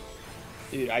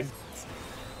 Dude, I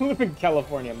live in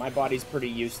California. My body's pretty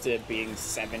used to being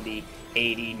 70,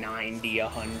 80, 90,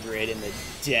 100 in the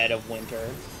dead of winter.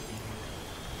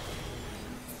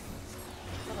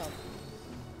 Shut up.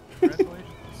 Congratulations.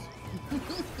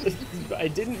 I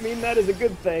didn't mean that as a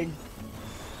good thing.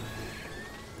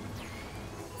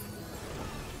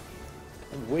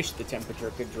 I wish the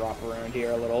temperature could drop around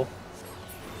here a little.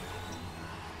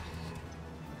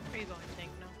 Are you going to tank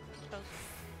now?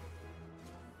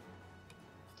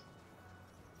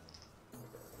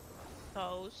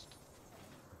 Toast.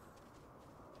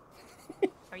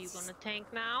 Are you gonna tank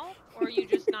now? Or are you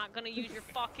just not gonna use your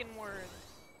fucking words?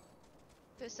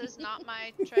 This is not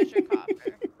my treasure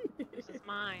coffer. This is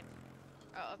mine.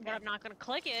 Oh, okay. But I'm not gonna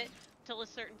click it till a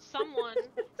certain someone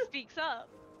speaks up.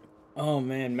 Oh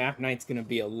man, map night's gonna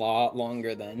be a lot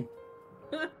longer then.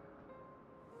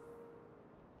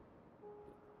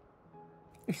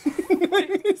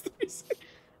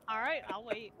 Alright, I'll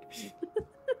wait. Oh,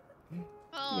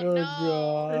 Oh no.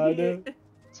 god.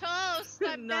 Toast,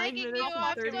 I'm 9 begging minutes you, and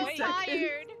I'm 30 so seconds.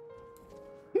 tired.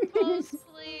 Toast,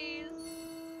 please.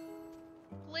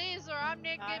 Please, or I'm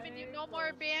not giving you no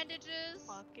more bandages.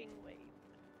 Fucking wait.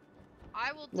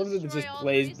 I will Love that it destroy just all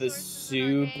plays the resources in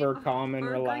our super game. calm and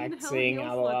Our green hell relaxing heal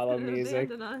Alo slut's Alo gonna music.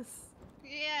 abandon us.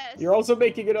 Yes. You're also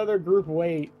making another group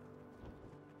wait.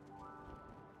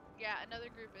 Yeah, another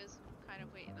group is kind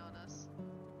of waiting on us.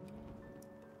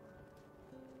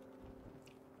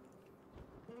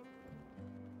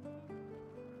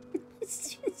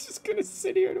 It's just gonna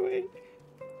sit here and wait.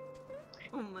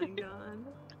 Oh my god.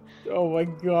 Oh my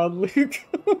god, Luke.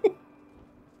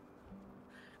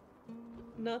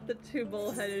 Not the two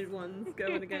bullheaded ones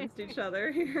going against each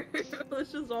other here.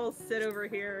 Let's just all sit over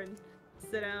here and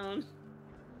sit down.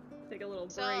 Take a little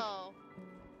break.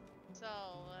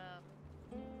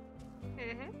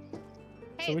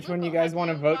 Hey, which one you Lupo, guys have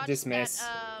wanna you vote watched dismiss?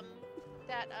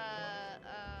 That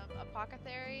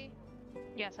Apothecary?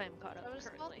 Yes, I am caught up What was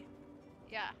it called? currently.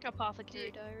 Yeah.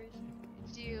 Apothecary Do-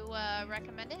 Diaries. Do you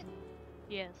recommend it?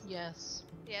 Yes. Yes.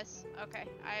 Yes. Okay.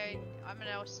 I'm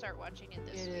gonna start watching it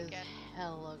this It is weekend.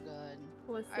 hella good.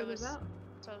 What's I it was- about?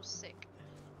 So sick.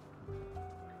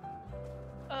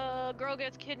 A girl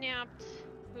gets kidnapped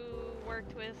who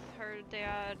worked with her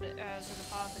dad as an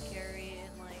apothecary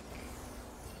in like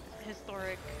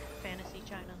historic fantasy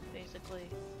China, basically.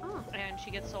 Oh. And she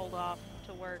gets sold off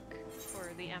to work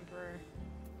for the emperor.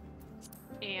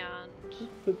 And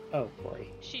Oh, boy.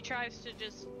 she tries to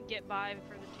just get by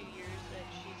for the 2 years that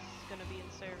she's gonna be in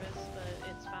service, but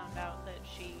it's found out that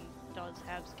she does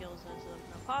have skills as an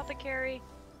apothecary,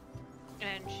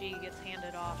 and she gets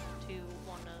handed off to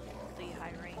one of the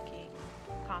high-ranking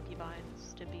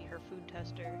concubines to be her food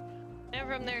tester. And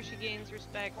from there she gains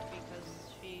respect because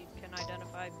she can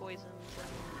identify poisons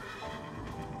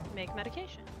and make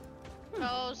medication.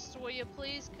 Ghost, will you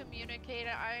please communicate?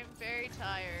 I'm very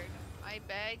tired. I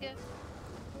beg.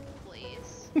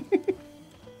 Please.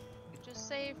 Just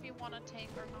say if you want to tank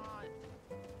or not.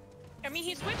 I mean,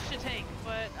 he switched to tank,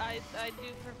 but I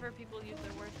do prefer people use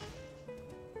their words.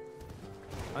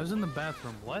 I was in the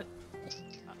bathroom. What?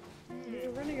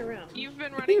 You're running around. You've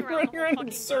been running around the whole in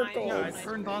fucking circles. Yeah, I time.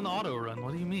 turned on auto run.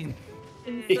 What do you mean?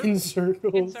 In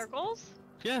circles. In circles?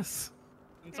 Yes.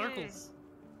 In circles.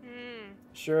 Hmm.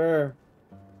 Sure.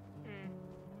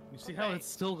 You see how Okay. it's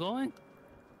still going?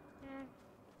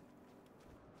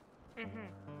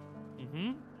 Mm-hmm. Mm-hmm.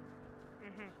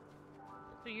 Mm-hmm.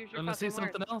 So use You your wanna see fucking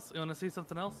words. something else? You wanna see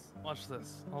something else? Watch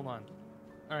this. Hold on.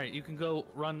 Alright, you can go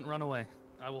run away.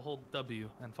 I will hold W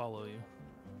and follow you.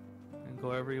 And go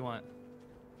wherever you want.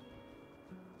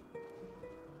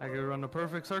 I could run a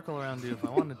perfect circle around you if I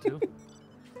wanted to.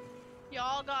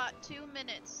 Y'all got 2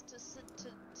 minutes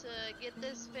to get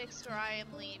this fixed or I am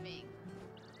leaving.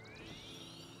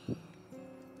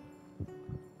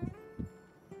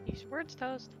 Use your words,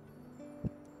 Toast.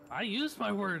 I used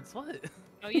my words. What?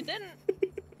 No, you didn't.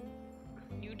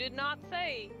 You did not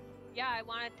say, yeah, I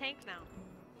want a tank now.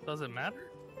 Does it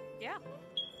matter? Yeah.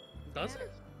 Does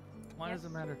it? Why does it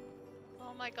Yes. matter?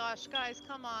 Oh my gosh, guys,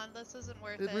 come on. This isn't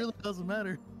worth it. It really doesn't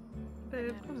matter.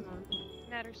 Babe, come on.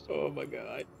 Matters. Oh my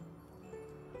god.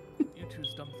 You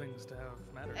choose dumb things to have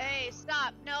matter. Hey,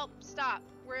 stop. Nope, stop.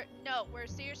 We're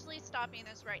seriously stopping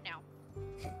this right now.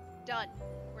 Done.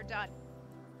 We're done.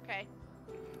 Okay.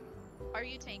 Are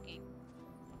you tanking?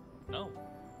 No.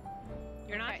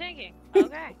 You're not Okay. tanking.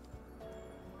 Okay.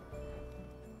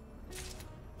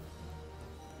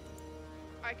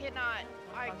 I cannot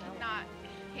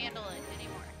handle it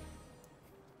anymore.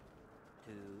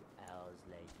 2 hours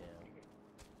later.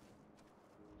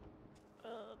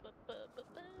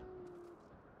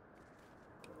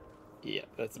 Yeah,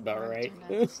 that's about Mark right. turned on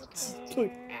the It's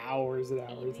like hours and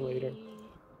hours later.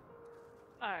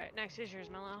 Alright, next is yours,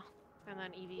 Mellow. And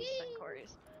then Evie's, then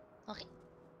Corey's. Okay.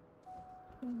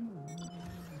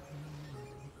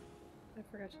 I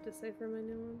forgot to decipher my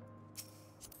new one.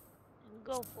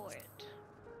 Go for it.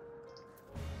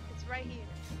 It's right here.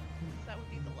 That would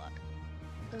be the luck.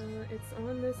 It's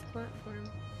on this platform.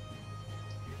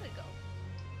 Here we go.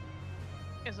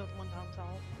 Is it one down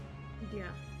south?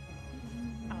 Yeah.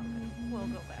 Okay. We'll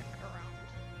go back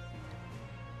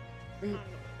around.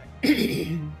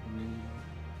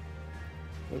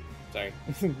 Oops, sorry.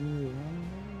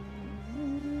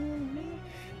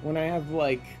 When I have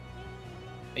like,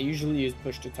 I usually use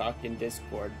push to talk in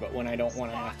Discord, but when I don't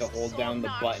want to have to hold down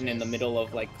the button in the middle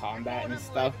of like combat and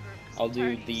stuff, I'll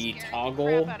do the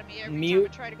toggle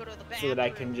mute so that I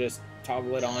can just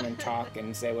toggle it on and talk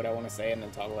and say what I want to say and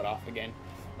then toggle it off again.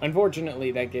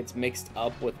 Unfortunately, that gets mixed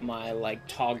up with my like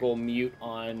toggle mute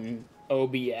on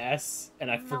OBS, and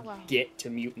I forget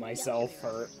to mute myself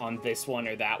for on this one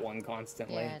or that one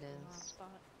constantly. Yeah, it is.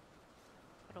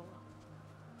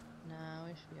 No,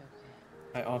 we should be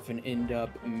okay. I often end up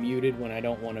muted when I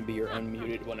don't want to be or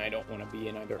unmuted when I don't want to be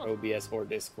in either OBS or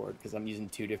Discord because I'm using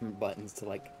 2 different buttons to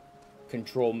like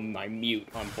control my mute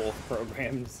on both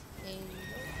programs. Hey.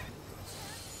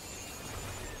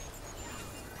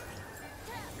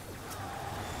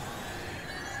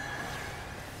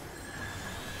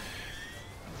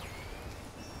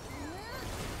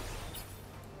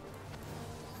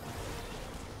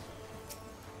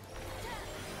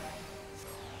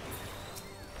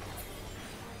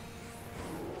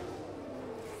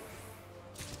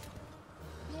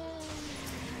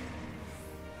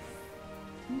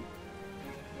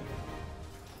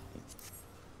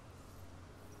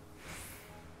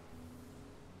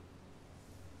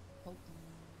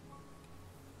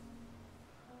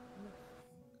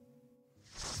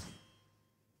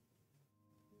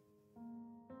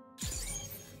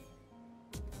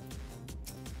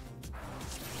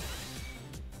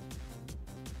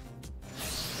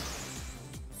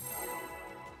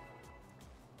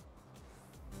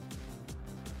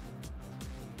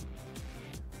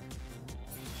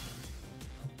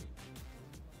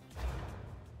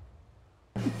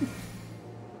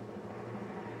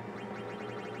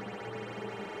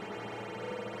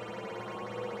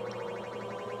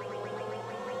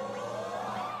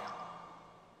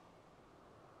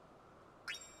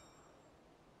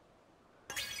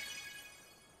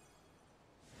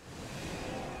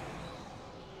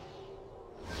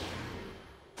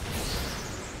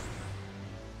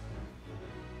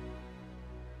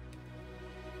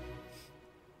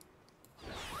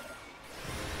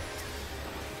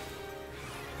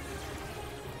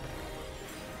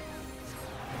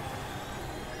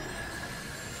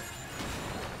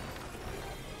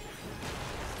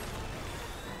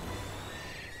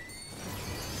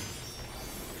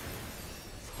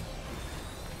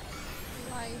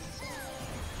 I see.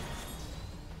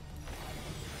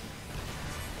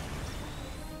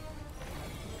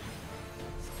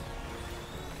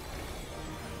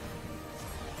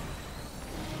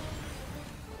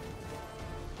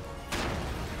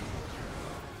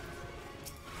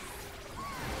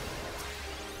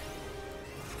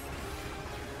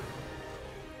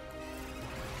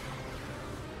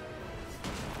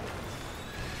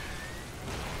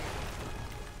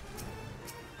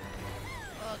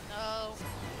 Oh no.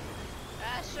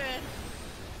 Ashton!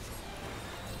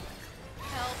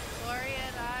 Help, Gloria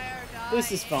and I are dying.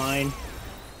 This is fine.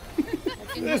 I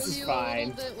can This heal is you a fine.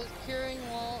 little bit with curing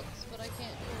waltz, but I can't do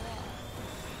a lot.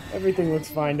 Everything looks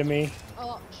fine to me.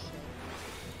 Oh shit.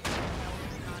 Mel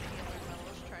is not a healer, Mel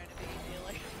is trying to be a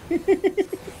healer.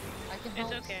 I can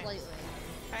help okay. slightly.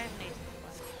 I have nasal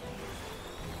flash.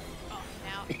 Oh,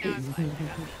 now I'm glad I got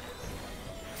Venus.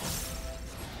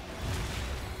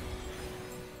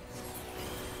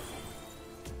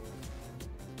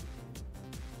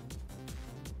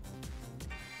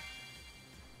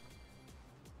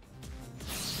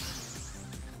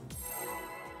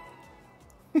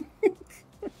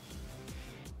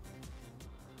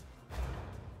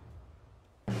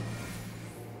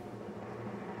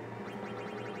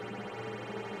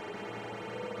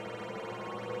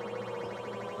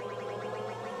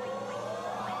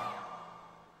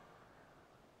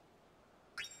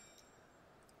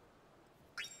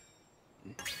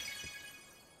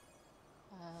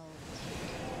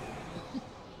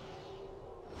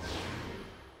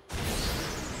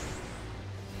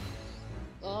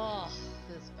 Oh,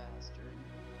 this bastard.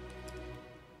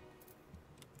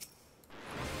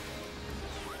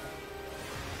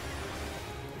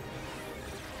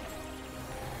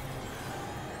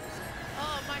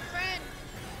 Oh, my friend!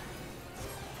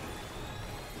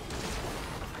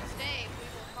 Stay, we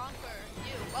will conquer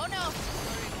you. Oh no!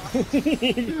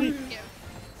 Yeah.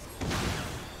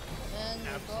 And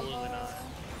Absolutely not.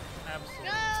 Absolutely.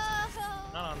 No!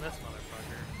 Not on this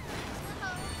motherfucker.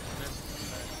 This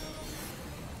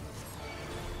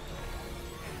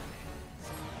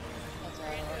That's We're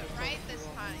gonna do it right this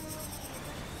time.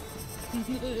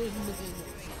 alright.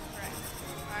 Correct.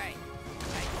 Alright.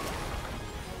 Right.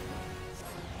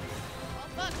 Oh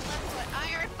fuck, left foot. I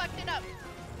already fucked it up.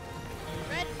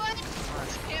 Red foot!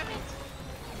 Damn it.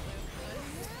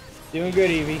 Doing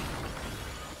good, Evie.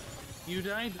 You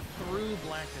died through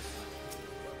blackest.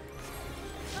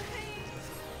 Okay.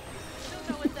 I don't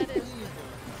know what that is.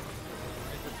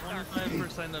 It's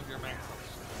 25% of your max health.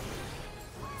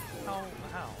 How?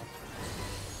 How?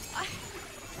 How?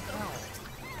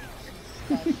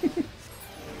 Special.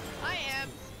 I am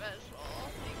special.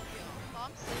 Thank you.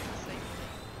 Mom says the same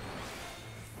thing.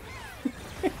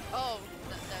 Oh,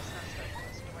 that's not special.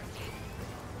 That's Dorothy.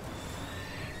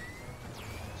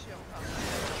 She'll come. I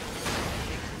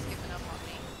think she's giving up on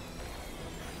me.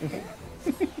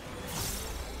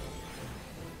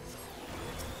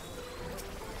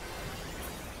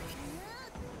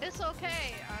 It's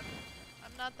okay.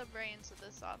 I'm not the brains of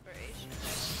this operation.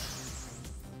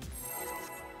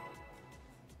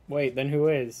 Wait, then who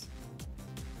is?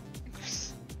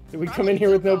 Did we come in here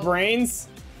with no brains?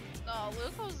 No,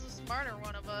 Luco's the smarter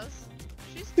one of us.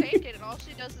 She's taken and all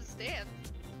she does is stand.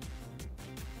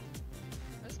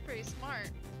 That's pretty smart.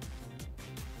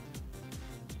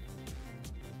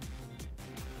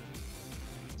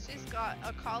 She's got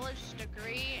a college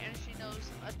degree and she knows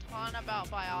a ton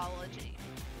about biology.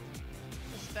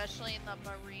 Especially in the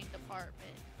marine department.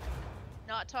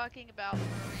 Not talking about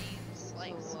marines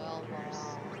like So well, swimmers.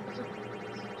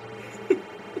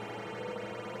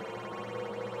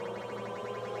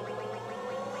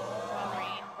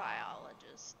 Marine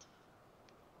biologist.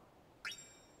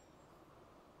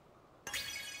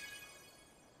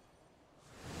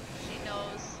 She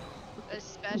knows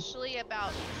especially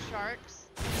about sharks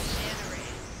and manta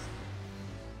rays.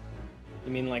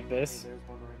 You mean like this? There's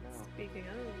one right now. Speaking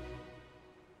of.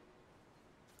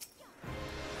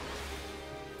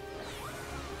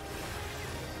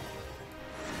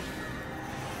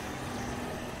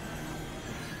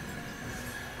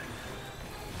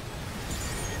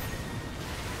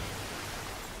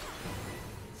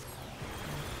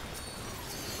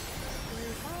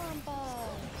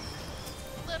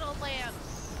 Little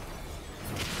lamps.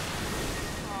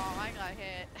 Oh, I got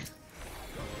hit.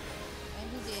 And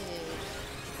he did.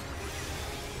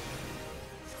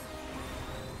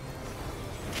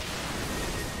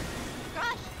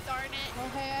 Gosh darn it. Oh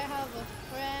hey, I have a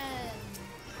friend.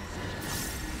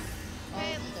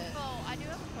 Hey, Oh shit. Lupo, I do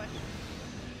have a question.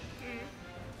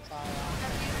 Sorry.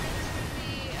 Have you been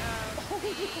to the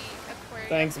aquarium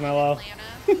Thanks, in Mello.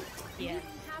 Atlanta? Yes.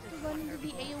 Have to run into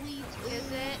the AoE too.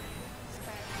 Is it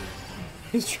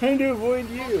He's trying to avoid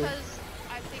you. Because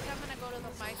I think I'm gonna go to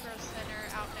the micro center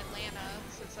out in Atlanta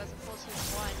since that's the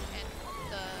closest one, and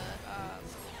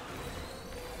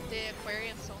the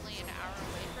aquarium's only an hour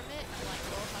away from it. I'm like,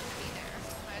 well, if I'm gonna be there,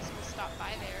 might as well stop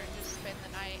by there and just spend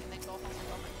the night and then go home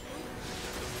with all my food.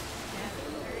 Yeah, it's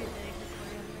a very big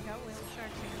aquarium. They got whale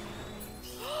sharks here.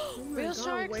 Oh my Whale God,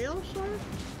 sharks? Whale shark?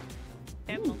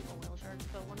 They have multiple whale sharks,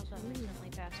 but one of them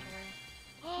recently passed away.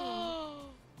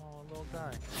 Oh little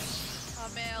guy.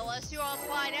 man, unless you all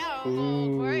fly down to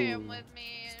the aquarium with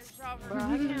me, Bro,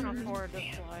 I can't afford to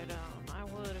fly down. I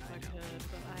would if I could,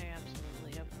 but I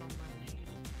absolutely have no money.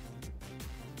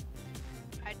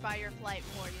 I'd buy your flight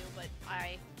for you, but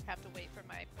I have to wait for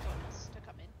my bonus to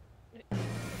come in.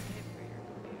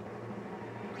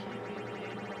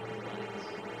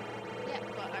 Yeah,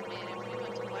 but I mean, if we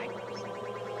went to Microsoft,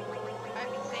 I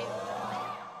could save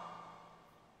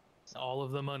All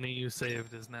of the money you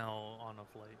saved is now on a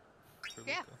flight. for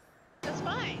Yeah. Luca. That's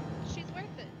fine. She's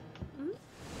worth it.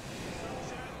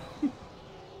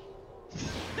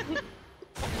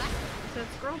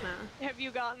 That's girl math. Have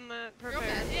you gotten that Girl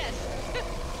prepared? math, yes.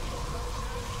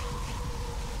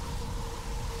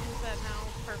 Is that now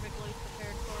perfectly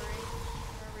prepared, Corey?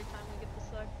 For every time we get the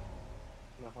suck?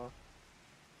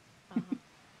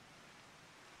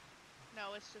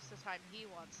 No, it's just the time he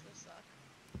wants to suck.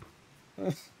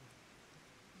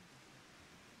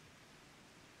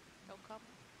 Don't come.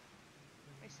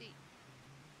 I see.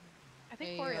 I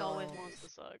think Hey, Corey yo. always wants to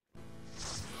suck.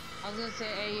 I was gonna say,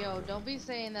 hey yo, don't be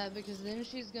saying that because then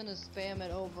she's gonna spam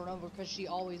it over and over because she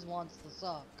always wants to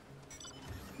suck.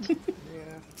 Yeah,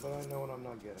 but I know when I'm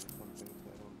not getting something, so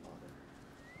I don't bother.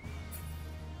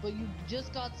 But you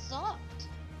just got sucked.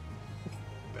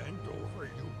 Bend over,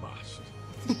 you must.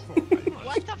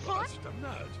 What the fuck? Bust a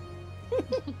nut.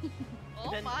 Oh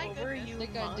Bend my over, goodness. you I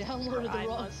think I must, downloaded or the I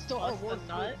wrong must Star bust a Wars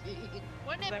nut? movie.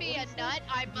 Wouldn't Is it that be what a it said? nut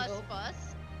I must Nope.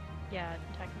 bust? Yeah,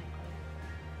 technically.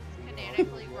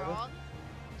 Canonically wrong?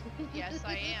 Yes,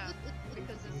 I am.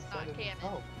 Because it's not canon.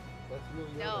 Oh, that's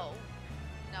really No.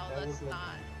 No, That that's was like-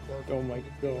 not. Oh my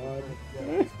god.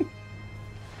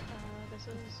 This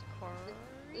is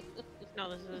Corey? No,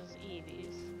 this is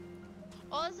Evie's.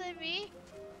 Oh, is it me?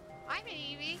 I'm an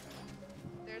Eevee.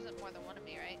 There isn't more than one of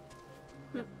me, right?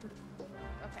 Okay,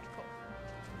 cool.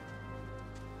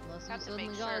 Unless Have you to suddenly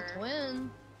make got a sure.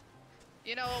 twin.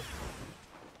 You know,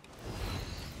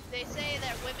 they say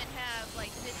that women have like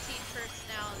 15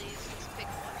 personalities. Just pick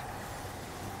one.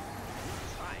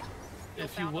 It's fine. You'll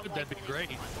If you bound would, to that'd be like at great.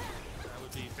 least one. That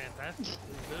would be fantastic.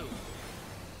 Please do.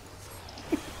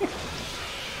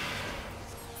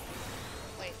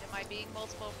 Wait, am I being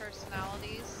multiple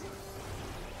personalities?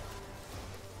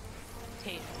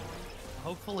 Tate.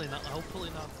 Hopefully not. Hopefully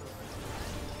not.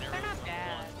 They're not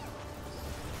bad.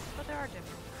 But there are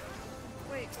different.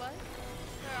 Wait, what?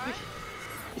 There are?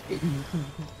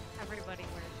 Everybody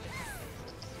wears different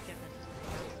faces. Given.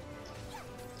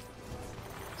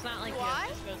 It's not like Why?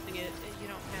 you're supposed to get. You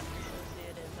don't have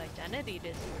dissociative identity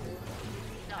disorder.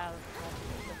 You have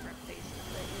multiple different faces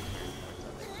that you turn towards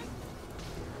other people.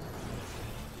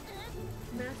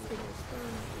 Masking is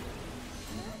fun.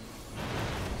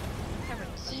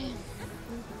 Everyone.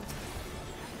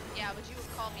 Yeah, but you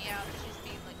would call me out if she's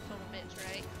being like total bitch,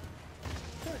 right?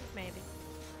 Maybe.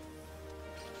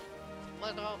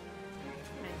 Well, no.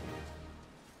 Maybe.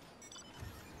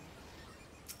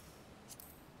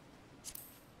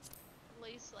 At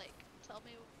least like tell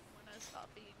me when I stop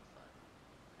being fun.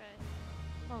 Okay.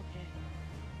 Okay.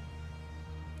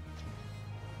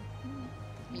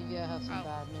 Maybe I have some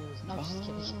bad news. No, I'm just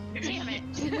kidding. Damn it!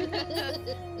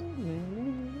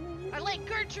 I let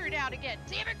Gertrude out again.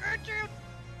 Damn it, Gertrude!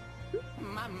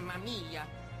 Mamma mia!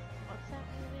 What's that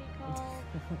movie called?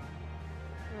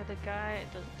 Where the guy,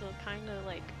 the kind of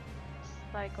like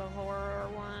psycho horror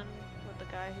one with the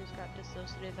guy who's got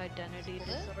dissociative identity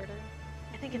Split? disorder.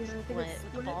 I think it's Yeah, I think Split it's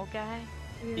with the Split. bald guy.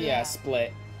 Yeah,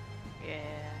 split. Yeah.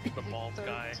 The bald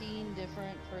guy. 13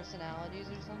 different personalities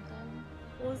or something.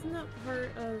 Well, isn't that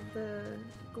part of the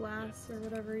glass or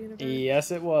whatever universe?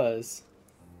 Yes, it was.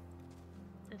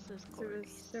 This is So it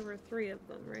was, there were 3 of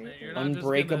them, right? You're not just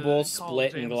Unbreakable, gonna call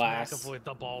split, and James glass. McAvoy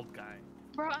the bald guy.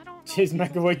 Bro, I don't know. She's people-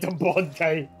 McAvoy, the bald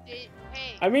guy. Hey,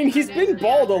 I mean, he's I been know.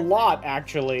 bald a lot,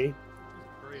 actually.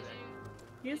 Great.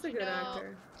 He's a Did you good know-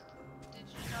 actor. Did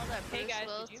you know that Hey Bruce guys,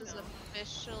 Willis did you is know?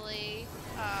 officially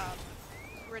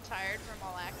retired from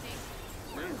all acting?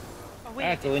 Oh, wait,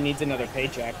 Actually needs another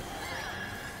paycheck.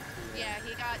 Yeah,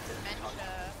 he got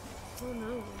dementia Oh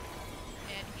no.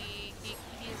 and he's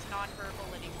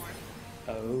nonverbal anymore.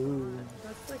 Oh.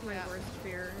 That's like my Yeah. worst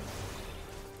fear.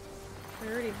 I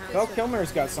already have Val such Kilmer's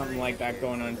bad got memory something like that issues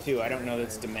going on with too. I don't know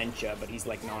this that's dementia, but he's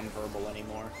like nonverbal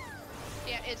anymore.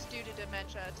 Yeah, it's due to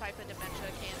dementia. A type of dementia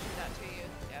can do that to you.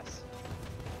 Yes.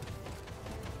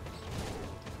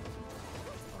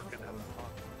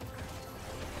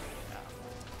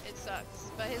 It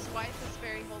sucks. But his wife is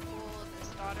very hopeful, and his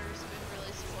daughter's been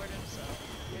really supportive, so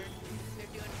they're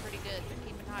doing pretty good. They're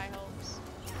keeping high hopes.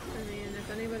 I mean,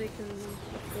 if anybody can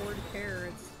afford care,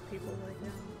 it's people like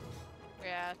him.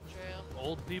 Yeah, true.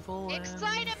 Old people.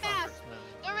 Excitamask!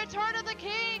 The Return of the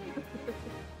King!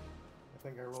 I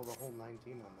think I rolled a whole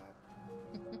 19 on that.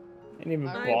 I didn't even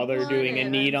bother doing a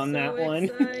need on that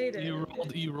one.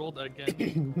 You rolled again.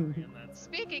 And that's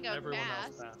Speaking of everyone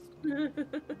mask. else passed.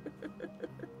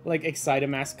 Like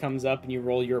Excitamask comes up and you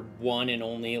roll your 1 and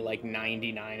only like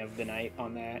 99 of the night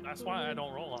on that. That's why I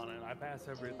don't roll on it. I pass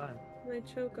every time. My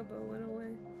chocobo went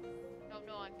away. Oh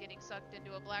no, I'm getting sucked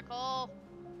into a black hole.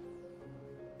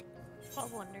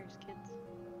 12 wonders, kids.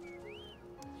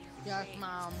 Yes,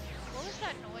 Mom. What was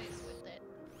that noise with it?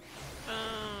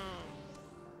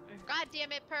 God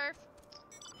damn it, Perf!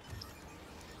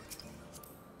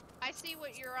 I see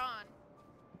what you're on.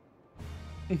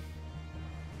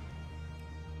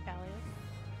 Paleo?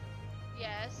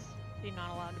 Yes. You're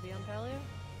not allowed to be on Paleo?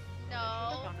 No.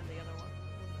 I've gone to the other one.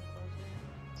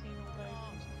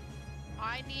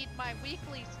 I need my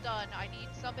weeklies done. I need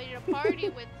somebody to party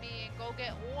with me and go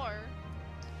get ore.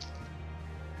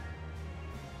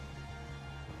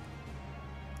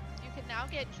 You can now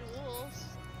get jewels.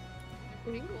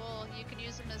 They're pretty cool. You can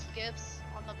use them as gifts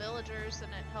on the villagers,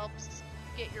 and it helps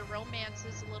get your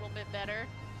romances a little bit better.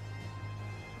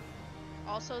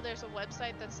 Also, there's a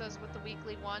website that says what the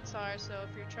weekly wants are, so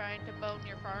if you're trying to bone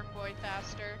your farm boy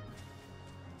faster.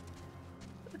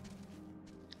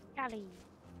 Golly.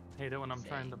 Hate it when I'm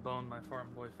trying to bone my farm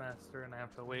boy faster and I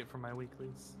have to wait for my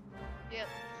weeklies. Yep.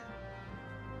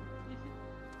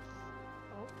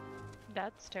 Oh,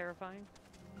 that's terrifying.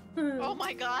 Oh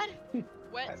my god!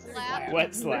 Wet slap.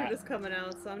 Wet slap. They're just coming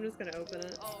out, so I'm just gonna open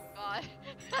it. Oh god.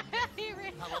 He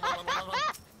ran. Yeah,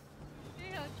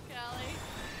 Callie.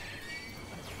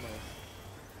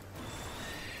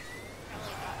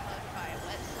 Callie got hugged by a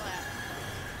wet slap.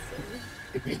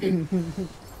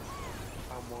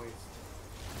 How moist.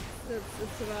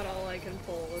 It's about all I can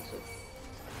pull. It's just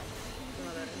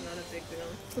not a big deal.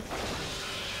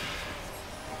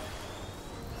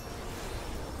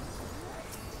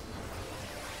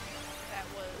 That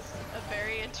was a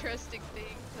very interesting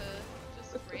thing to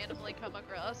just randomly come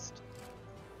across.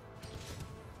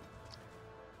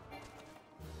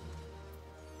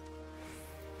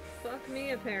 Fuck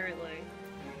me, apparently.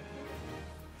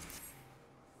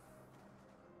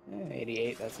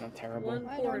 88, that's not terrible. One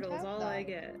portal's all I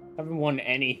get. I haven't won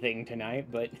anything tonight,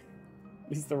 but at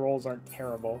least the rolls aren't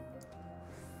terrible.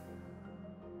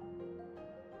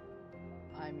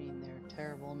 I mean, they're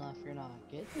terrible enough you're not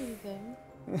getting anything.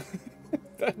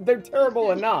 They're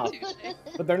terrible enough,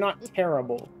 but they're not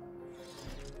terrible.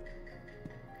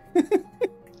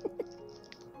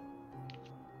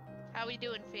 How we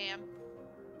doing, fam?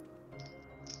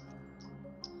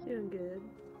 Doing good.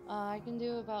 I can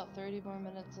do about 30 more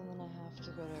minutes and then I have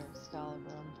to go to Excalibur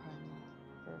on Primal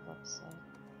for a website.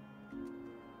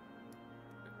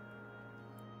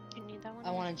 You need that one?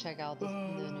 I want to check out the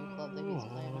new club that he's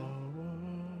playing on.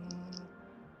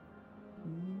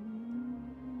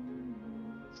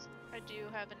 I do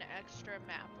have an extra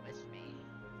map with me.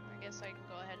 I guess I can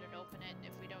go ahead and open it.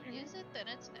 If we don't use it, then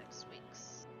it's next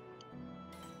week's.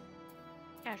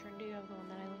 Ashrin, do you have the one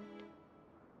that I linked?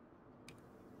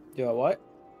 Do I what?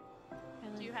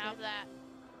 Do you have that?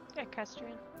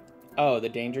 Equestrian. Oh, the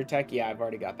danger tech? Yeah, I've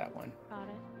already got that one. Got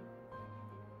it.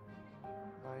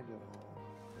 I don't.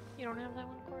 You don't have that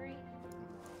one, Corey?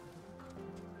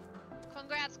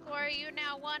 Congrats, Corey. You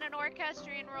now won an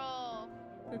orchestrion roll.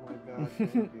 Oh my god,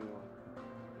 thank you.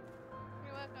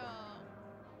 You're welcome.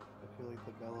 I feel like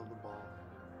the belle of the ball.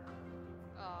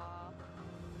 Aww.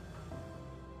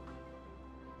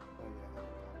 Oh yeah.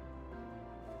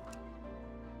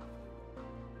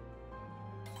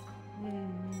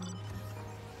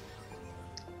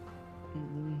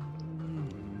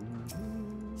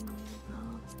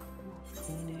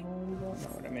 Don't know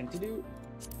what I meant to do.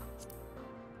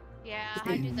 Yeah,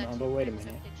 I do that Oh, too. but wait a Bring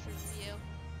some minute. pictures of you.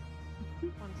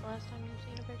 When's the last time you've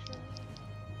seen a picture of me?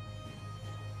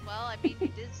 Well, I mean, you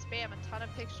did spam a ton of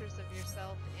pictures of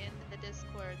yourself in the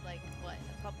Discord, like, what,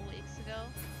 a couple weeks ago?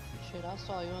 Shit, I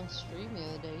saw you on stream the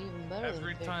other day, even better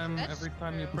Every than time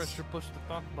you true. press your push to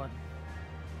talk button.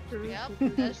 Yep,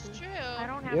 that's true. I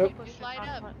don't have Yep. to push You the light talk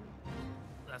up. button.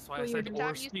 That's why Well, I said Every or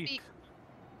time you speak. speak.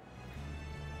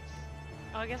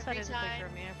 Oh, I guess that Every is a picture time.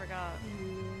 of me. I forgot.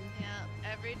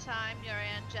 Yeah, every time your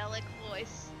angelic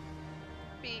voice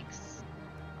speaks,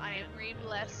 I am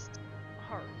re-blessed.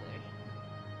 Hardly.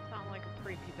 Sound like a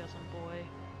prepubescent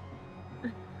boy.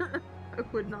 I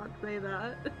would not say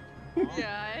that.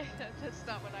 Yeah, that's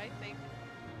not what I think.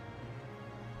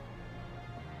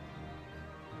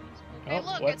 Oh, Hey,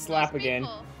 look, wet it's slap those again.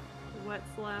 people. Wet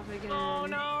slap again. Oh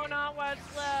no, not wet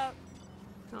slap.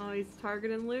 Oh, he's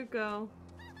targeting Luco.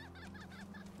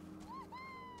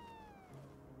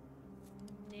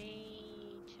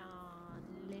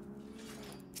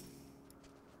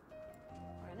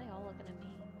 Why are they all looking at me?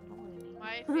 Don't look at me.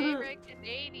 My favorite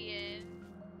Canadian.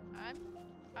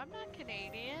 I'm not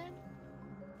Canadian.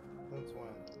 Since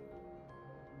when?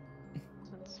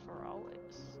 Since for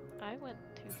always. I went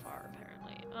too far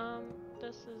apparently.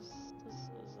 This is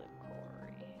a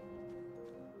Cory.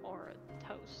 Or a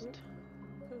toast.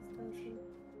 Toast toasty.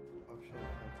 Oh shit, I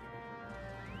have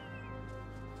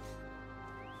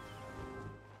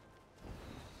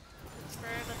It's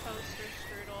for the toaster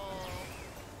strudel.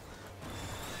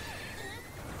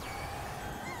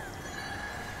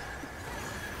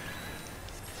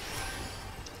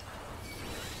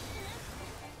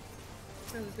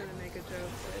 I was gonna make a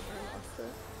joke, but I lost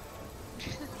it.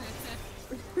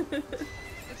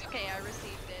 It's okay, I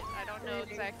received it. I don't know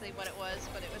exactly what it was,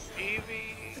 but it was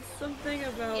Evie. Something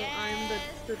about Yes! I'm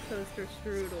the toaster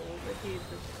strudel, but he's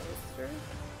the toaster.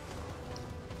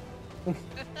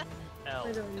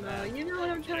 I don't know. You know what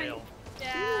I'm trying. You know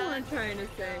Yeah. what I'm trying to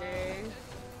say.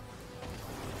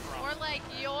 More like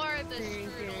you're the Thank you.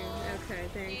 strudel. Okay,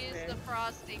 thanks, He's babe. the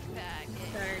frosting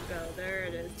packet. There you go. There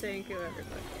it is. Thank you,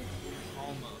 everybody.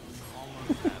 Almost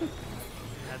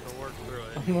had to work through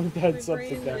it. Almost had My something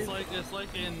brain done. It's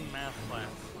like in math class.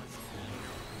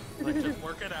 Like just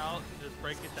work it out, just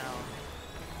break it down.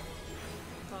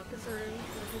 Talk it through.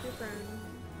 Talk with your friend.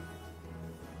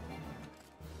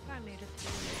 I made it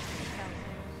through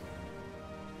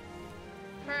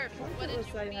Perf, what did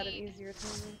you I had an read? easier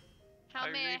time. How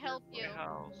may I redid help my you?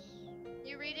 house.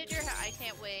 You redid your house? I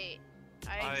can't wait.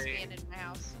 I expanded my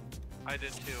house. I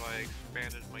did too. I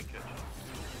expanded my kitchen.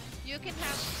 You can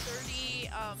have 30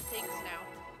 things now.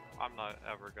 I'm not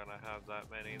ever gonna have that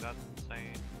many. That's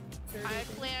insane.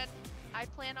 I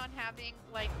plan on having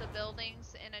like the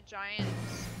buildings in a giant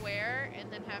square and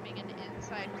then having an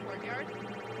inside courtyard.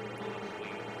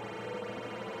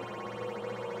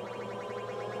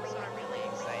 So I'm really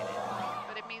excited.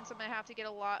 But it means I'm gonna have to get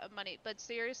a lot of money. But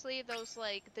seriously, those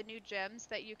like the new gems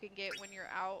that you can get when you're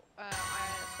out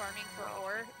farming for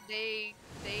ore, they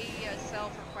sell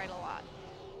for quite a lot.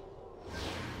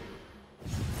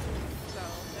 So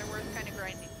they're worth kind of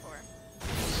grinding for.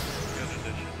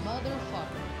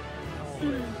 Motherfucker.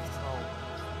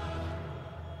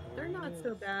 They're not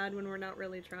so bad when we're not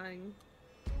really trying.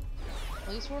 At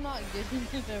least we're not giving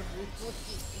him everything.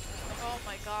 Oh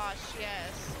my gosh,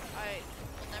 yes. I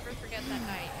will never forget that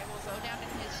night. It will go down in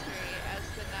history as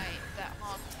the night that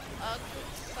honked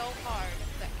so hard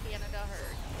that Canada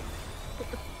heard.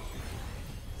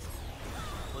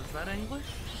 Was that English?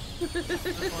 Just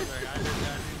wondering, I didn't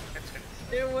catch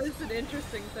it. It was an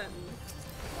interesting sentence.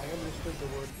 I understood the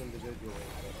words individually,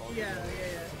 but all Yeah.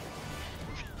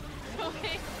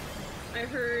 Okay. I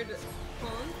heard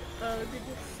honk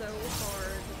so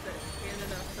hard that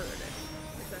Canada heard it.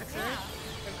 Is that correct?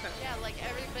 Okay. Yeah, like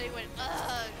everybody went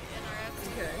ugh in our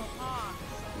episode. Okay. Honk.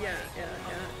 So Yeah.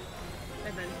 like,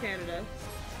 And then Canada.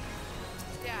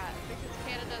 Yeah, because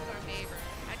Canada's our neighbor.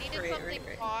 I needed Right, something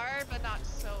right. far, but not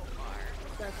so far.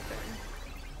 That's fair.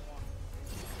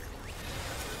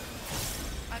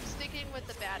 I'm sticking with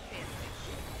the bad family.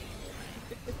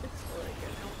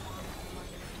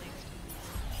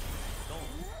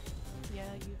 Yeah,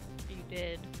 you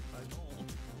did. I don't.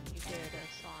 You did. I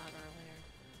saw it earlier.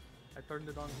 I turned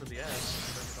it on for the S.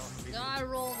 Turned it on for the I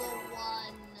rolled a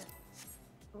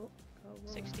 1.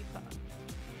 65.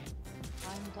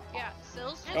 Yeah,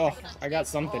 Sil's just Oh, gonna I got take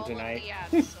something all of tonight.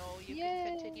 the apps, so you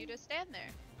can continue to stand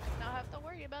there. Not have to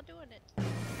worry about doing it. I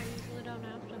usually don't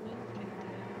have to move.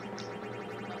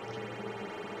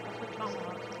 That's what Tom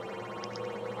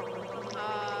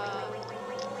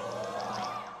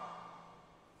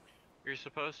You're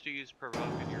supposed to use provoke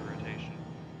in your rotation.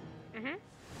 Mm-hmm.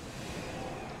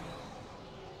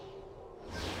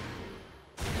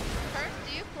 Perf,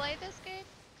 do you play this game?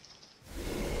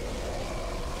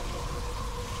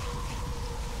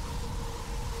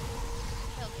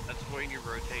 That's when you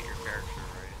rotate your character,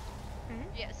 right?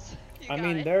 Yes. I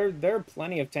mean, there are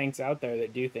plenty of tanks out there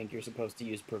that do think you're supposed to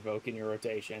use provoke in your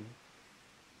rotation.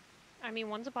 I mean,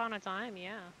 once upon a time,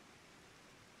 yeah.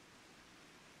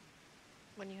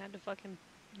 When you had to fucking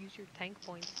use your tank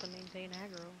points to maintain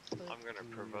aggro. But I'm gonna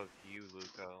provoke you,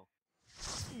 Luco.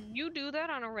 you do that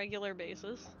on a regular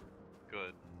basis.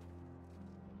 Good.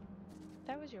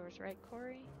 That was yours, right,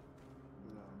 Corey?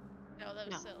 No. No, that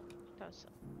was No. Sil. That was so.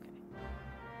 Okay.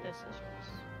 This is yours.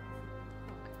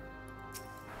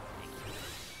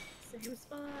 Okay. Same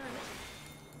spot.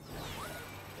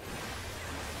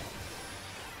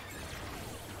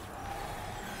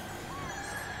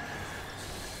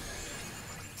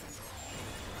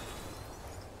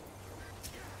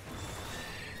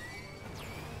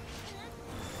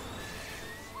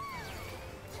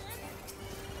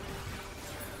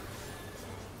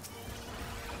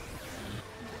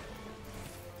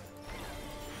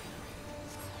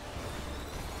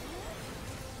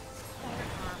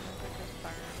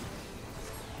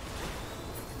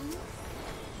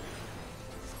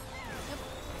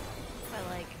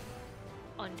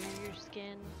 Under your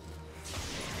skin.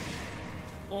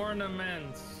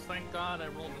 Ornaments. Thank God I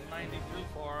rolled a 92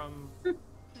 for them.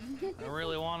 I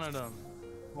really wanted them.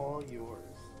 All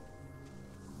yours.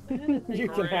 I had a thing You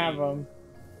can have them.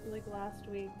 like last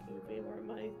week, Evie, where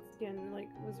my skin like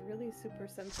was really super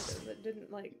sensitive. It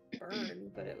didn't like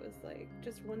burn, but it was like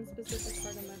just one specific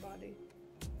part of my body.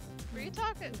 Were you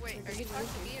talking? Wait, are you talking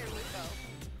to me or Luco?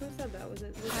 Who said that? Was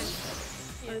it Luco?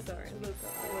 I'm sorry, Luco.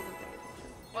 I wasn't paying attention.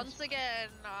 Once again,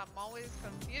 I'm always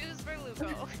confused for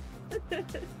Luco.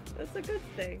 That's a good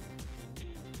thing.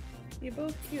 You're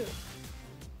both cute.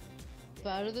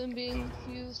 Better than being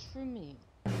confused for me.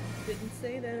 Didn't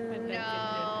say that.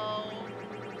 No.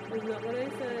 That's not what I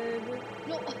said.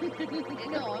 No,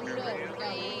 no, I'm no.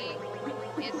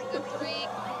 It's the three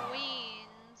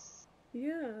queens.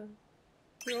 Yeah.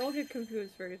 We all get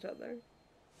confused for each other.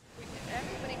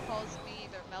 Everybody calls me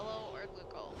either Mello or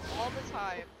Luco all the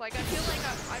time. Like I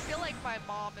feel like my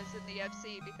mom is in the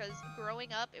FC because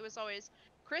growing up it was always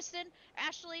Kristen,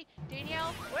 Ashley,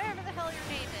 Danielle, whatever the hell your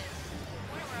name is. To the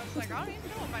point where I was like, I don't even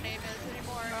know what my name is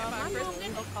anymore. Am I My mom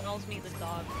Kristen? still calls me the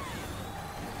dog.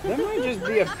 That might just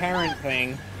be a parent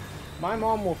thing. My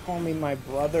mom will call me my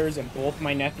brothers and both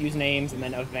my nephews' names and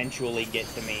then eventually get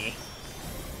to me.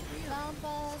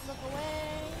 Lampas, look away.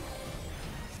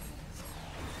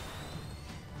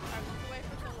 I look away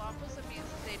from the Lampas, it means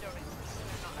they don't exist.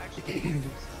 They're not actually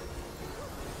exist.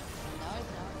 No,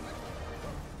 it's not.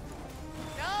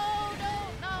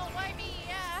 No, why me?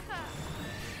 Yeah.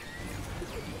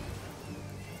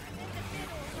 I'm in the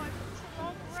middle, so it's a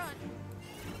long run.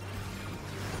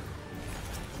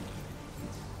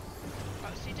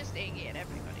 Oh, she just AG'd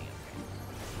everybody.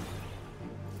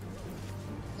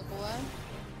 Okay. Look away.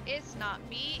 It's not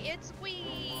me, it's we.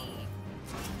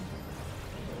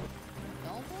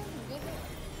 Don't go. You're good.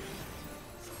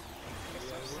 You're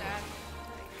so sad.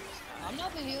 I'm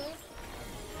not the healer.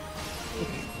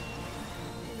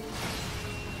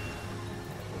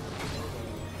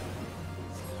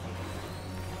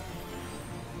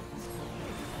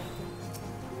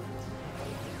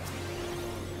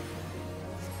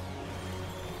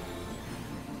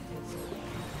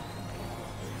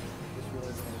 Just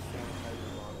realized I was sanitizer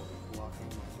bottle blocking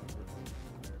my microphone.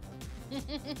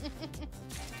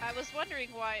 I was wondering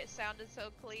why it sounded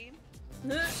so clean. I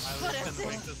was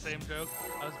gonna make the same joke.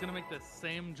 I was gonna make the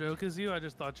same joke as you. I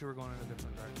just thought you were going in a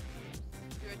different direction.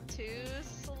 You're too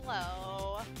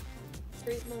slow.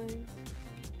 Straight line.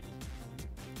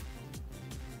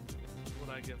 That's what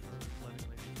I get for letting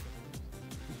ladies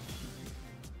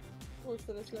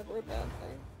Listen, it's never a bad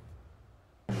thing.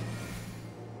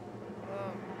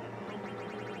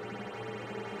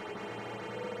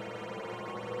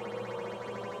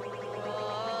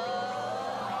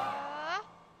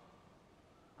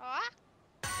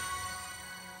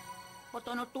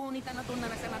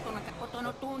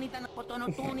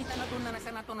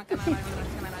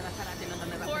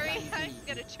 Corey, I'm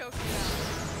gonna choke you out.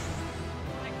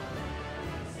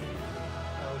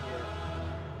 Oh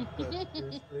yeah.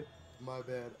 Seriously? My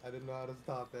bad. I didn't know how to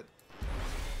stop it.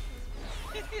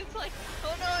 It's like,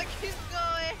 oh no, it keeps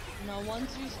going. No,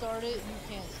 once you start it, you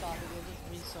can't stop it. You'll just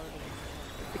restart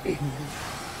it.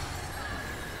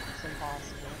 It's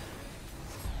impossible.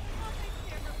 Oh, my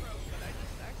camera broke, but I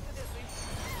just accidentally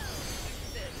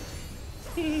fixed it.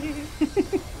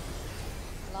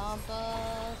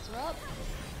 Lampas, up.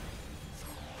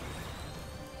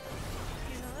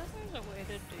 You know that there's a way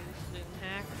to do Zoom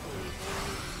hack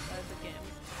legally inside the game.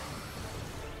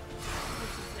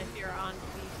 Which is if you're on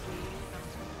PC.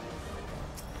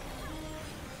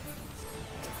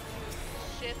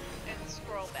 Shift and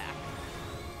scroll back.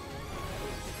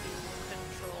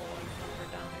 Control and up or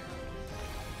down arrows.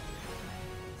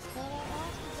 But I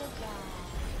lost the job.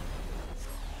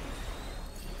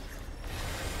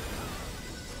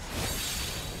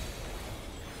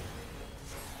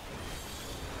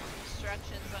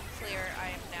 directions unclear, I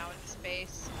am now in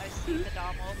space. I see the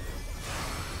Dommel.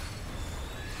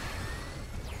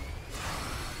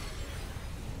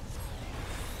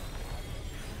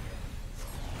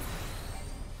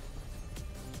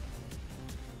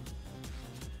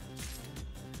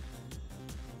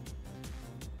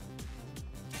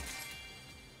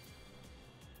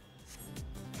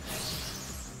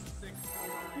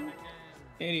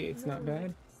 It's not bad.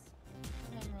 I'm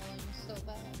rolling so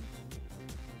bad.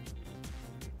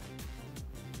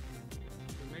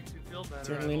 It makes you feel better.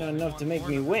 Certainly I've not only enough to won make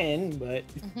me ornaments. win,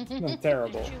 but not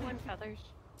terrible. Did you win feathers?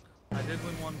 I did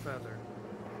win 1 feather.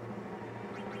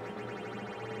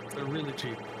 They're really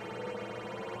cheap.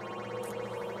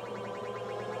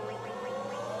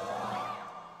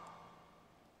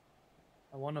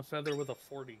 I won a feather with a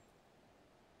 40.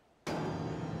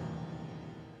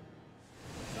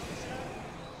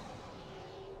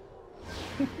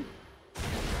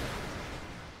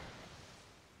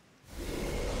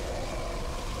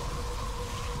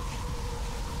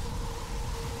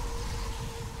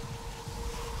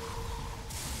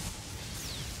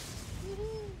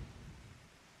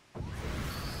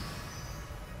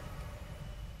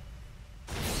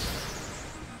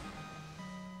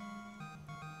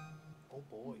 Oh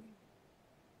boy.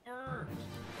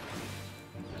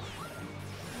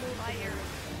 Fire.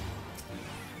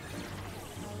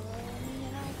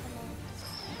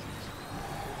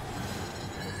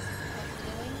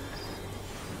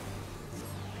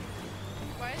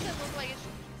 Why does it look like it's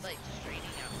like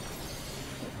straining out?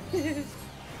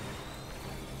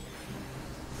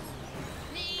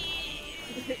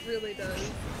 It really does.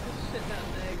 Shit that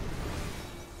big.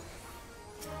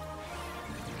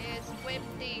 It's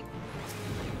whippy.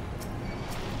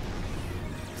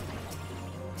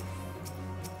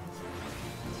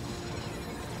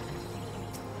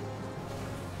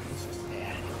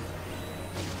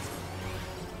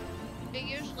 It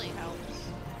usually helps.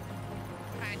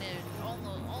 Kind of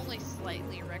only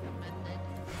slightly recommended.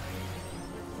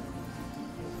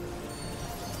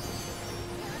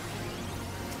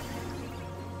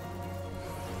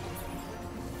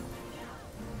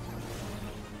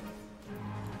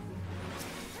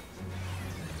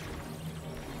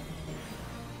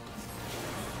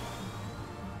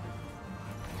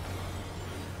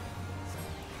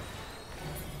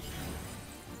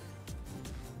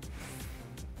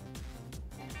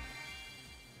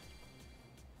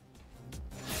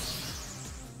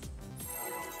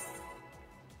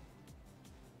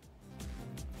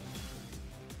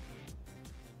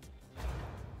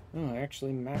 Oh, I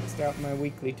actually maxed out my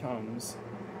weekly Tums.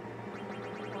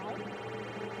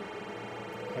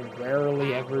 I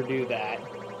rarely ever do that.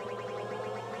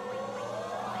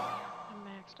 I'm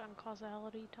maxed on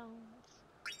causality tones.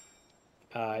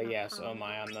 Yeah, so am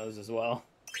I on those as well.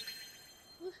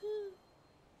 Woohoo!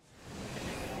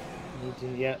 Need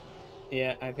to,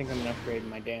 yeah, I think I'm gonna upgrade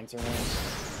my dancer one.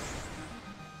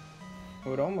 I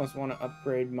would almost want to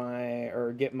upgrade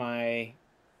or get my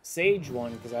Sage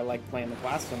one, because I like playing the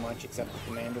class so much, except the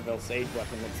Commanderville Sage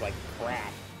weapon looks like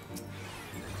crap.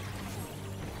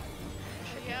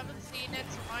 You haven't seen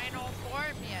its final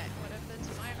form yet. What if its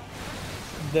final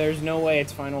form? There's no way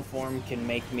its final form can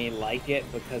make me like it,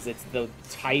 because it's the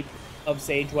type of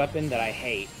Sage weapon that I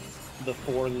hate. The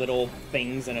 4 little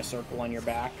things in a circle on your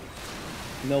back.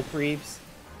 Milpreeves.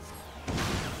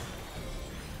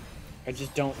 I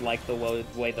just don't like the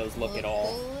way those look at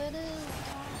all.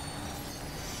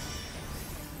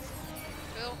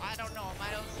 Well, I don't know them.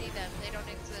 I don't see them. They don't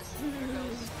exist. They're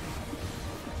ghosts.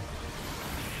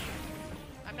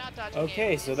 I'm not dodging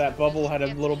Okay, it. so that bubble had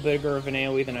a little bigger of an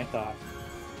AoE than I thought.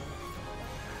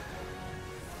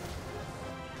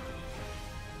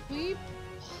 We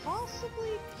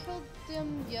possibly killed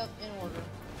them, yep, in order.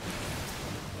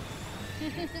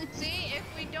 See, if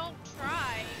we don't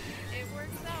try, it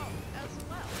works out as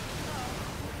well. So,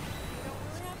 we don't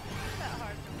really have to try that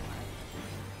hard no more.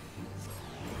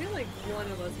 I feel like one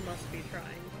of us must be trying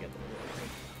to get the glory.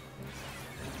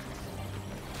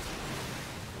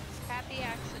 Happy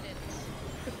accidents.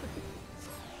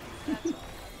 That's all.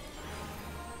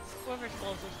 Whoever's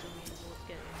closest to me will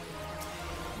get it.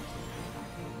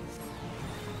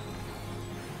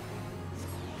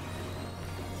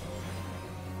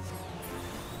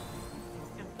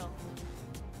 I'm done.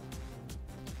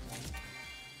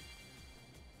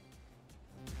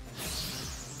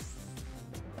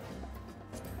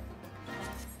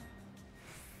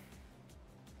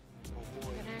 Oh boy.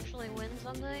 I can actually win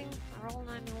something? Roll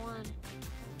 91.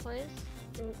 Please?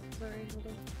 Oh, sorry, hold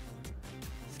on.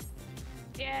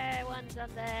 Yeah, I won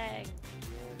something!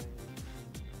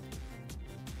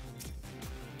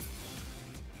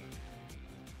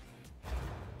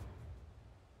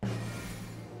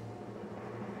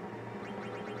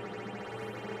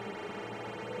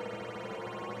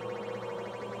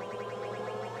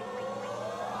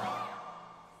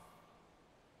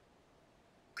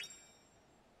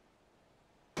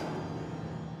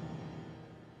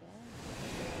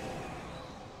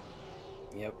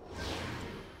 Yep.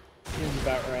 Seems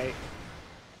about right.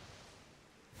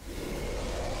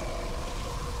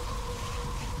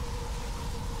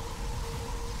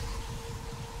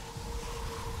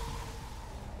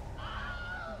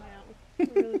 I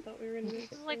really thought we were gonna make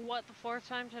This is like, what, the 4th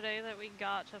time today that we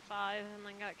got to 5 and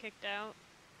then got kicked out?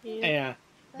 Yeah.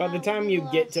 By the That will time be you the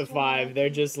get to last one, I 5, they're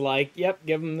think. just like, yep,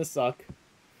 give them the suck.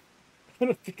 I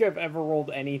don't think I've ever rolled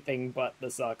anything but the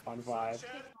suck on 5.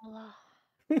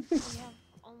 We have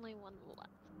only one left.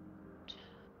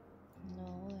 No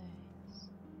worries.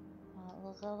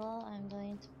 Look at all, I'm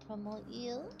going to promote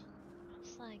you.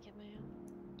 Thank you, man.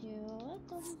 You're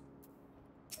welcome.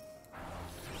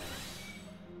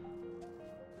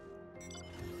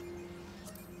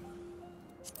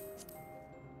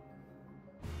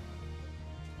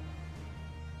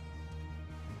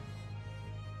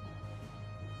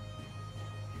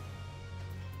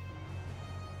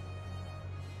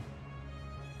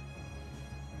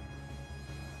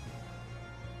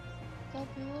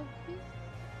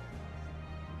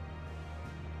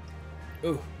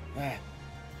 Ooh. Ah.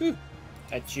 Ooh.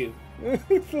 Achoo.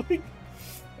 It's like,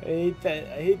 I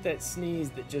hate that sneeze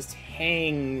that just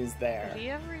hangs there. Did he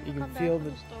ever even You come can back feel from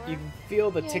the the store? you can feel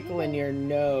the Yeah, he tickle in did. your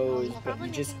nose, he's but probably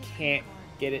you just making can't corn.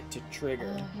 get it to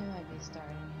trigger. He might be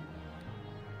starting.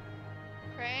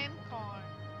 Cream corn.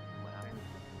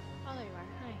 Oh, there you are.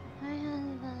 Hi. Hi,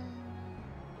 honey bun.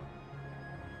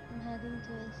 I'm heading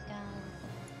to a scout.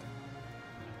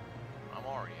 I'm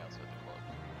already outside the club.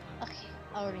 Okay,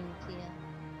 I'll ring to you.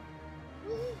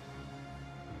 Woo!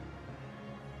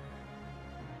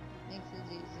 Makes it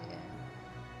easier.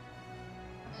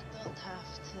 I don't have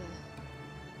to do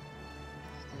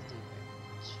very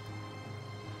much.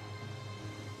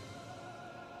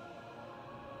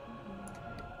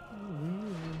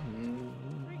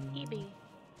 EB.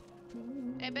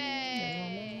 Hey,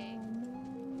 babe.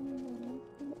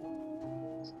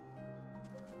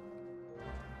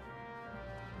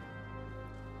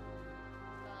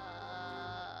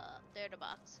 There the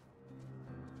box.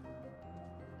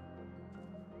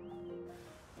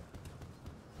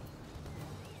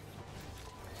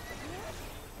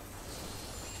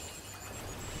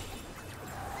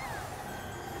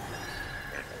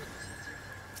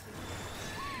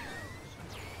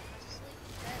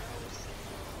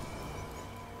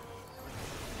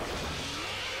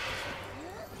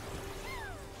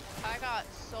 I got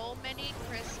so many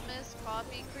Christmas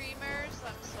coffee creamers.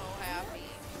 I'm so happy.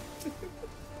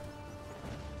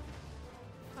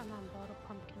 My mom bought a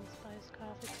pumpkin spice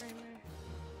coffee creamer.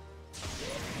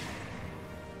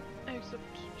 Except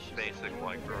she Basic only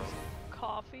white girl. drinks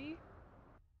coffee,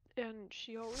 and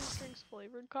she always drinks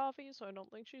flavored coffee, so I don't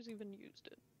think she's even used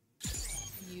it.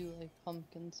 You like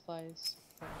pumpkin spice.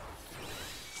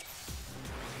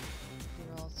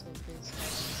 You're also busy.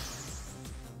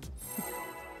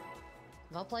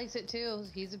 I'll place it too.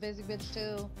 He's a busy bitch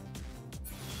too.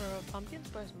 Bro, pumpkin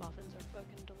spice muffins are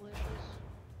fucking delicious.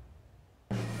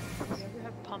 You ever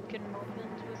had pumpkin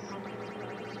muffins with pumpkin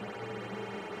spice?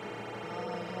 I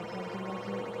have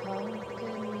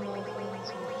pumpkin muffins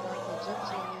with chocolate chips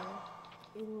earlier.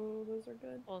 Ooh, those are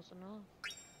good. Close enough.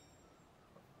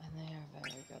 And they are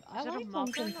very good. Is I it like a muffin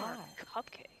pumpkin or pie. a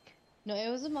cupcake? No, it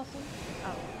was a muffin.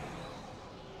 Oh.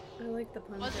 I like the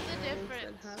pumpkin What's the rolls that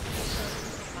difference? have the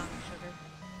Brown sugar.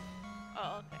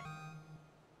 Oh, okay.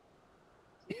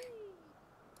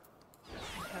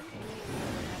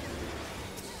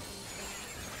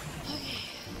 Okay,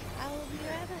 I will be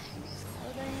right back.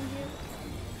 Hold on here.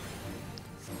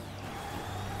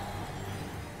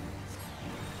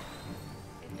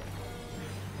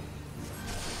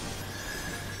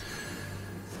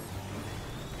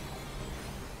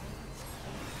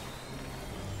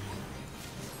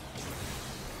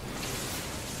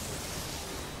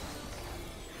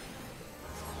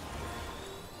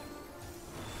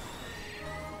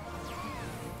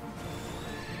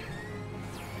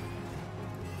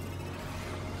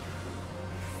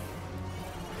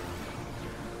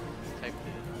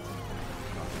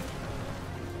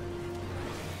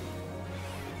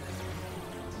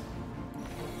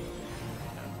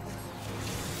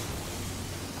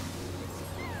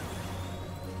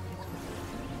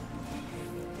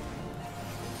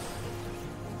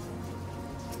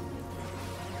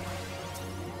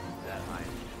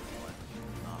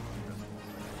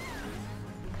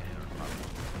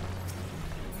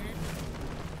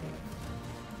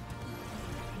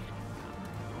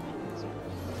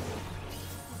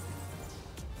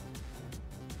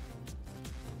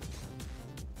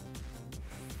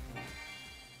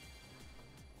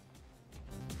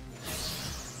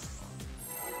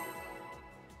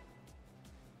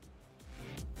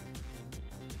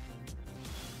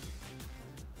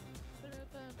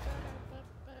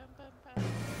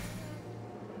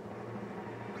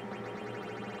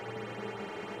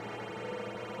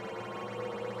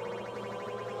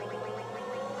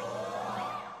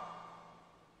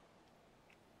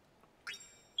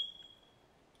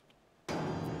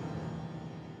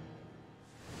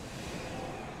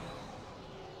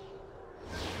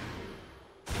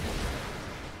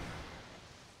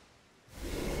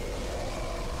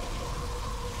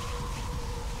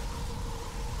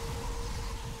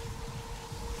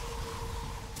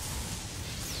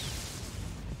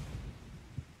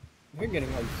 We're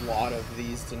getting a lot of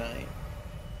these tonight.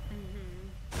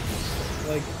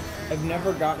 Like, I've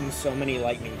never gotten so many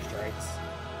lightning strikes.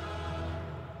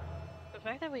 The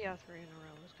fact that we got 3 in a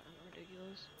row is kind of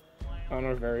ridiculous. On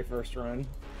our very first run.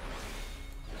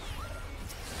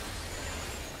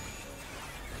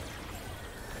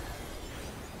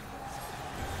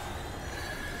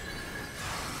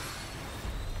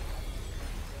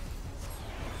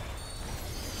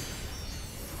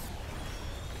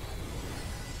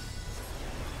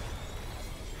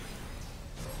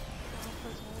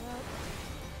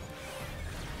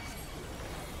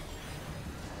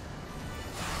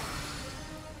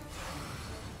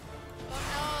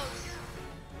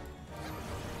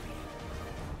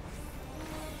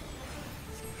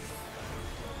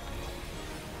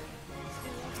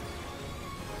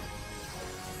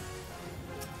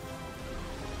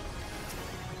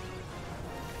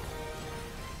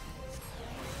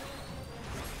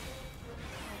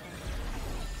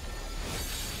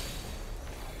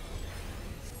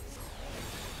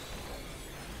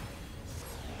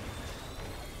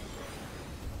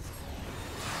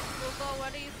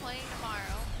 What are you playing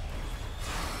tomorrow?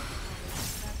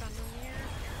 Back on New Year.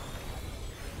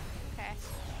 Okay. A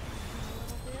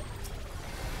little bit.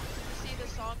 Did you see the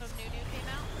Song of Nunu came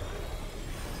out?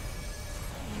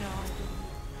 No, I didn't.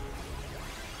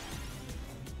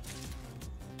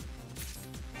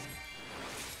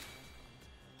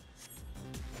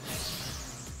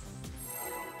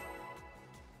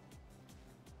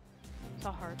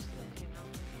 Saw Hearts that came out.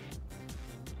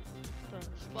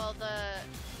 Well, the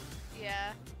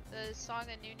Song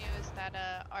of Nunu is that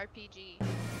RPG. Yeah.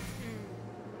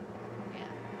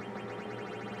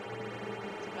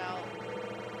 It's about,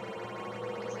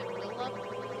 is it Willa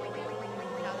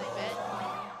and how they met?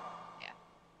 Yeah.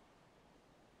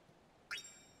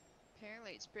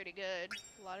 Apparently it's pretty good.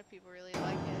 A lot of people really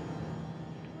like it.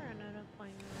 Where I ended up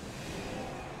playing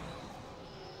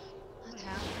What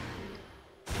happened?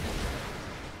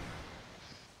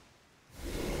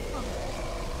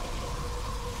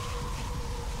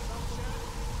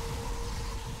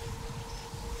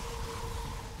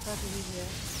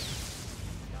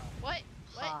 What?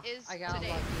 What is I got today?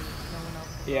 lucky. No one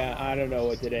else. Yeah, I don't know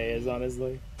what today is,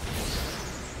 honestly.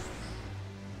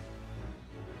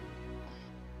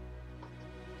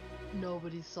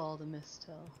 Nobody saw the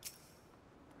mistel.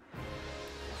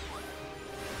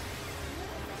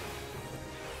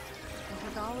 I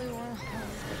forgot we weren't home.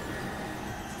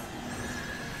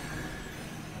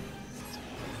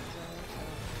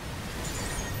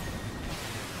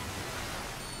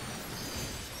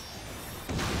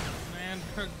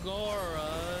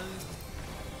 Mandragoras.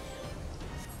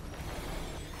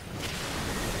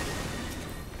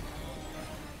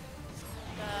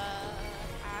 The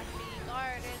Happy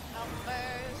Garden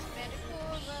Helpers,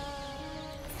 Mandragoras.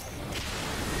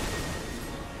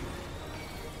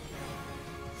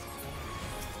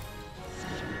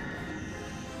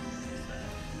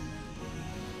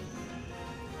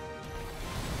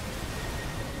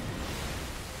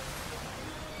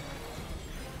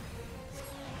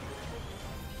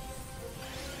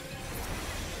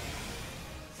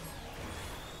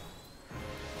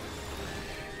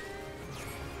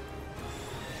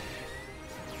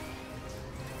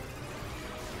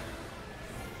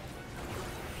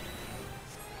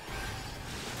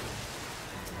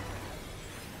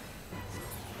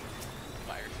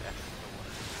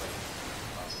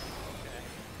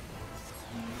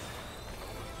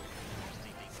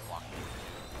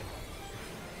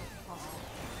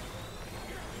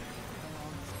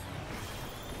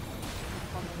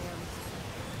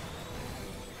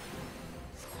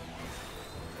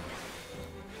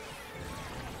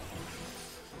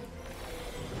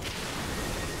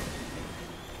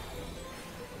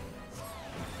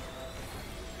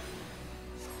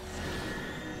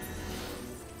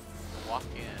 Walk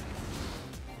in.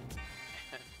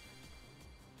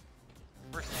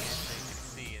 First thing you can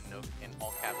see in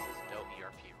all caps is no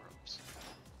ERP rooms.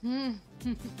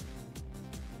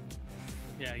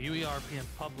 Yeah, UERP in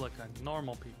public on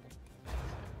normal people.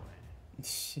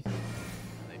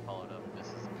 They followed up, this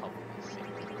is publicly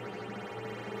safe.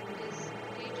 Is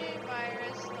DJ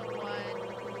Virus the one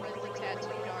with the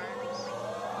tattooed arms?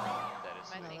 That is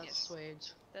I think that's it's Swage.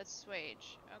 That's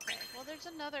Swage. Okay. Well, there's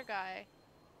another guy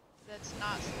that's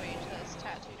not Swage that's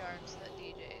tattooed arms that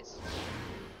DJs.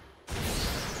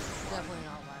 Definitely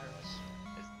not Virus.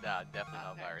 It's definitely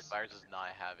not Okay. Virus. Virus does not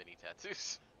have any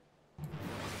tattoos.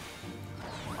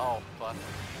 Oh, fuck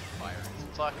Virus.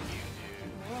 Fuck you, dude.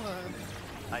 What?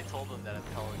 I told him that I'm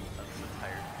so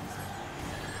tired.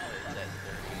 It's at 30.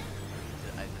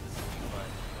 I said, this is too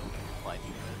much. No reply to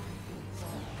it.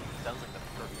 Sounds like the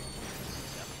perfect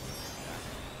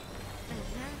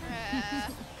Yeah.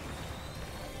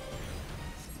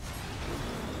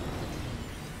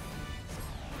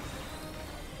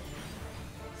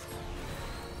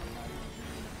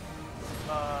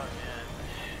 Man.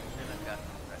 Then I've got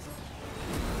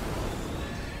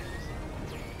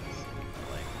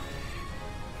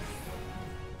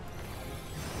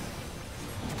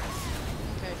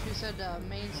Okay, she said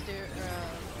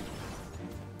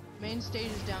main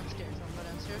stage is downstairs. Wanna go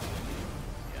downstairs?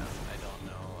 Yeah, I don't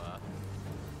know who.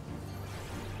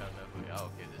 Oh,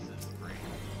 okay, this is free.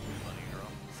 Bunny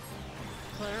girl.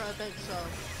 Claire, I bet so.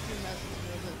 She messaged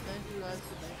me, but thank you guys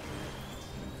for making it.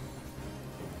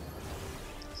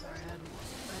 Sorry, I had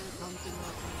something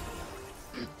up.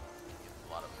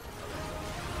 A lot of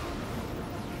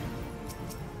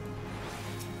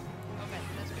Okay,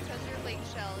 that's because your link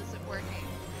shell isn't working.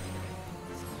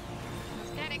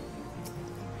 Just kidding.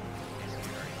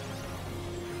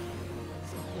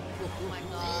 Oh my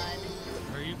god.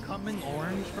 Are you coming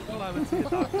orange, bro? I would see a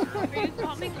doctor. Are you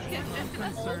coming I'm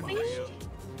concerned with you.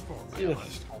 For I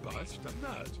must bust a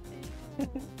nut.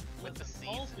 with the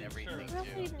seeds and everything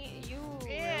Really too. need you. Ew,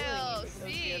 really need to go see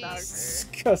a see? doctor.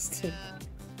 Disgusting. Yeah.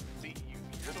 See,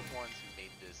 you're the ones who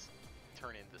made this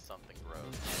turn into something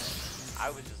gross. I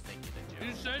was just making a joke.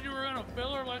 You said you were gonna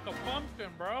fill her like a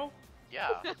pumpkin, bro.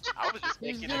 Yeah, I was just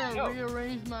He's making a gonna joke.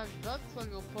 rearrange my guts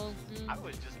like a pumpkin. I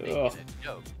was just making a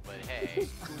joke, but hey,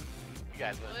 you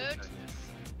guys want to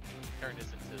turn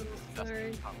this into a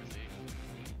disgusting conversation.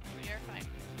 You're fine.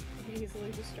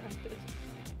 Easily distracted.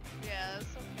 Yeah,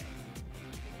 that's okay.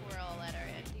 I think we're all at our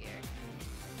end here.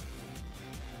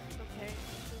 Okay,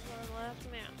 this is our last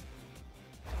man.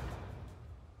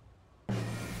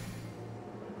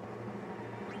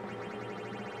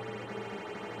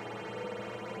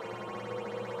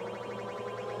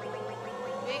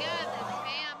 We got this,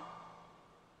 ma'am.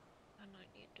 I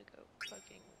might need to go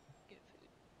fucking get food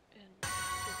and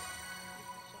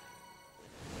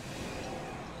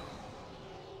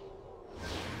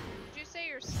Did you say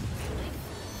you're squealing?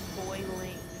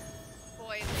 boiling.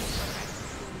 Boiling.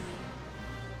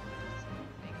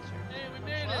 Hey, we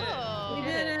made Whoa. We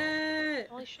did it!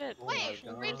 Holy shit. Wait,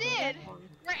 we did!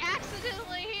 We're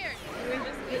accidentally here! We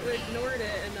ignored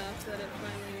it enough that it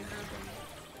finally happened.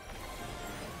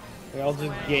 We all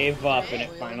just gave up and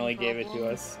it finally gave it to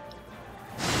us.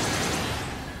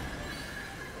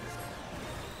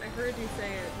 I heard you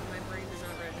say it, but my brain did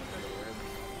not register the word.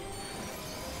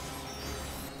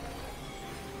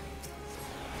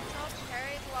 Oh,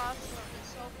 cherry blossom is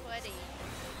so pretty.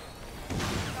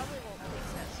 Probably won't take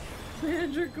that soon.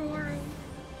 Mandragora!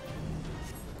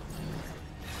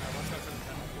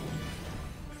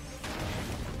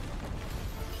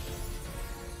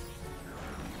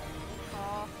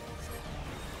 Aw.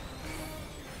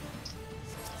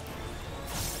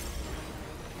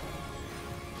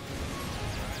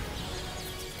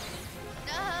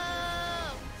 No!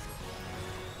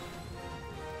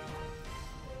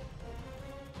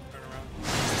 Turn around.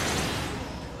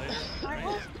 Later. I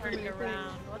was turned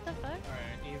around. What the fuck?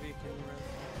 Alright, Evie, can you run?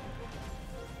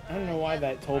 I don't know why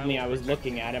that told me I was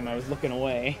looking at him. I was looking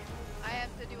away. I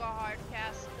have to do a hard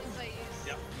cast since I use.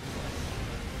 Yep.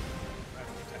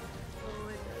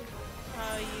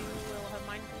 You will have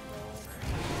mind control.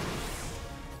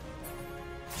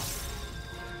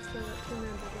 So that two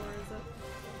Mandragora is up.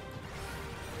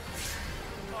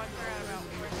 Oh, I forgot about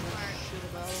we're smart. Shit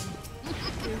about him.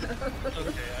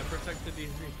 Okay, I protected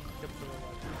Evie. Kept her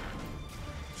alive.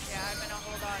 Yeah, I'm gonna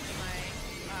hold on to my,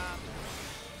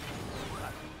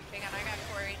 hang on, I got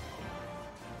Corey.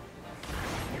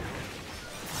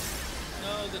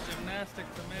 No, the gymnastic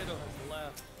tomato has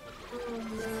left. Oh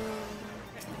no.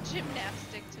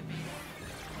 Gymnastic tomato.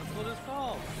 That's what it's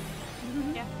called.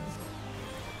 Yeah.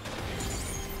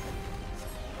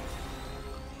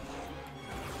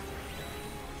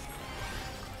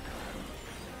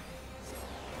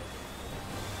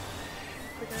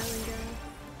 The Darling Gal.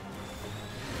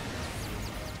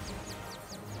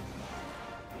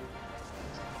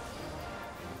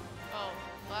 Oh,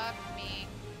 fuck me.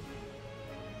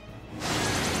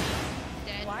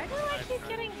 Dead. Why do I keep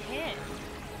getting hit?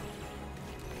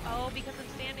 Oh, because I'm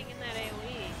standing in that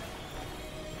AoE.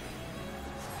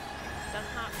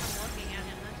 That's not from looking at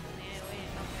him, that's from the AoE.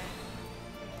 Okay.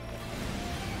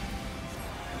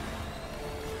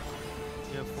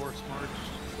 You have Force March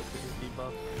with the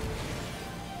debuff.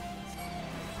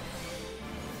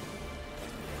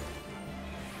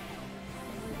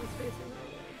 I'm just facing that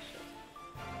way. Shit.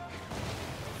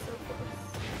 So close.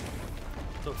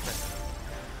 It's okay.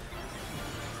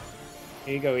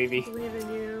 Here you go, Evie. Believe in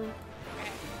you.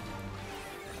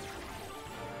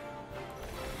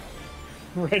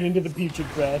 Right into the putrid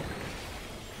bread.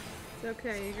 It's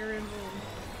okay, you're involved.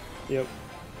 Yep.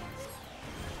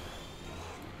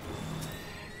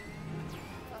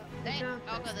 Dang,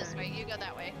 I'll go this way. You go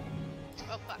that way.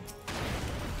 Oh fuck.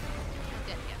 I'm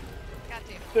dead again. God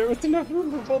damn. There was enough room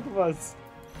for both of us.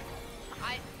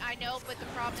 I know, but the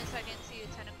problem is I didn't see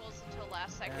the tentacles until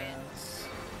last second.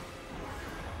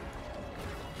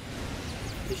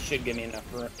 This should give me enough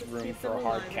room Keep for them a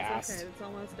hard alive. cast. It's okay, it's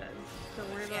almost dead. Don't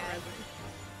worry about resin.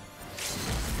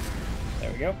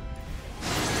 There we go.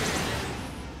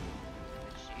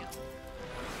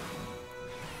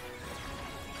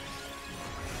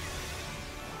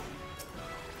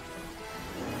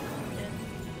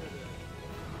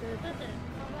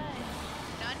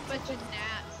 None but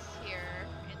gnats here.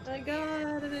 I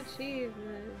got an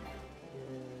achievement.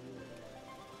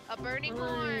 A burning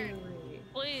horn.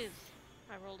 Please.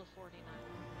 I rolled a 49.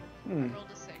 Hmm. I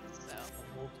rolled a 6, so.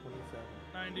 Roll 27.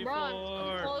 94. Run,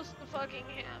 I'm close to fucking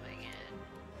having it.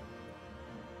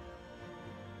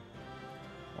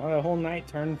 Well, the whole night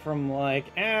turned from like,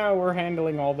 we're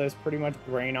handling all this pretty much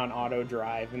brain on auto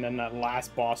drive, and then that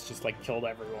last boss just like killed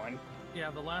everyone.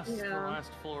 Yeah, the last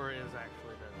floor is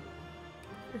actually dead.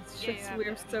 It's just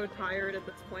we're so tired at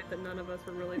this point that none of us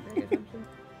are really paying attention.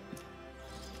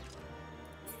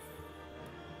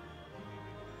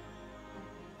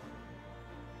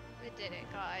 We did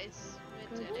it, guys.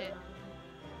 We did it.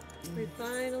 We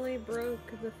finally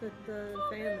broke the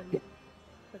famine.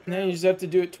 Now you just have to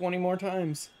do it 20 more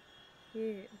times.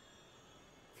 Yeah.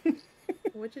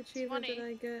 Which achievement did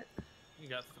I get? You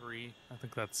got 3. I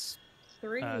think that's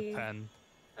 3? 10.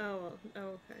 Oh,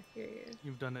 okay. Yeah.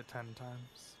 You've done it 10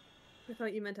 times. I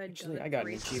thought you meant I'd Actually, done it I got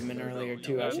 3 an achievement times. earlier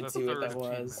too. I should see what that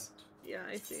was. Yeah,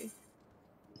 I see.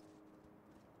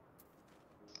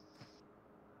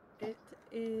 It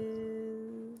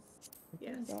is...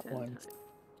 Yes, got 10 one. times.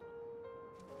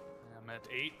 I'm at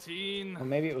 18. Well,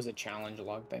 maybe it was a challenge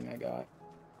log thing I got.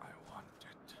 I want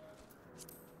it.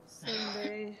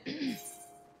 Sunday.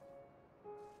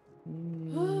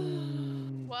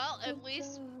 Well, at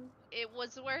least it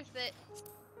was worth it.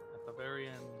 At the very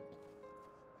end.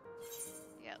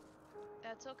 Yep.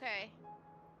 That's okay.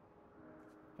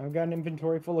 I've got an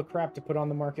inventory full of crap to put on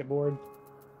the market board.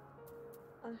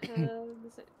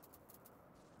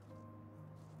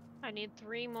 I need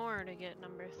 3 more to get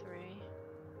number 3.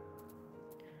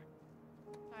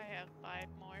 I have 5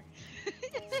 more.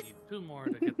 I need 2 more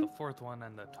to get the 4th one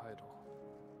and the title.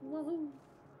 Whoa.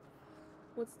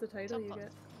 What's the title you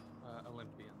get?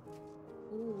 Olympian.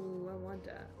 Ooh, I want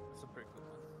that. It's a pretty good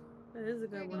one. That is a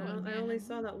good one. I only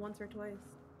saw that once or twice.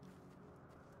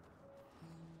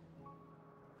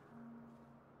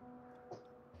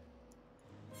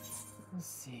 Let's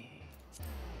see.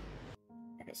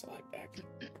 I guess I'll head back.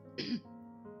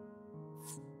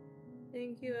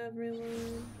 Thank you,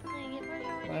 everyone.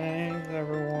 Thanks,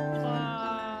 everyone.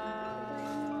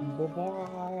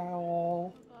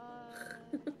 Bye-bye.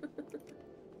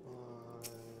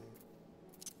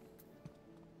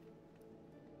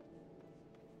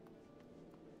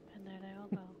 And there they all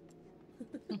go.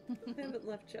 I haven't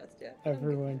left chest yet.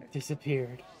 Everyone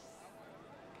disappeared.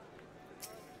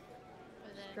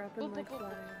 Dropping like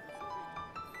flies.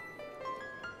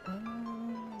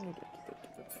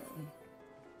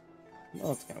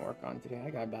 Well, it's gonna work on today. I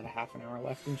got about a half an hour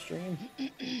left in stream.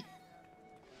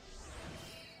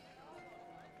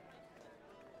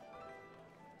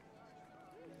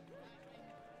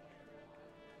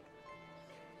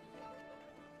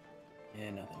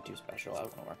 Yeah, nothing too special I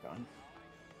want to work on.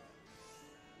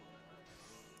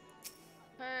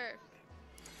 Perf.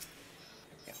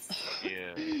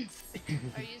 Yeah,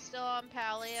 Are you still on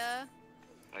Palia?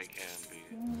 I can be.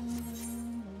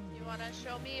 You wanna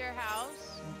show me your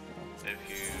house? If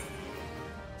you...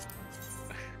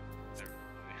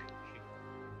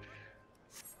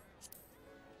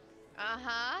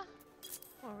 Uh-huh.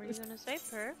 What were you gonna say,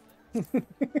 Perf?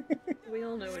 We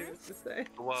all know what he was to say.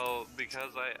 Well,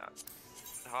 because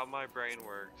how my brain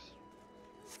works,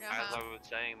 as I was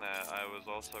saying that, I was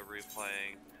also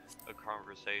replaying a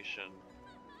conversation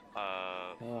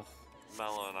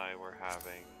Mello and I were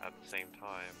having at the same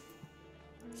time.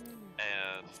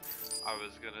 And I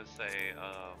was gonna say,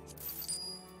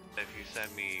 if you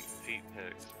send me feet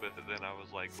pics, but then I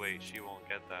was like, wait, she won't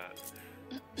get that.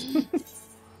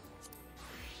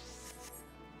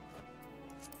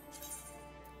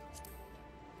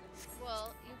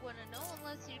 Well, you wouldn't know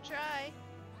unless you try.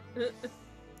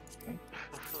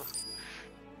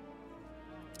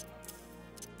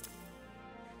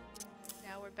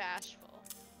 Now we're bashful.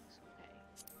 It's okay.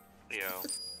 Yeah.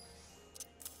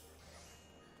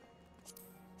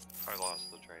 I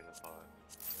lost the train of thought.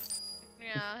 Yeah.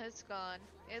 Yeah, it's gone.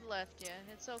 It left you.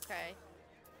 It's okay.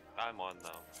 I'm on though.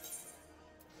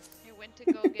 You went to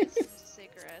go get some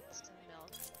cigarettes and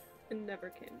milk. And never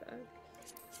came back.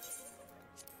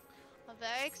 I'm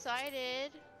very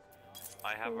excited.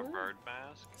 I have a What? bird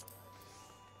mask.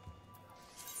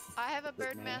 I have a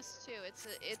bird nice. mask too.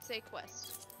 It's a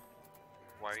quest.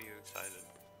 Why are you excited?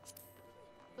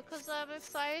 Because I'm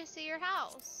excited to see your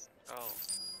house. Oh.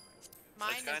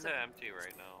 Mine It's is kinda empty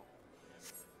right now.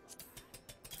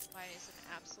 Mine is an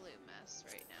absolute mess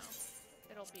right now.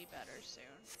 It'll be better soon.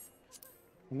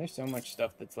 And there's so much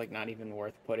stuff that's like not even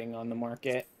worth putting on the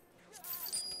market.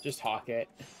 Just hawk it.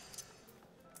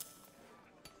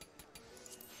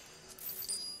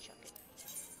 Chuck it.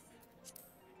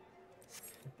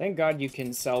 Thank God you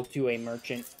can sell to a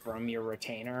merchant from your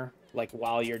retainer, like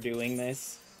while you're doing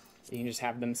this. You can just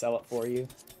have them sell it for you.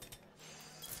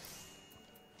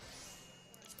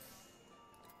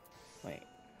 Wait.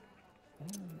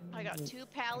 I got 2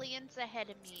 Pallions ahead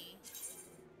of me.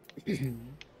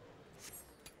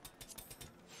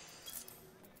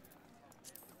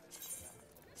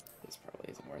 This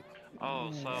probably isn't worth.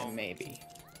 Oh, so maybe.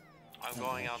 I'm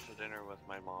going out to dinner with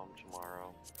my mom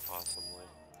tomorrow, possibly.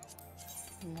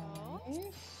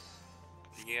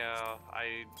 Yeah,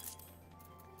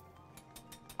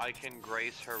 I can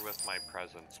grace her with my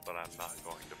presence, but I'm not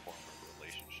going to form a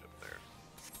relationship there.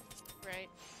 Right.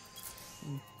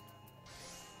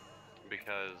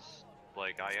 Because,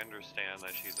 like, I understand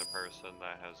that she's a person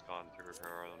that has gone through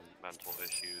her own mental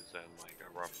issues and, like,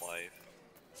 a rough life.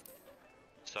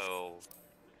 So,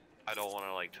 I don't want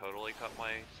to, like, totally cut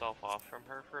myself off from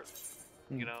her for,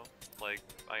 you know? Like,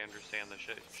 I understand the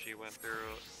shit she went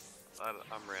through. I'm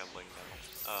rambling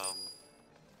now.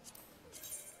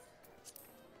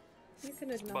 You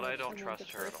can acknowledge But I don't someone's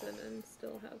trust a her at all. person and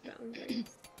still have boundaries.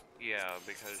 Yeah,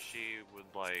 because she would,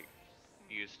 like,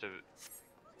 used to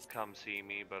come see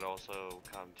me, but also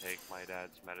come take my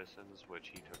dad's medicines, which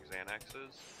he took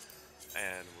Xanaxes,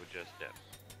 and would just dip.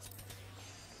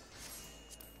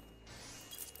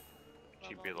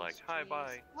 She'd be like, hi,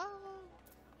 bye. Oh,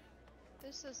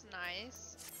 this is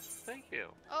nice. Thank you.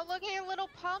 Oh, look at your little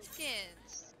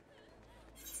pumpkins.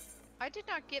 I did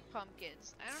not get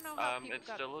pumpkins. I don't know how people It's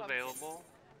got still pumpkins. available.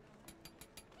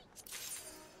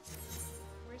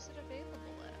 Where's it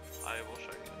available at? I will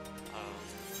show you.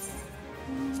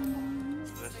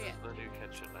 This is the new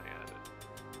kitchen I added.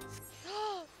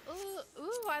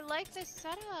 Ooh, I like this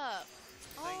setup.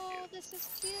 Oh, this is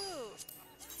cute.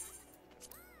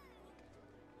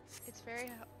 It's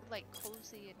very, like,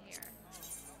 cozy in here.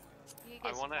 You I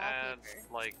get want to some add,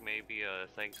 wallpaper. like, maybe a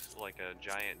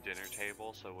giant dinner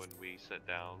table, so when we sit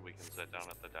down, we can sit down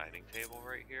at the dining table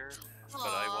right here. But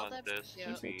I Aw, want that'd this be to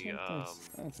cute. be,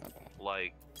 That's not bad.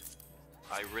 like,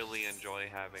 I really enjoy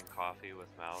having coffee with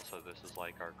Mal, so this is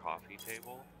like our coffee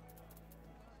table.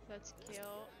 That's cute.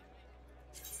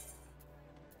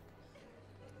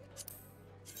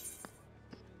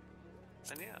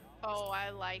 And yeah. Oh, I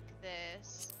like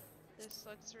this. This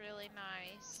looks really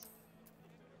nice.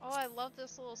 Oh, I love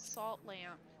this little salt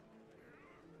lamp.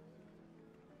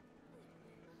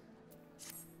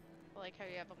 I like how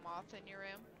you have a moth in your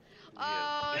room.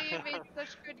 Oh, you made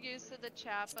such good use of the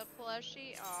Chappa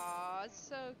plushie. Aw, it's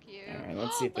so cute. Alright,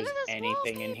 let's see if Look there's at this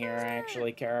anything in here I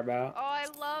actually care about. Oh, I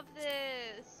love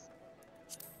this.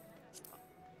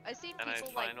 I've seen And I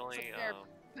people finally,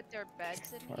 put their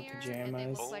beds in Or here, and they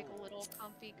pajamas. look like a little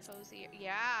comfy, cozy.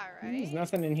 Yeah, There's right?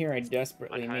 nothing in here I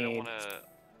desperately I kinda need. wanna-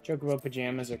 Chocobo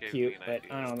pajamas are gave me cute, an but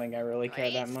idea. I don't think I really care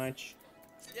Right? that much.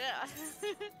 Yeah.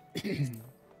 This is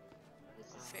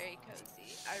very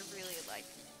cozy. I really like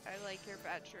your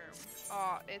bedroom.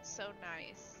 Oh, it's so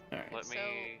nice. Alright. Let So-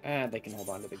 me They can hold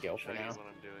on to the gill show for you now. what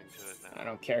I'm doing to it now. I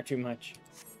don't care too much.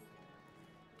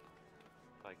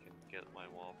 If I can get my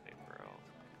wallpaper out.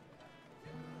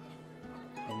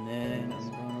 And then I'm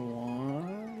gonna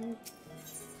want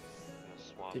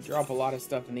Swap to drop a lot of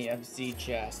stuff in the FC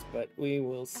chest, but we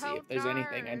will see Oh, if there's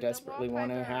anything I darn, the desperately want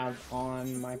to wallpaper. have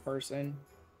on my person.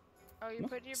 Oh, you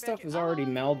put your Stuff bedroom. is already Oh,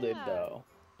 melded yeah. though.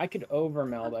 I could over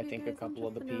meld, I Okay, think, a guys, I'm couple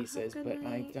of the jumping out. Have a pieces, good but I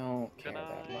night. don't Good care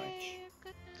that night. much.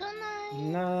 Good night.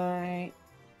 Night.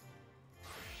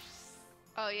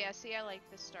 Oh yeah, see, I like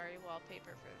the starry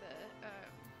wallpaper for the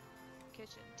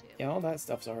kitchen too. Yeah, all that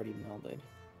stuff's already melded.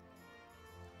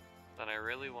 Then I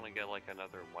really want to get like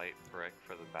another white brick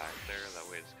for the back there. That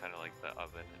way it's kind of like the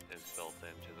oven is built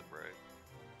into the brick.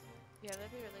 Yeah, that'd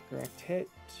be really cool. Correct hit.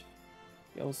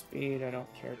 Gill speed, I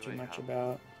don't care Do too I much have-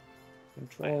 about.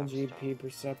 Control, have GP, stuff.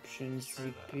 perception, Let's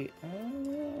try CP.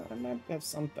 I might have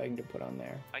something to put on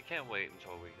there. I can't wait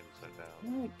until we can sit I down.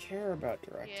 don't really care about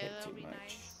direct Yeah, hit that'll too be much.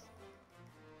 nice.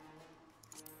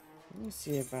 Let me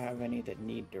see if I have any that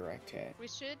need direct hit. We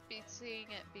should be seeing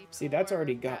it before. See, that's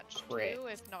already got patch crit. 2,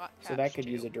 if not So that patch could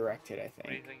 2. use a direct hit, I What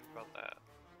do you think. think about that?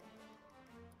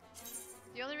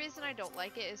 The only reason I don't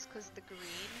like it is because the green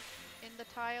in the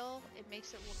tile, it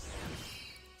makes it look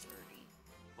dirty.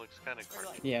 Looks kind of Or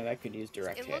cartoony. like, Yeah, that could use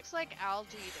direct it hit. looks like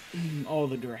algae to me. Oh,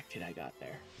 the direct hit I got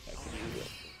there. That could use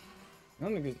it. I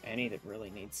don't think there's any that really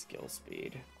need skill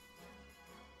speed.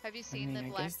 Have you I seen mean, the I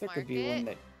black guess there market? could be one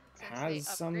that since they has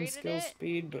some upgraded skill it?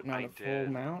 speed, but not I a full did.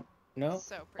 amount. No,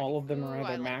 So pretty. all of them are Ooh, I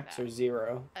either like max that. or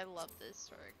 0. I love this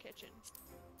for a kitchen.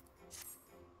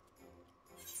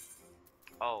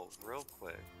 Oh, real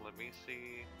quick, let me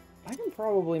see. I can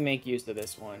probably make use of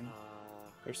this one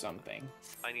or something.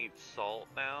 I need salt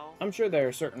now. I'm sure there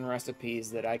are certain recipes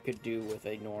that I could do with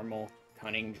a normal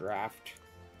cunning draft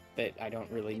that I don't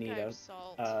really need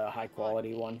a high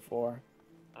quality one for.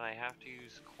 And I have to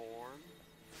use corn.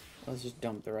 Let's just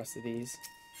dump the rest of these.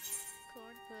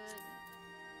 Corn pudding.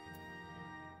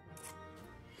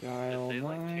 Guile Did they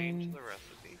like 9. change the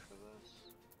recipe for this?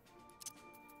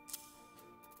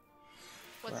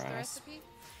 What's the Grasp. recipe?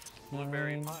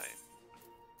 Blueberry 9. pie.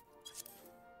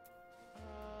 I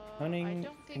Hunting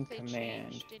don't think and they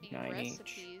command. changed any 9 each.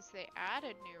 recipes. They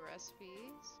added new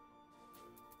recipes.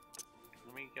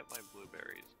 Let me get my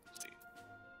blueberries and see.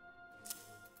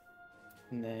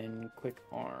 And then quick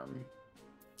arm.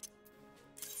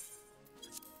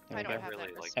 There I we don't go. have really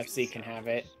that like recipe. FC can have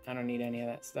it. I don't need any of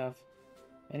that stuff.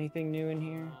 Anything new in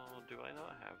here? Oh, do I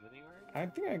not have any right I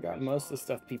think I got most of the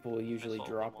stuff people will usually saw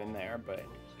them drop in all. there, but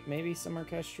Oopsie. maybe some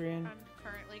orchestrion. I'm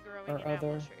currently growing Or an apple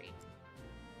other. tree.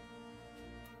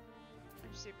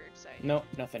 I'm super excited. Nope,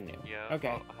 nothing new. Yeah.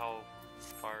 Okay, How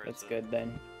far that's is it? good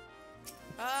then.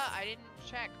 I didn't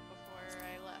check before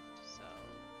I left, so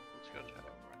Let's go check.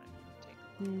 take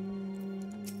a look.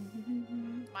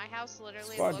 My house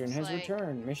literally Squadron looks has like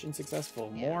returned. Mission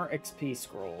successful. Yeah. More XP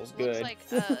scrolls. looks Good. like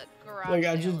a garage Like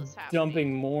I'm sale just is happening.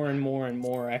 dumping more and more and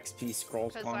more XP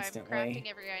scrolls Because I'm constantly. crafting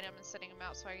every item and setting them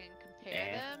out so I can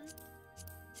compare them.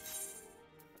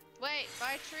 Wait,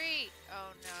 buy tree!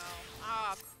 Oh no.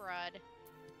 Ah, crud.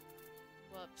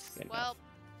 Whoops. Good Well,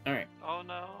 Alright, Oh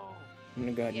no. I'm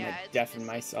gonna go ahead and Yeah, like, it's deafen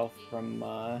missing myself PP. from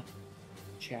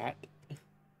chat,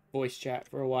 voice chat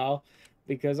for a while,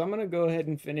 because I'm gonna go ahead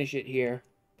and finish it here.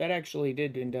 That actually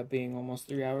did end up being almost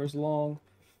 3 hours long.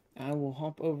 I will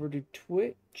hop over to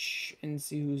Twitch and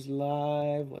see who's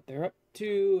live, what they're up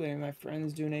to, and my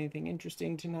friends doing anything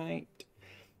interesting tonight.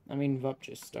 I mean, Vup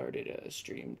just started a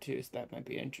stream too, so that might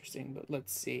be interesting, but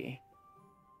let's see.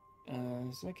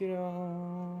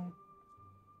 Sekiro.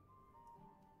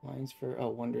 Lines for,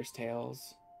 Wondrous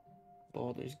Tales.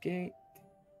 Baldur's Gate.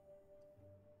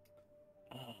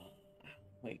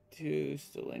 Wait, 2,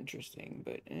 still interesting,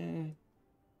 but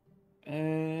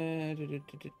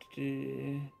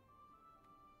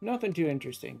nothing too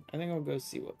interesting. I think I'll go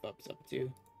see what Bub's up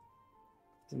to,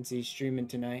 since he's streaming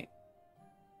tonight.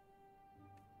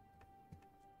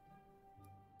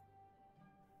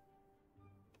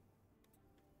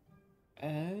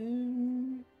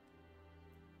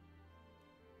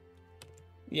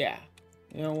 Yeah,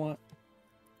 you know what?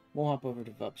 We'll hop over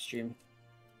to Vup stream.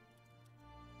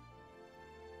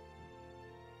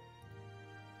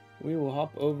 We will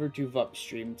hop over to Vup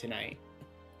stream tonight.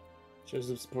 Show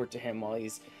some support to him while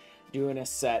he's doing a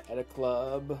set at a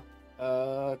club.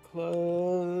 Club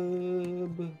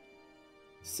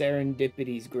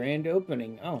Serendipity's grand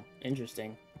opening. Oh,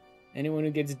 interesting. Anyone who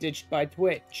gets ditched by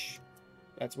Twitch,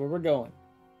 that's where we're going.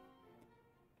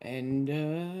 And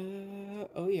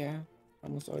oh yeah, I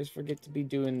almost always forget to be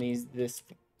doing these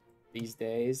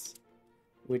days,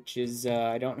 which is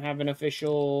I don't have an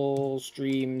official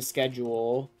stream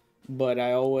schedule, but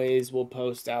I always will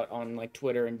post out on like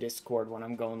Twitter and Discord when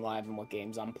I'm going live and what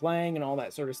games I'm playing and all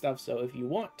that sort of stuff. So if you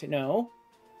want to know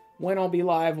when I'll be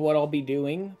live, what I'll be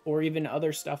doing, or even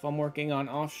other stuff I'm working on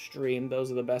off stream,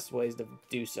 those are the best ways to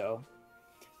do so.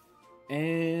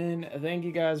 And thank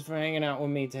you guys for hanging out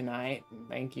with me tonight.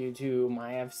 Thank you to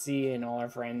my FC and all our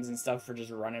friends and stuff for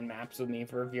just running maps with me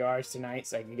for a few hours tonight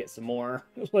so I can get some more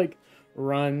like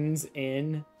runs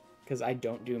in, because I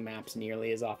don't do maps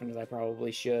nearly as often as I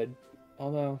probably should.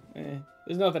 Although,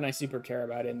 there's nothing I super care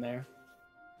about in there.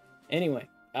 Anyway,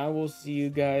 I will see you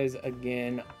guys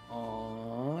again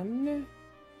on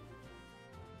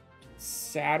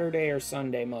Saturday or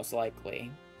Sunday, most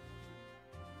likely.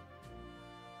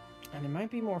 And there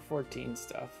might be more 14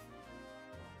 stuff.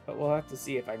 But we'll have to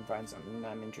see if I can find something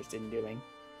I'm interested in doing.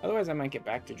 Otherwise, I might get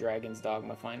back to Dragon's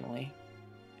Dogma finally.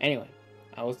 Anyway,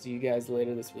 I will see you guys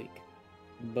later this week.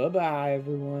 Bye-bye,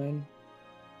 everyone.